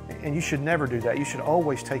way. And you should never do that. You should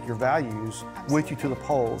always take your values with you to the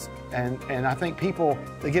polls. And I think people,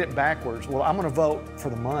 they get it backwards. Well, I'm going to vote for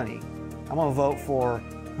the money. I'm going to vote for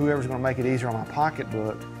whoever's going to make it easier on my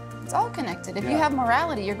pocketbook. It's all connected. If you have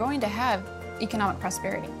morality, you're going to have economic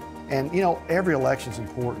prosperity. And you know, every election's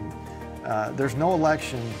important. There's no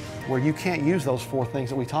election where you can't use those four things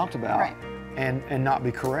that we talked about and not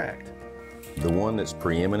be correct. The one that's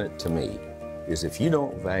preeminent to me is if you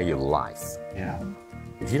don't value life.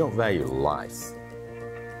 If you don't value life,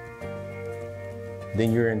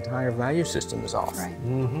 then your entire value system is off.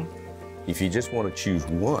 If you just want to choose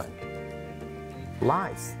one,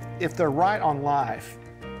 life. If they're right on life,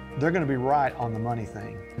 they're going to be right on the money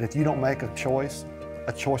thing. And if you don't make a choice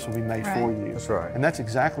will be made for you. That's right. And that's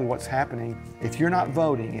exactly what's happening. If you're not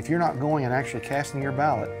voting, if you're not going and actually casting your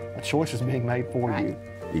ballot, a choice is being made for you.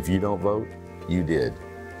 If you don't vote, you did.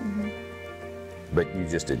 But you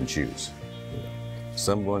just didn't choose.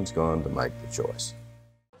 Someone's going to make the choice.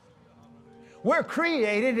 We're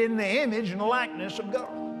created in the image and likeness of God.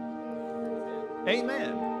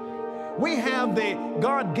 Amen. We have the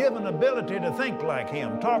God-given ability to think like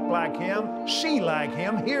Him, talk like Him, see like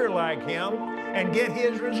Him, hear like Him, and get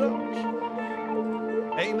His results.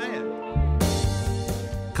 Amen.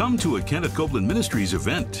 Come to a Kenneth Copeland Ministries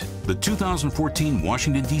event, the 2014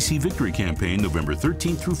 Washington, D.C. Victory Campaign, November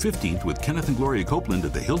 13th through 15th with Kenneth and Gloria Copeland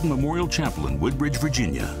at the Hilton Memorial Chapel in Woodbridge,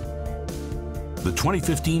 Virginia. The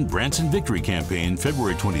 2015 Branson Victory Campaign,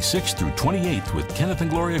 February 26th through 28th with Kenneth and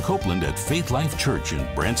Gloria Copeland at Faith Life Church in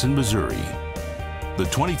Branson, Missouri. The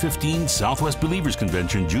 2015 Southwest Believers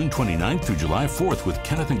Convention, June 29th through July 4th with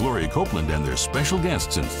Kenneth and Gloria Copeland and their special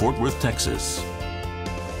guests in Fort Worth, Texas.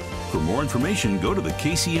 For more information, go to the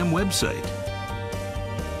KCM website.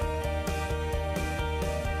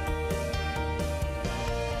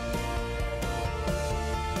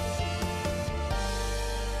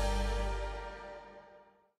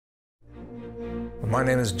 My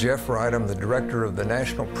name is Jeff Wright. I'm the director of the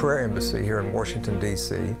National Prayer Embassy here in Washington,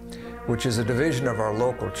 D.C., which is a division of our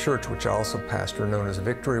local church, which I also pastor, known as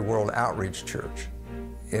Victory World Outreach Church.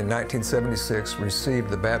 In 1976, received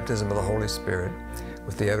the baptism of the Holy Spirit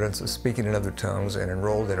with the evidence of speaking in other tongues and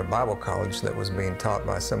enrolled in a Bible college that was being taught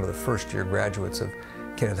by some of the first-year graduates of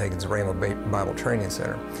Kenneth Hagin's Rhema Bible Training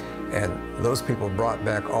Center. And those people brought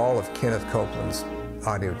back all of Kenneth Copeland's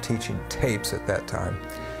audio teaching tapes at that time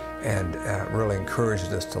and really encouraged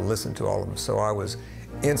us to listen to all of them. So I was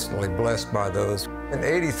instantly blessed by those. In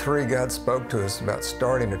 '83, God spoke to us about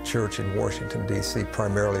starting a church in Washington, D.C.,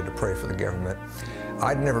 primarily to pray for the government.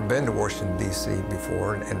 I'd never been to Washington, D.C.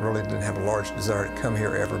 before and really didn't have a large desire to come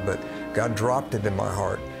here ever, but God dropped it in my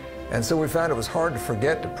heart And so we found it was hard to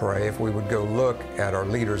forget to pray if we would go look at our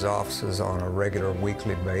leaders' offices on a regular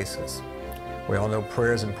weekly basis. We all know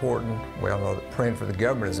prayer is important. We all know that praying for the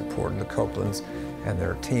government is important. The Copelands and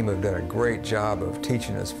their team have done a great job of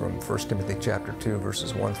teaching us from 1 Timothy chapter 2,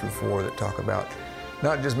 verses 1 through 4 that talk about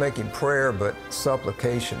not just making prayer, but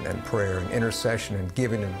supplication and prayer and intercession and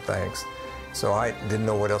giving and thanks. So I didn't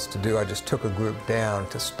know what else to do. I just took a group down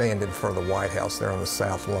to stand in front of the White House there on the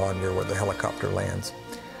south lawn near where the helicopter lands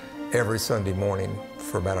every Sunday morning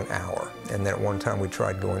for about an hour. And then at one time we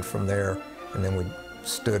tried going from there, and then we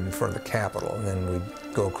stood in front of the Capitol, and then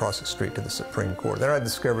we'd go across the street to the Supreme Court. Then I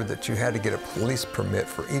discovered that you had to get a police permit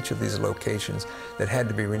for each of these locations that had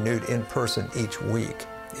to be renewed in person each week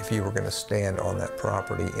if you were going to stand on that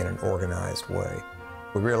property in an organized way.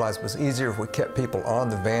 We realized it was easier if we kept people on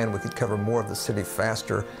the van. We could cover more of the city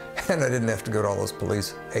faster, and I didn't have to go to all those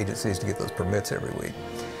police agencies to get those permits every week.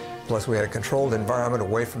 Plus, we had a controlled environment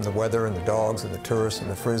away from the weather and the dogs and the tourists and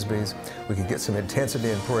the frisbees. We could get some intensity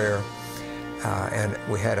in prayer, and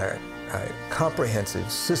we had a comprehensive,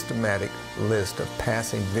 systematic list of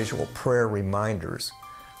passing visual prayer reminders.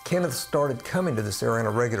 Kenneth started coming to this area on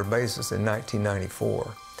a regular basis in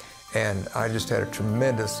 1994, and I just had a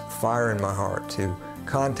tremendous fire in my heart to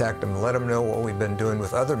contact them, let them know what we've been doing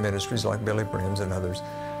with other ministries like Billy Brim's and others,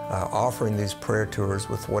 offering these prayer tours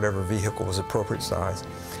with whatever vehicle was appropriate size.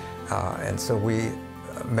 And so we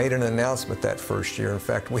made an announcement that first year. In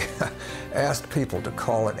fact, we asked people to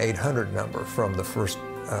call an 800 number from the first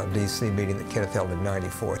DC meeting that Kenneth held in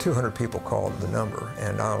 '94. 200 people called the number,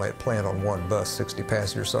 and I only had planned on one bus, 60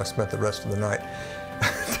 passengers, so I spent the rest of the night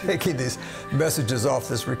taking these messages off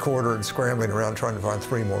this recorder and scrambling around trying to find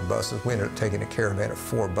 3 more buses. We ended up taking a caravan of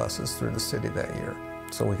 4 buses through the city that year,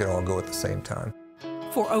 so we could all go at the same time.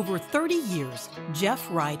 For over 30 years, Jeff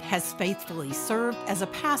Wright has faithfully served as a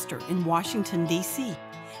pastor in Washington, D.C.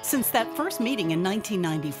 Since that first meeting in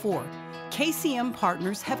 1994, KCM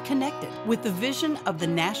partners have connected with the vision of the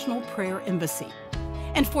National Prayer Embassy.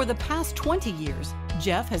 And for the past 20 years,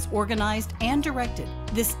 Jeff has organized and directed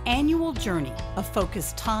this annual journey of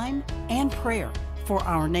focused time and prayer for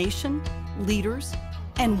our nation, leaders,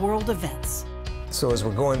 and world events. So as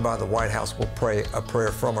we're going by the White House, we'll pray a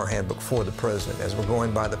prayer from our handbook for the president. As we're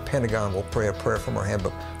going by the Pentagon, we'll pray a prayer from our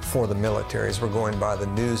handbook for the military. As we're going by the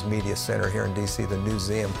News Media Center here in D.C., the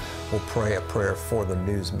Newseum, we'll pray a prayer for the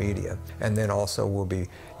news media. And then also we'll be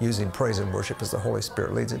using praise and worship as the Holy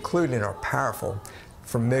Spirit leads, including our powerful,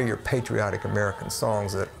 familiar, patriotic American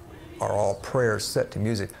songs that are all prayers set to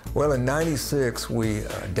music. Well, in '96, we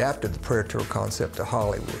adapted the prayer tour concept to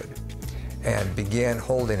Hollywood and began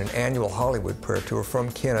holding an annual Hollywood prayer tour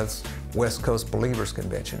from Kenneth's West Coast Believers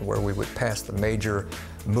Convention, where we would pass the major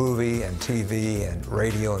movie and TV and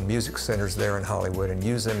radio and music centers there in Hollywood and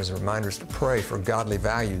use them as reminders to pray for godly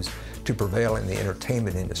values to prevail in the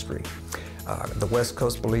entertainment industry. The West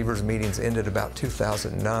Coast Believers meetings ended about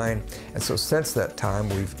 2009, and so since that time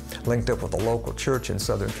we've linked up with a local church in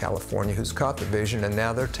Southern California who's caught the vision, and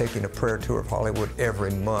now they're taking a prayer tour of Hollywood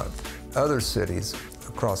every month. Other cities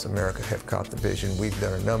across America have caught the vision. We've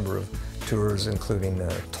done a number of tours, including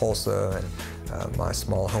Tulsa and my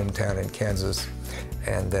small hometown in Kansas,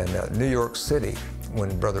 and then New York City.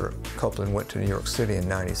 When Brother Copeland went to New York City in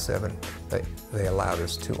 '97, they allowed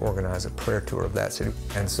us to organize a prayer tour of that city.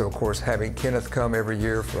 And so, of course, having Kenneth come every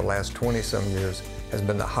year for the last 20-some years has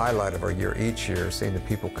been the highlight of our year each year, seeing the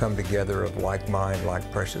people come together of like mind, like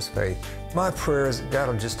precious faith. My prayer is that God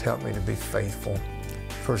will just help me to be faithful,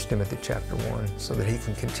 1 Timothy chapter 1, so that He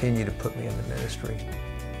can continue to put me in the ministry.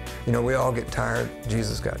 You know, we all get tired.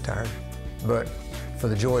 Jesus got tired. But for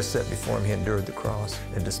the joy set before Him, He endured the cross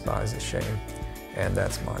and despised the shame. And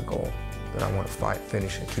that's my goal, that I want to fight,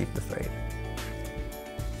 finish, and keep the faith.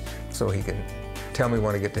 So He can tell me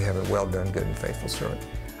when I get to heaven, well done, good and faithful servant.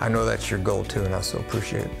 I know that's your goal too, and I so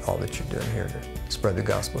appreciate all that you're doing here to spread the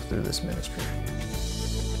gospel through this ministry.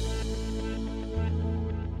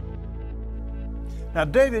 Now,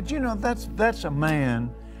 David, you know, that's a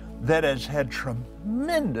man that has had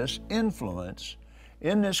tremendous influence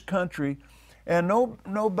in this country, and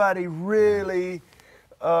nobody really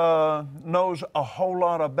knows a whole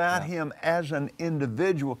lot about him as an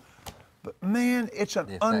individual. But man, it's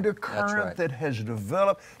an undercurrent that has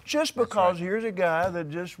developed just because here's a guy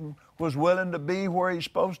that just was willing to be where he's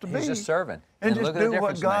supposed to be. He's just serving. And just do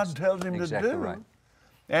what God tells him to do. Right.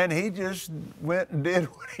 And he just went and did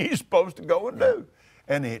what he's supposed to go and do.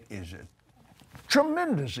 And it is a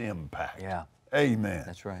tremendous impact. Yeah. Amen.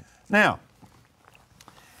 That's right. Now,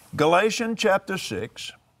 Galatians chapter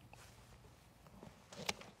 6.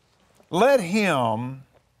 Let him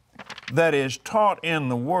that is taught in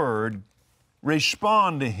the word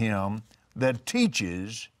respond to him that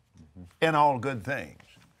teaches in all good things.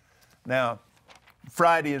 Now,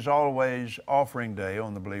 Friday is always offering day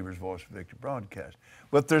on the Believer's Voice of Victory broadcast.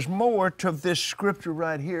 But there's more to this scripture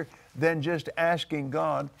right here than just asking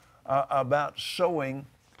God about sowing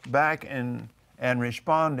back and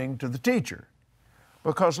responding to the teacher.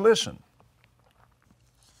 Because listen,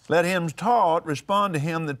 let him taught respond to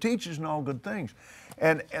him that teaches in all good things.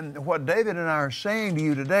 And what David and I are saying to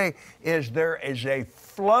you today is there is a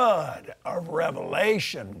flood of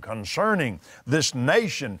revelation concerning this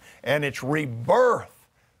nation and its rebirth.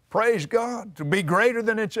 Praise God, to be greater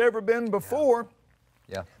than it's ever been before.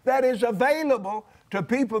 Yeah. That is available to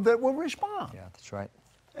people that will respond. Yeah, that's right.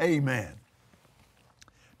 Amen.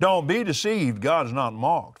 Don't be deceived, God is not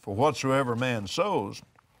mocked. For whatsoever man sows,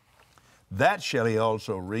 that shall he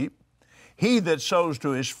also reap. He that sows to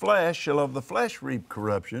his flesh shall of the flesh reap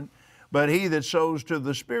corruption, but he that sows to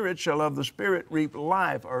the Spirit shall of the Spirit reap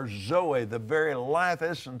life, or Zoe, the very life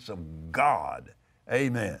essence of God.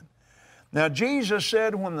 Amen. Now Jesus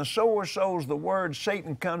said, when the sower sows the word,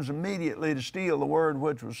 Satan comes immediately to steal the word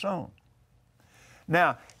which was sown.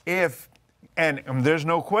 Now, and there's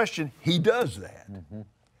no question, he does that.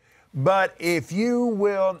 But if you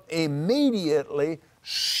will immediately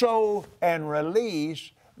sow and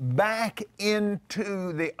release back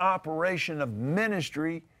into the operation of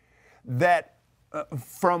ministry that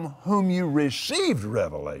from whom you received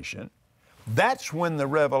revelation, that's when the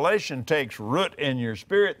revelation takes root in your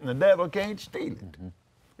spirit and the devil can't steal it.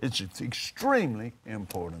 It's an extremely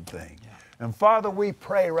important thing. Yeah. And Father, we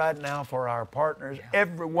pray right now for our partners,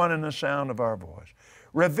 everyone in the sound of our voice.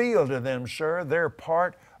 Reveal to them, sir, their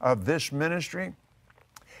part of this ministry,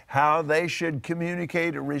 how they should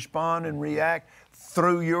communicate and respond and react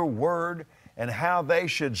through your word, and how they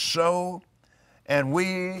should sow. And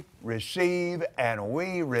we receive and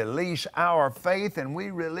we release our faith, and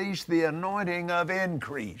we release the anointing of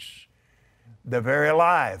increase, the very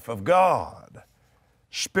life of God,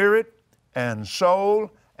 spirit and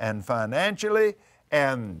soul and financially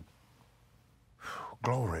and,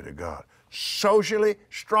 glory to God, socially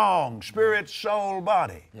strong, spirit, soul,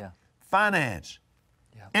 body, finance,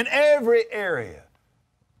 in every area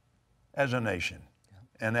as a nation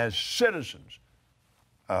and as citizens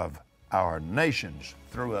of our nations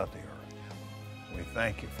throughout the earth. We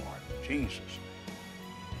thank you for it, Jesus.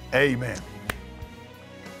 Amen.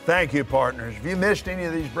 Thank you, partners. If you missed any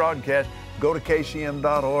of these broadcasts, go to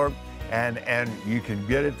kcm.org and you can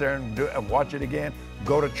get it there and watch it again.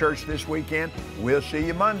 Go to church this weekend. We'll see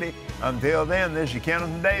you Monday. Until then, this is Kenneth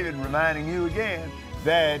and David reminding you again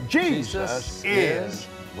that Jesus is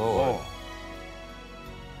Lord.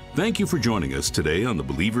 Thank you for joining us today on the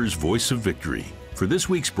Believer's Voice of Victory. For this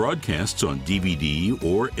week's broadcasts on DVD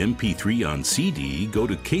or MP3 on CD, go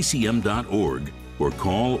to kcm.org or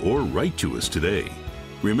call or write to us today.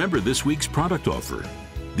 Remember this week's product offer.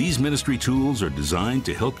 These ministry tools are designed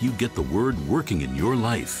to help you get the Word working in your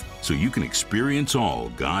life so you can experience all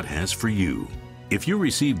God has for you. If you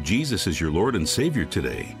received Jesus as your Lord and Savior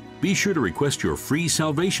today, be sure to request your free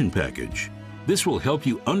salvation package. This will help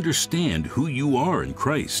you understand who you are in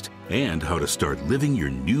Christ and how to start living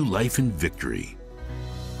your new life in victory.